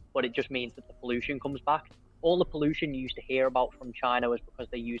strangles it, but it just means that the pollution comes back. All the pollution you used to hear about from China was because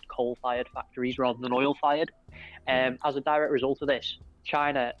they used coal-fired factories rather than oil-fired. As a direct result of this,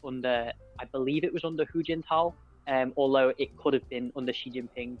 China I believe it was under Hu Jintao, although it could have been under Xi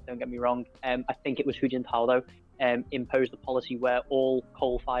Jinping, don't get me wrong. I think it was Hu Jintao though, imposed a policy where all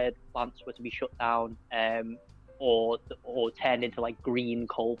coal-fired plants were to be shut down, or turned into like green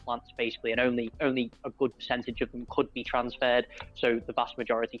coal plants basically, and only a good percentage of them could be transferred. So the vast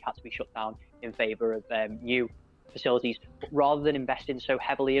majority had to be shut down in favor of new facilities. But rather than investing so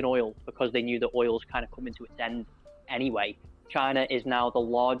heavily in oil, because they knew that oil's kind of coming to its end anyway, China is now the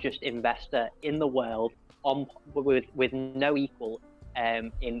largest investor in the world, with no equal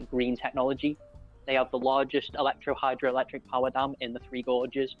in green technology. They have the largest hydroelectric power dam in the Three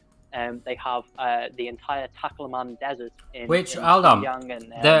Gorges. They have the entire Taklamakan Desert in Hold on.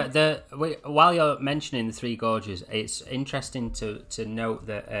 Xinjiang, and while you're mentioning the Three Gorges, it's interesting to note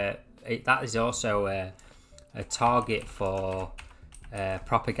that that is also a target for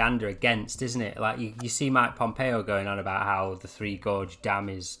propaganda against, isn't it? Like you see Mike Pompeo going on about how the Three Gorge Dam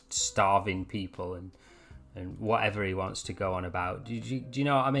is starving people and whatever he wants to go on about. Do you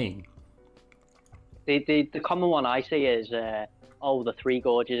know what I mean? The common one I see is, the Three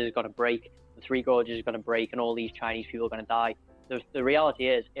Gorges is going to break. the Three Gorges is going to break and all these Chinese people are going to die. The reality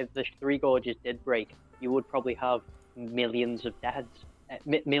is, if the Three Gorges did break, you would probably have millions of deaths,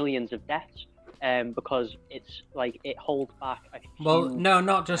 because it's like it holds back a Well, huge no,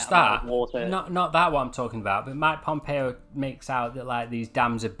 not just amount that. of water. Not that what I'm talking about. But Mike Pompeo makes out that like these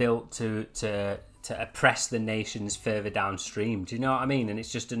dams are built to oppress the nations further downstream. Do you know what I mean? And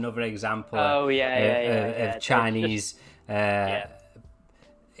it's just another example of Chinese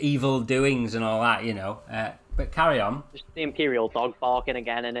evil doings and all that. You know. But carry on. Just the imperial dog barking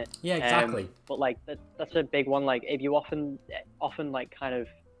again in it. Yeah, exactly. But like that's a big one. Like if you often like kind of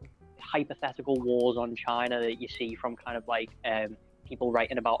hypothetical wars on China that you see from kind of like people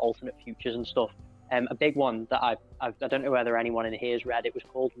writing about alternate futures and stuff. A big one that I don't know whether anyone in here has read. It was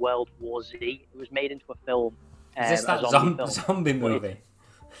called World War Z. It was made into a film. Is this that zombie movie?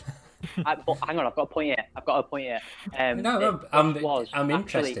 But hang on, I've got a point here. I'm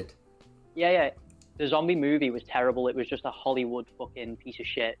interested. Yeah. The zombie movie was terrible. It was just a Hollywood fucking piece of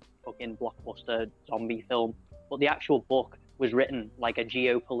shit, fucking blockbuster zombie film. But the actual book was written like a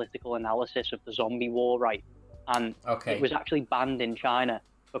geopolitical analysis of the zombie war, right? And it was actually banned in China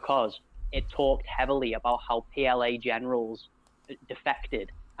because it talked heavily about how PLA generals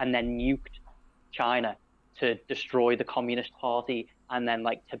defected and then nuked China to destroy the Communist Party, and then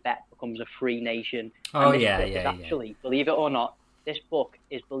like Tibet becomes a free nation. Actually, believe it or not, this book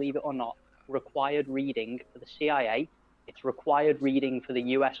is, believe it or not, required reading for the CIA, it's required reading for the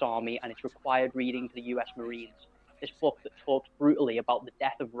US Army, and it's required reading for the US Marines. This book that talks brutally about the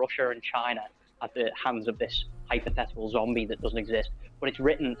death of Russia and China at the hands of this hypothetical zombie that doesn't exist, but it's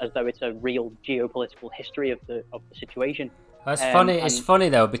written as though it's a real geopolitical history of the situation. That's funny. It's funny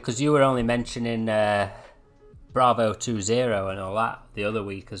though, because you were only mentioning Bravo 20 and all that the other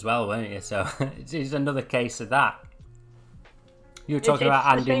week as well, weren't you? So it's another case of that. You were talking about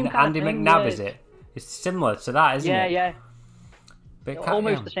Andy McNabb, is it? It's similar to that, isn't it? Yeah. But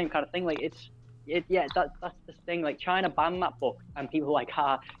almost the same kind of thing. Like that's the thing. Like China banned that book, and people are like,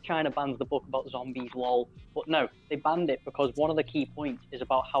 China bans the book about zombies, lol. But no, they banned it because one of the key points is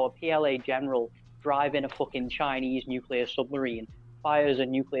about how a PLA general driving a fucking Chinese nuclear submarine fires a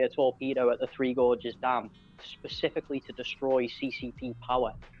nuclear torpedo at the Three Gorges Dam specifically to destroy CCP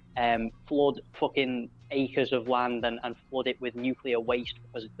power. Flood fucking acres of land and flood it with nuclear waste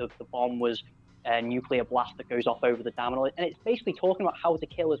because the bomb was a nuclear blast that goes off over the dam, and it's basically talking about how to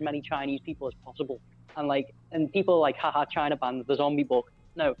kill as many Chinese people as possible. And people are like, China bans the zombie book.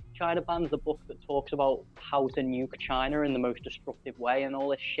 No, China bans the book that talks about how to nuke China in the most destructive way and all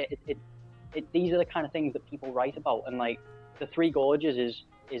this shit. These are the kind of things that people write about, and like the Three Gorges is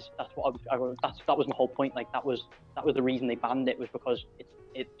that's what that was my whole point. Like that was the reason they banned it, was because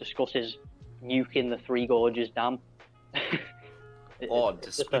it discusses nuking the Three Gorges Dam.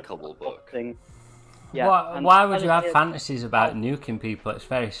 Despicable book. Thing. Yeah. Why would you have fantasies about nuking people? It's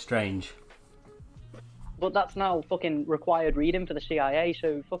very strange. But that's now fucking required reading for the CIA.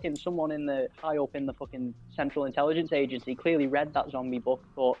 So fucking someone high up in the fucking Central Intelligence Agency clearly read that zombie book,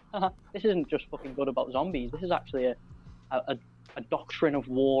 thought, this isn't just fucking good about zombies. This is actually a doctrine of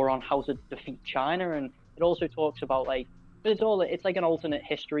war on how to defeat China. And it also talks about like, but it's like an alternate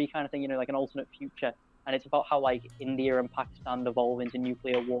history kind of thing, like an alternate future. And it's about how like India and Pakistan evolve into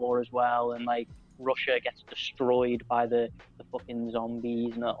nuclear war as well, and like Russia gets destroyed by the fucking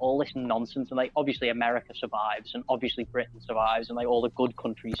zombies and all this nonsense. And like obviously America survives, and obviously Britain survives, and like all the good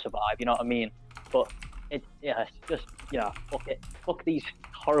countries survive. You know what I mean? But it's just fuck it, fuck these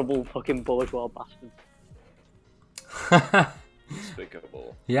horrible fucking bourgeois bastards.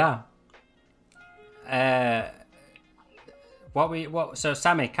 Despicable. Yeah. So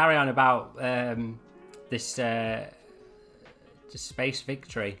Sammy, carry on about this space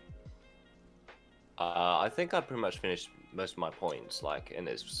victory. I think I pretty much finished most of my points, like in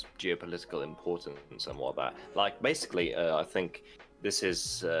its geopolitical importance and what that. Like basically, I think this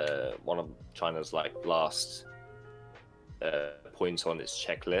is one of China's like last points on its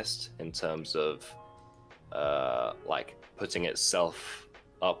checklist in terms of like putting itself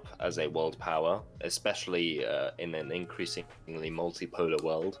up as a world power, especially in an increasingly multipolar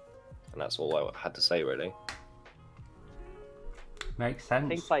world. And that's all I had to say, really. Makes sense. I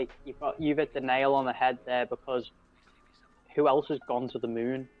think like you've hit the nail on the head there, because who else has gone to the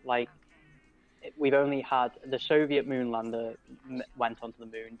moon? Like we've only had the Soviet moon lander went onto the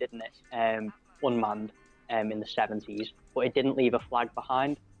moon, didn't it? Unmanned in the 70s, but it didn't leave a flag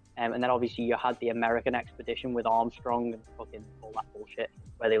behind. And then obviously you had the American expedition with Armstrong and fucking all that bullshit,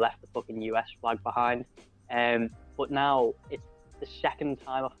 where they left the fucking US flag behind. But now it's the second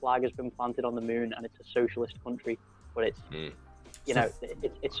time a flag has been planted on the moon, and it's a socialist country. But you know,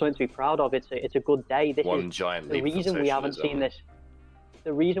 it's something to be proud of. It's a good day. This One is giant the leap for reason we haven't socialism. seen this.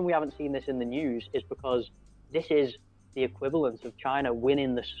 The reason we haven't seen this in the news is because this is the equivalent of China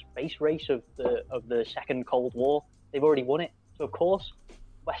winning the space race of the Second Cold War. They've already won it, so of course,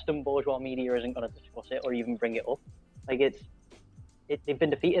 Western bourgeois media isn't going to discuss it or even bring it up. Like they've been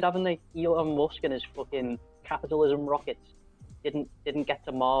defeated, haven't they? Elon Musk and his fucking capitalism rockets didn't get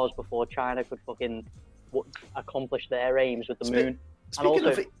to Mars before China could fucking accomplish their aims with the moon. And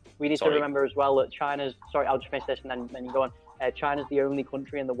also, we need to remember as well that China's. Sorry, I'll just finish this and then you go on. China's the only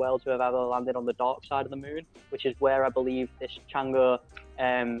country in the world to have ever landed on the dark side of the moon, which is where I believe this Chang'e.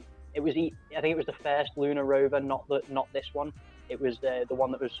 I think it was the first lunar rover, not this one. It was the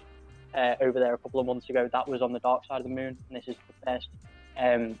one that was over there a couple of months ago. That was on the dark side of the moon, and this is the first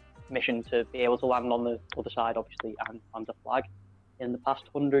mission to be able to land on the other side, obviously, and plant a flag in the past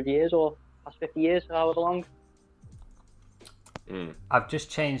 100 years or past 50 years, however long. I've just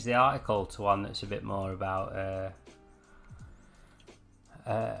changed the article to one that's a bit more about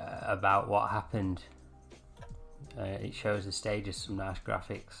what happened. It shows the stages, some nice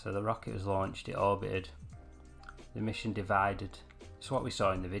graphics. So the rocket was launched, it orbited, the mission divided. It's what we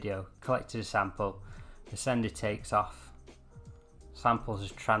saw in the video. Collected a sample, the sender takes off, samples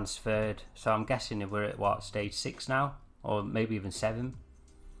is transferred. So I'm guessing we're at what, stage 6 now, or maybe even 7.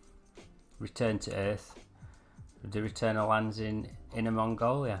 Return to Earth. The returner lands in Inner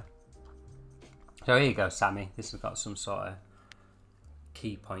Mongolia. So here you go, Sammy. This has got some sort of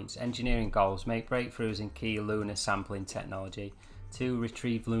key points. Engineering goals: make breakthroughs in key lunar sampling technology. 2.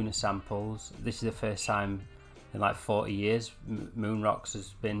 Retrieve lunar samples. This is the first time in like 40 years moon rocks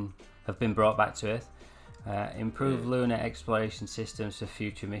have been brought back to Earth. Improve lunar exploration systems for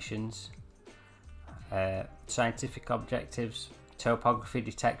future missions. Scientific objectives: topography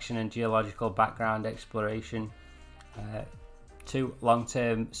detection and geological background exploration. 2.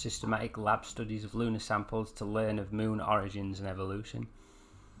 Long-term systematic lab studies of lunar samples to learn of moon origins and evolution.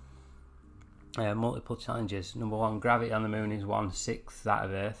 Multiple challenges. Number 1, gravity on the moon is 1/6 that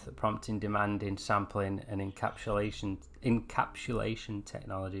of Earth, prompting demand in sampling and encapsulation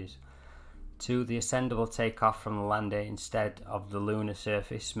technologies. 2. The ascender will take off from the lander instead of the lunar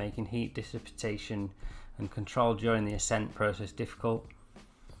surface, making heat dissipation and control during the ascent process difficult.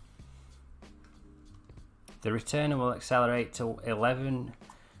 The returner will accelerate to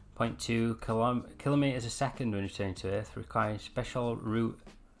 11.2 kilometers a second when returning to Earth, requiring special route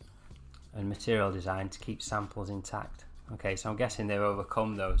and material design to keep samples intact. Okay, so I'm guessing they've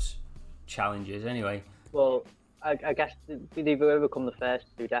overcome those challenges anyway. Well, I guess they've overcome the first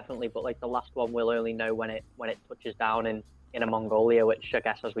 2 definitely, but like the last one we'll only know when it touches down in Inner Mongolia, which I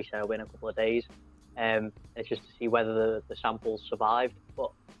guess, as we say, will be in a couple of days. It's just to see whether the samples survived.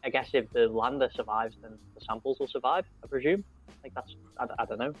 But I guess if the lander survives, then the samples will survive, I presume. Like that's, I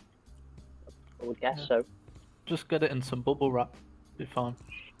don't know. I would guess so. Just get it in some bubble wrap, be fine.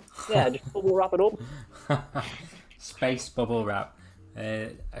 Yeah, just bubble wrap it up. Space bubble wrap.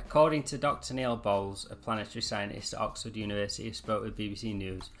 According to Dr. Neil Bowles, a planetary scientist at Oxford University who spoke with BBC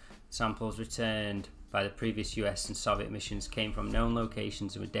News, samples returned by the previous US and Soviet missions came from known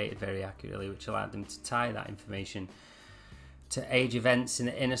locations and were dated very accurately, which allowed them to tie that information to age events in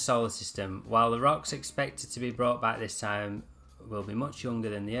the inner solar system. While the rocks expected to be brought back this time will be much younger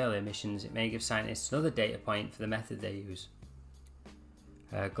than the earlier missions, it may give scientists another data point for the method they use.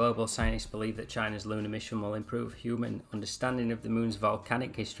 Global scientists believe that China's lunar mission will improve human understanding of the moon's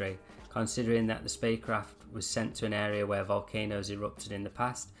volcanic history, considering that the spacecraft was sent to an area where volcanoes erupted in the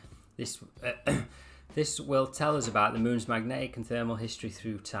past. This will tell us about the moon's magnetic and thermal history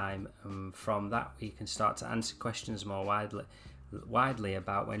through time. From that we can start to answer questions more widely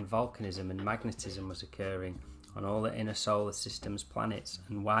about when volcanism and magnetism was occurring on all the inner solar system's planets,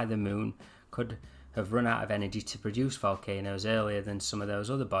 and why the moon could have run out of energy to produce volcanoes earlier than some of those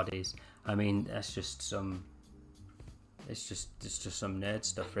other bodies. I mean, that's just some... It's just some nerd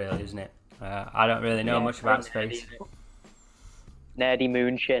stuff, really, isn't it? I don't really know much about space. Nerdy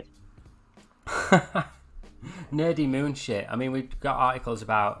moon shit. Nerdy moon shit. I mean, we've got articles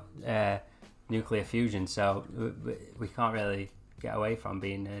about nuclear fusion, so we can't really get away from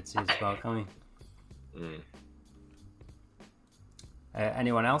being nerds as well, can we?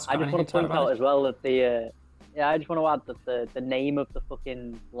 Anyone else? I just want to point out as well that I just want to add that the name of the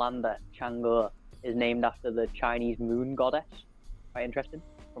fucking lander, Chang'e, is named after the Chinese moon goddess. Quite interesting,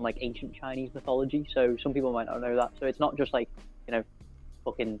 from like ancient Chinese mythology. So some people might not know that. So it's not just like, you know,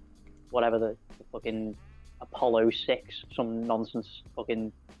 fucking whatever the fucking Apollo 6, some nonsense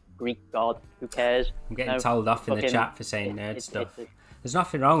fucking Greek god. Who cares? I'm getting told off in the chat for saying nerd stuff. There's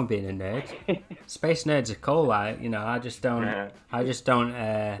nothing wrong with being a nerd. Space nerds are cool, like, you know. I just don't.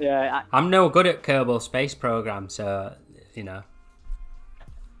 Yeah, I'm no good at Kerbal Space Program, so you know.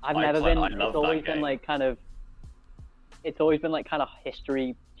 I've I never play- been. I love It's always that been game. like kind of. It's always been like kind of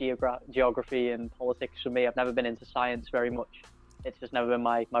history, geography, and politics for me. I've never been into science very much. It's just never been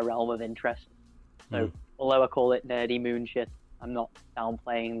my realm of interest. So, although I call it nerdy moon shit, I'm not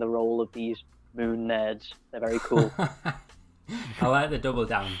downplaying the role of these moon nerds. They're very cool. I like the double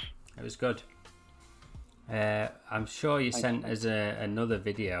down. It was good. I'm sure you sent us another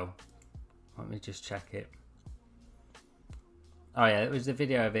video. Let me just check it. Oh yeah, it was the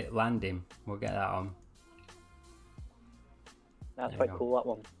video of it landing. We'll get that on. That's There quite you go. cool, that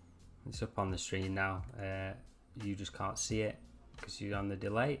one. It's up on the screen now. You just can't see it because you're on the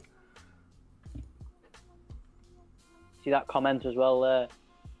delay. See that comment as well there?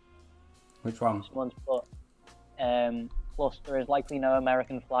 Which one? Someone's put, plus there is likely no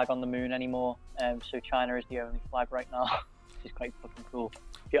American flag on the moon anymore, so China is the only flag right now, which is quite fucking cool.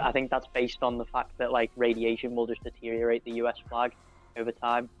 Yeah, I think that's based on the fact that like radiation will just deteriorate the US flag over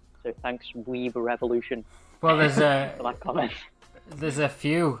time. So thanks Weeb Revolution Well, there's for that comment. there's a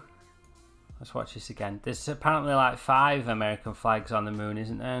few. Let's watch this again. There's apparently like 5 American flags on the moon,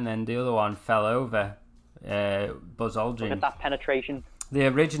 isn't there? And then the other one fell over. Buzz Look Aldrin. at that penetration. The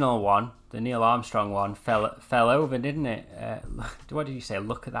original one, the Neil Armstrong one, fell over, didn't it? What did you say?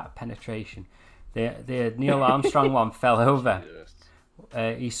 Look at that penetration. The Neil Armstrong one fell over.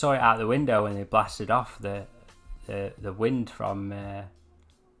 He saw it out the window and it blasted off. The wind from the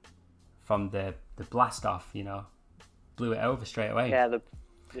blast off, you know, blew it over straight away.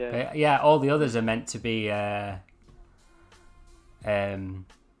 Yeah, All the others are meant to be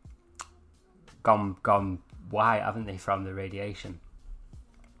gone white, haven't they, from the radiation?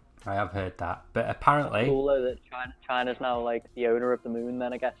 I have heard that, but apparently, cool though that China's now like the owner of the moon.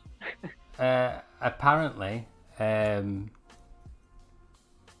 Then I guess. apparently,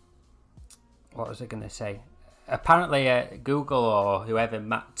 what was I going to say? Apparently, Google or whoever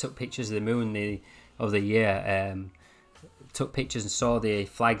took pictures of the moon of the year. Took pictures and saw the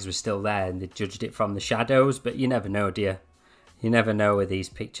flags were still there, and they judged it from the shadows. But you never know, do you? You never know with these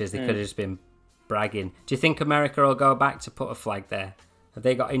pictures. They could have just been bragging. Do you think America will go back to put a flag there? Have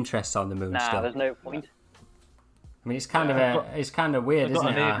they got interest on the moon still? Nah, there's no point. I mean, it's kind of weird, They've isn't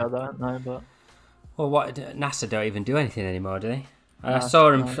got it? an ego, don't they? But Well, what NASA don't even do anything anymore, do they? I No,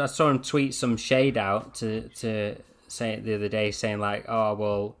 saw him. no. I saw him tweet some shade out to say it the other day, saying like, "Oh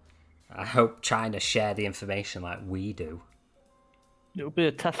well, I hope China share the information like we do." it would be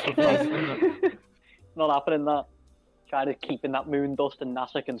a test of love, wouldn't it? Not happening. That China's keeping that moon dust, and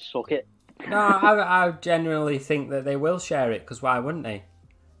NASA can suck it. No, I genuinely think that they will share it, because why wouldn't they?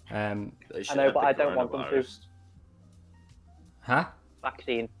 They I shared know, but the I don't want them to. coronavirus. Huh?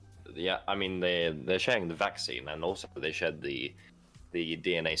 Vaccine. Yeah, I mean they're sharing the vaccine, and also they shared the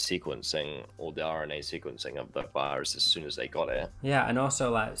DNA sequencing or the RNA sequencing of the virus as soon as they got it. Yeah, and also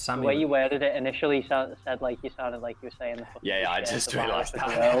like The Sammy. way you worded it initially said like you sounded like you were saying. The fucking Yeah, I shares just the virus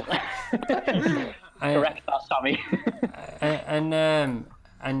realised with the world. Correct that, Sammy.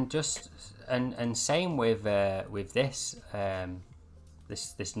 and same with this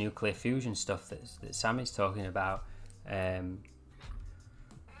this nuclear fusion stuff that Sammy's talking about.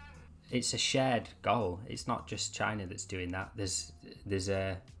 It's a shared goal. It's not just China that's doing that. There's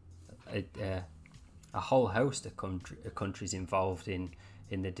a whole host of countries involved in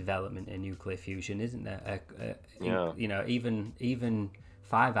the development of nuclear fusion, isn't there? Yeah. You know, even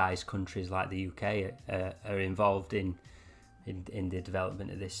Five Eyes countries like the UK are involved in the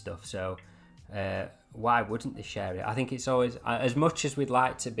development of this stuff. So why wouldn't they share it? I think it's always, as much as we'd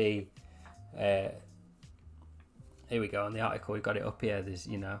like to be. Here we go on the article. We've got it up here. There's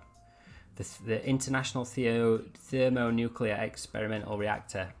the International Thermonuclear Experimental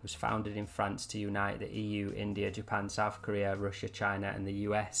Reactor was founded in France to unite the EU, India, Japan, South Korea, Russia, China, and the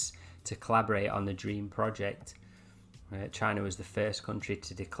US to collaborate on the DREAM project. China was the first country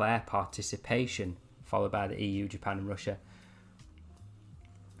to declare participation, followed by the EU, Japan, and Russia.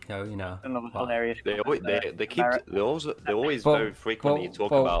 So Another hilarious. They always But- very frequently talk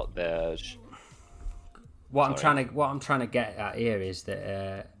but- about their. What I'm Sorry. trying to get at here is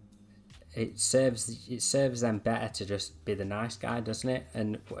that it serves them better to just be the nice guy, doesn't it?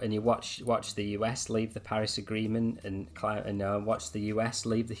 And you watch the US leave the Paris Agreement and watch the US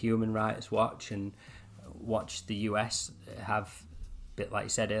leave the Human Rights Watch, and watch the US have, bit like you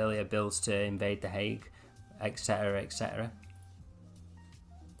said earlier, bills to invade the Hague, etc., etc.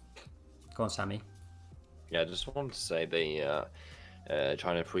 Go on, Sammy. Yeah, I just wanted to say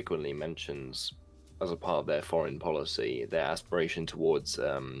China frequently mentions as a part of their foreign policy, their aspiration towards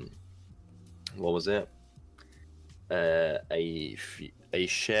what was it? A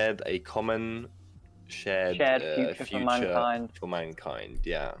common shared future for mankind. For mankind,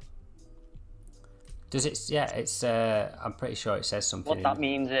 yeah. Does it? Yeah, it's. I'm pretty sure it says something. What that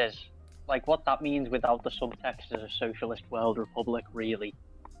means is, like, what that means without the subtext is a socialist world republic. Really,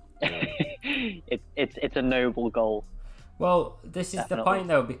 it's a noble goal. Well, this is Definitely. the point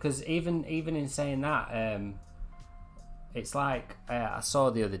though, because even in saying that, it's like I saw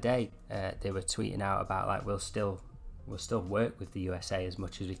the other day they were tweeting out about like we'll still work with the USA as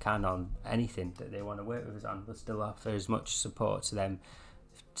much as we can on anything that they want to work with us on. We'll still offer as much support to them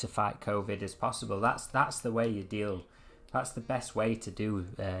to fight COVID as possible. That's the way you deal. That's the best way to do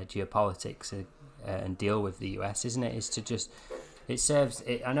geopolitics and deal with the US, isn't it? Is to just it serves.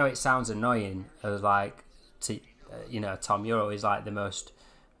 It, I know it sounds annoying, as like to Tom, you're always like the most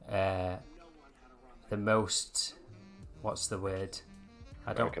what's the word?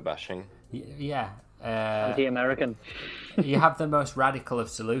 America bashing. Yeah. Anti-American. You have the most radical of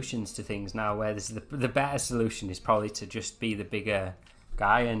solutions to things now, where this the better solution is probably to just be the bigger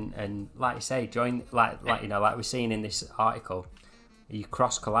guy and like you say, join like we're seeing in this article, you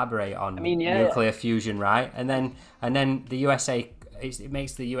cross collaborate on nuclear fusion, right? And then the USA, it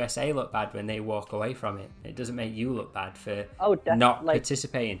makes the USA look bad when they walk away from it. It doesn't make you look bad for not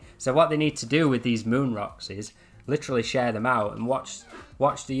participating. So what they need to do with these moon rocks is literally share them out and watch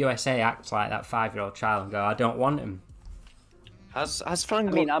the USA act like that 5-year-old child and go, I don't want him. Has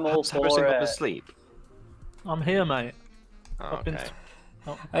Frank I'm all for got to sleep? I'm here, mate. Oh, okay.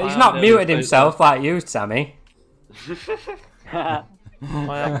 He's not muted himself like you, Sammy. I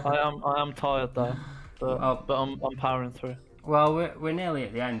am tired though, but I'm powering through. Well, we're nearly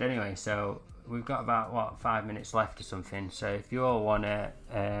at the end anyway, so we've got about 5 minutes left or something. So if you all want to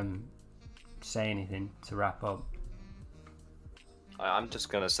say anything to wrap up. I'm just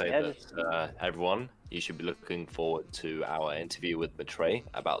going to say that everyone, you should be looking forward to our interview with Matrey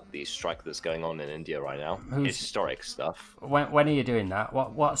about the strike that's going on in India right now. Historic stuff. When are you doing that?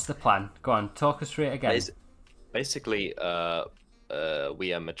 What's the plan? Go on, talk us through it again. Basically,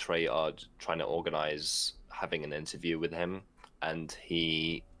 we and Matrey are trying to organize having an interview with him, and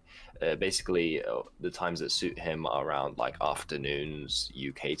he basically the times that suit him are around like afternoons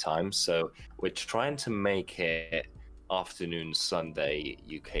UK time. So we're trying to make it afternoon Sunday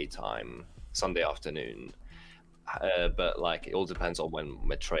UK time, Sunday afternoon, but like it all depends on when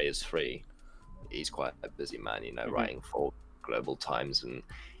Matrey is free. He's quite a busy man, writing for Global Times and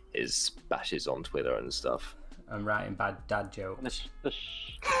his bashes on Twitter and stuff. And writing bad dad jokes. The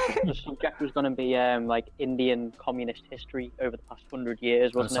subject was going to be like Indian communist history over the past 100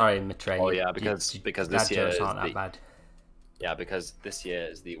 years, wasn't it? I'm sorry, Matrey. Oh yeah, because this year is aren't that bad. Yeah, because this year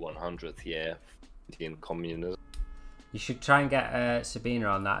is the 100th year of Indian communism. You should try and get Sabina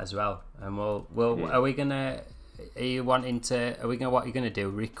on that as well, and we'll. Are we gonna? Are you wanting to? Are we gonna? What are you gonna do?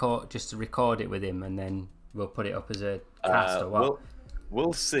 Record it with him, and then we'll put it up as a cast or what?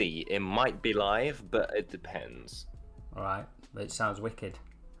 We'll see. It might be live, but it depends. All right, it sounds wicked.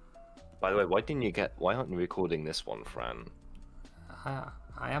 By the way, why aren't you recording this one, Fran? I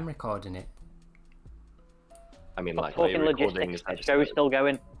am recording it. I mean, Stop like, are you recording this logistics. episode? Show's still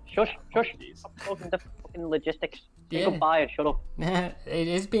going. Shush. Stop talking the fucking logistics. Say goodbye and shut up. It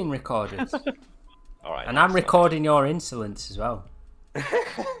is being recorded. All right. And I'm recording your insolence as well.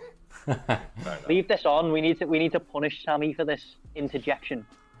 Leave this on. We need to punish Sammy for this interjection.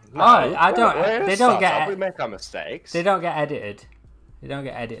 No, I don't. They don't get. We make our mistakes. They don't get edited.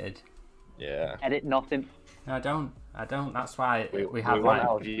 Yeah. Edit nothing. No, I don't. That's why we have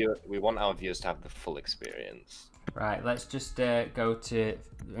we want our viewers to have the full experience. Right. Let's just go to.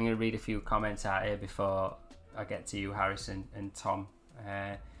 I'm going to read a few comments out here before I get to you, Harrison and Tom.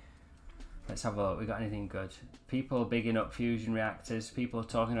 Let's have a look. We got anything good? People bigging up fusion reactors. People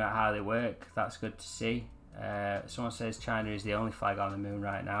talking about how they work. That's good to see. Someone says China is the only flag on the moon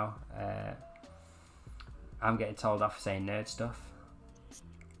right now. I'm getting told off for saying nerd stuff.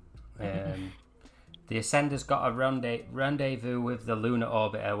 The Ascender's got a rendezvous with the lunar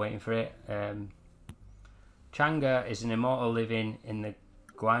orbiter waiting for it. Chang'e is an immortal living in the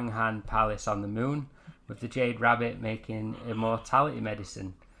Guanghan Palace on the moon, with the Jade Rabbit making immortality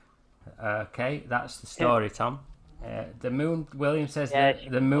medicine. Okay, that's the story, Tom. The moon. William says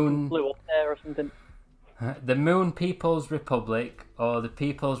that the moon blew up there or something. The Moon People's Republic, or the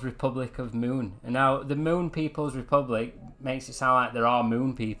People's Republic of Moon. And now the Moon People's Republic makes it sound like there are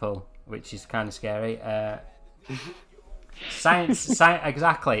moon people, which is kind of scary.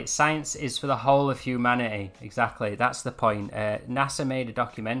 Exactly. Science is for the whole of humanity. Exactly. That's the point. NASA made a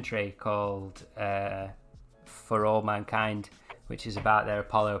documentary called For All Mankind, which is about their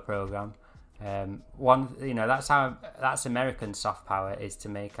Apollo program. That's American soft power, is to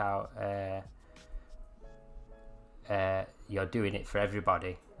make out you're doing it for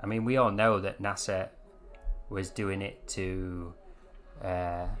everybody. I mean, we all know that NASA was doing it to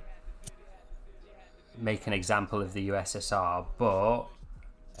make an example of the USSR, but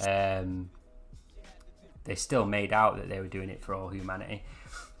they still made out that they were doing it for all humanity.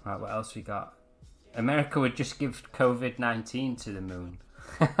 Right, what else we got? America would just give COVID-19 to the moon.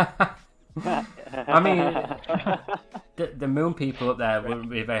 I mean, the moon people up there will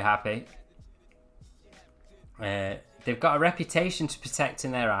be very happy. They've got a reputation to protect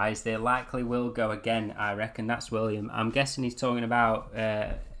in their eyes. They likely will go again, I reckon. That's William. I'm guessing he's talking about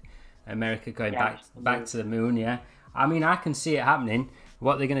America going back to the moon. Yeah, I mean, I can see it happening.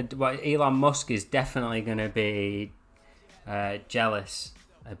 What they're gonna do? What Elon Musk is definitely gonna be jealous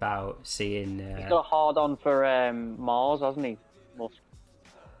about seeing. He's got a hard on for Mars, hasn't he, Musk?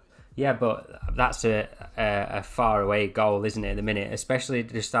 Yeah, but that's a far away goal, isn't it? At the minute, especially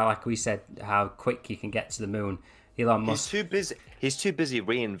just like we said, how quick you can get to the moon. Elon Musk. He's too busy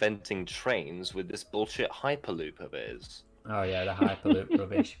reinventing trains with this bullshit hyperloop of his. Oh yeah, the hyperloop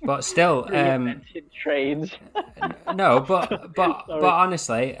rubbish. But still, trains. No, but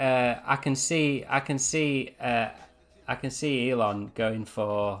honestly, I can see Elon going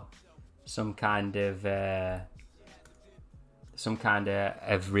for some kind of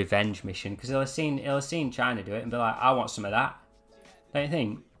revenge mission, because he'll have seen China do it and be like, I want some of that. Don't you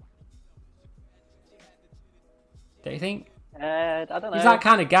think? Don't you think? I don't know. He's that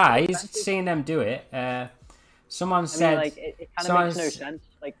kind of guy. He's seeing them do it. Someone said, it kind of makes no sense.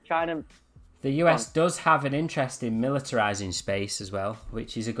 Like China, the US does have an interest in militarizing space as well,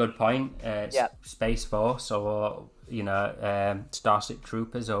 which is a good point. Space Force, or Starship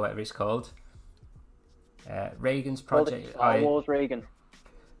Troopers, or whatever it's called. Reagan's project. Star Wars Reagan.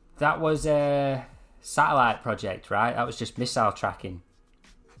 That was a satellite project, right? That was just missile tracking.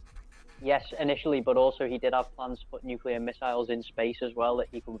 Yes, initially, but also he did have plans to put nuclear missiles in space as well that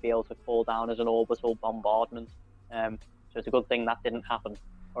he could be able to call down as an orbital bombardment. So it's a good thing that didn't happen,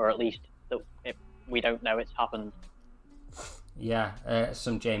 or at least we don't know it's happened. Yeah,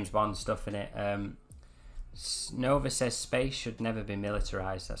 some James Bond stuff in it. Nova says space should never be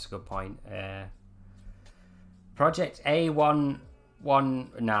militarized. That's a good point. Project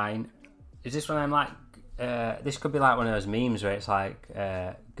A119. Is this one I'm like? This could be like one of those memes where it's like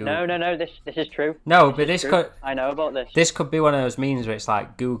Google. No. This is true. No, but this could. I know about this. This could be one of those memes where it's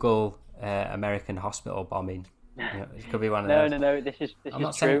like Google American hospital bombing. It could be one of those. No. This is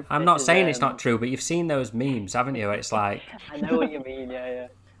true. I'm not saying it's not true, but you've seen those memes, haven't you? Where it's like. I know what you mean. Yeah.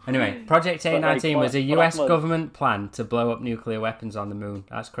 Anyway, Project A19 was a US government plan to blow up nuclear weapons on the moon.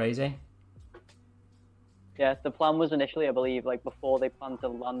 That's crazy. Yeah, the plan was initially, I believe, like before they planned to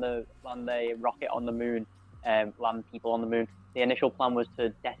land a rocket on the moon, land people on the moon. The initial plan was to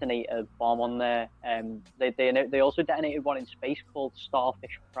detonate a bomb on there. They also detonated one in space called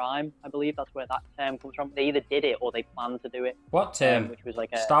Starfish Prime. I believe that's where that term comes from. They either did it or they planned to do it. What term? Which was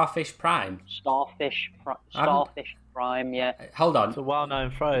like Starfish Prime. Starfish Prime. Yeah. Hold on. It's a well-known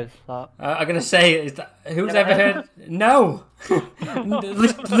phrase. That. I'm gonna say, who's ever heard? No.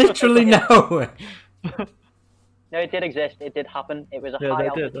 Literally no. No, it did exist. It did happen. It was a high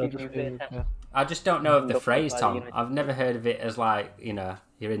altitude nuclear test. Yeah. I just don't know of the phrase, Tom. I've never heard of it as like,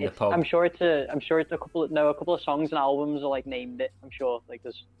 you're in the pub. I'm sure it's a couple of songs and albums are like named it. I'm sure like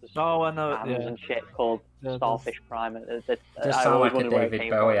there's I know bands and shit called Starfish Prime. Just sound like a David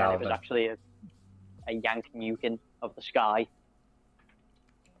Bowie album. It was actually a Yank nuking of the sky.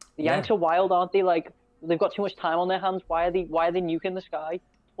 The Yanks are wild, aren't they? Like they've got too much time on their hands. Why are they nuking the sky?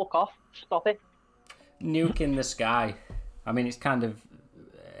 Fuck off! Stop it. Nuke in the sky. I mean, it's kind of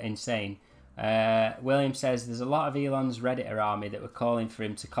insane. William says there's a lot of Elon's Redditor army that were calling for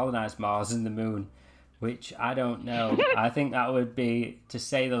him to colonize Mars and the moon, which I don't know. I think that would be, to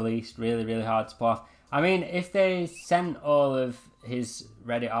say the least, really, really hard to pull off. I mean, if they sent all of his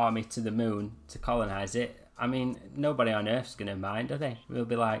Reddit army to the moon to colonize it, I mean, nobody on Earth's going to mind, are they? We'll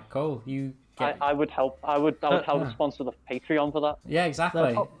be like, cool, you get... I would help. I would help sponsor the Patreon for that. Yeah,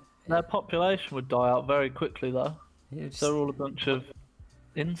 exactly. Their population would die out very quickly, though. They're all a bunch of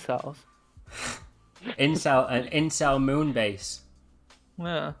incels. An incel moon base.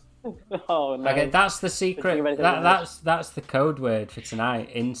 Yeah. Oh no. Okay, that's the secret. That's the code word for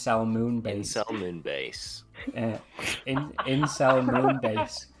tonight. Incel moon base. Incel moon base. Incel moon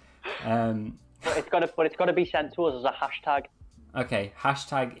base. But it's got to be sent to us as a hashtag. Okay,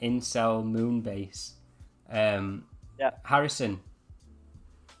 hashtag incel moonbase. Yeah. Harrison,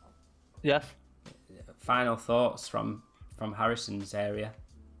 Yes. final thoughts from Harrison's area.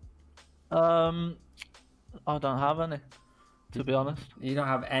 I don't have any, to be honest. You don't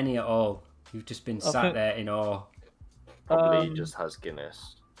have any at all. You've just been sat think- there in awe. Probably Um, just has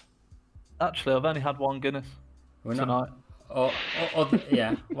Guinness. Actually, I've only had one Guinness We're tonight.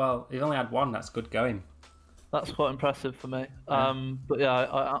 Yeah, well, you've only had one. That's good going. That's quite impressive for me. But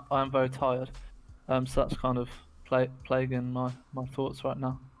yeah, I am very tired. So that's kind of plaguing my thoughts right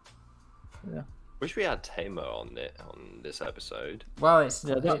now. Yeah. Wish we had Tamer on this episode. Well, it's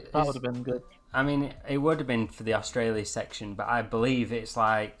Yeah, that would have been good. I mean, it would have been for the Australia section, but I believe it's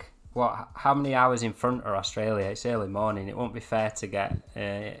like how many hours in front are Australia? It's early morning. It won't be fair to get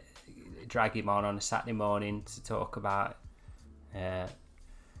drag him on a Saturday morning to talk about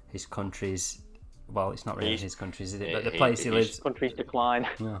his country's. Well, it's not really his country's, is it? But the place he lives. Country's decline.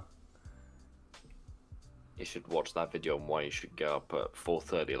 Yeah. You should watch that video on why you should get up at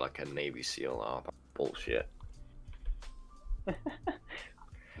 4:30 like a Navy SEAL. Oh, that's bullshit.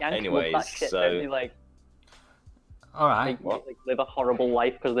 Yanks Anyways, love that shit, so- don't they? Like, All right. like live a horrible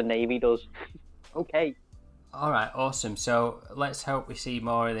life because the Navy does. Okay. All right. Awesome. So let's hope we see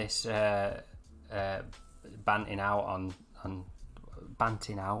more of this banting out on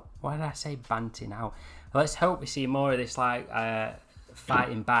banting out. Why did I say banting out? Let's hope we see more of this like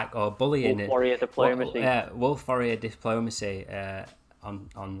fighting back or bullying. Wolf warrior diplomacy. Wolf warrior diplomacy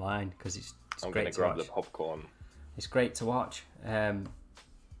online because it's I'm great gonna to grab watch. the popcorn. It's great to watch.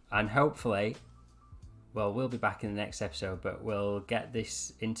 And hopefully, well, we'll be back in the next episode, but we'll get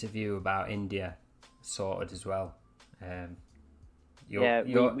this interview about India sorted as well.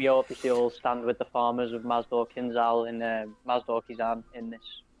 We obviously all stand with the farmers of Masdor Kinzal and Masdor Kizan in this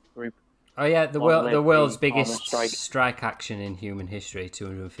group. Oh yeah, the Long live world's the biggest farmers' strike action in human history.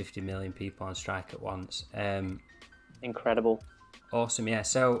 250 million people on strike at once. Incredible. Awesome, yeah.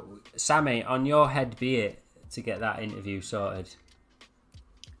 So, Sammy, on your head be it to get that interview sorted.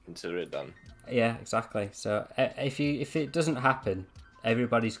 Consider it done. Yeah, exactly. So, if it doesn't happen,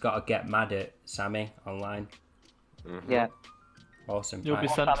 everybody's got to get mad at Sammy online. Mm-hmm. Yeah. Awesome. You'll be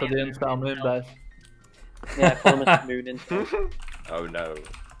Right. sent to the Incel moon base. Yeah, call him a moon and Oh no.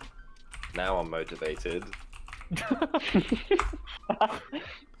 Now I'm motivated. Shut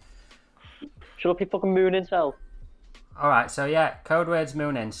up, you fucking moon incel. All right. So yeah, code words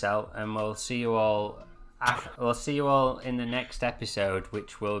Moon Incel, and we'll see you all. We'll see you all in the next episode,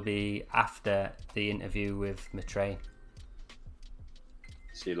 which will be after the interview with Matre.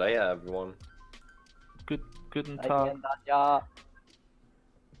 See you later, everyone. Guten I Tag. get that, yeah.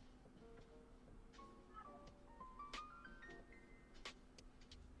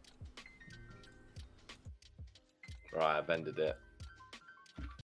 Right, I've ended it.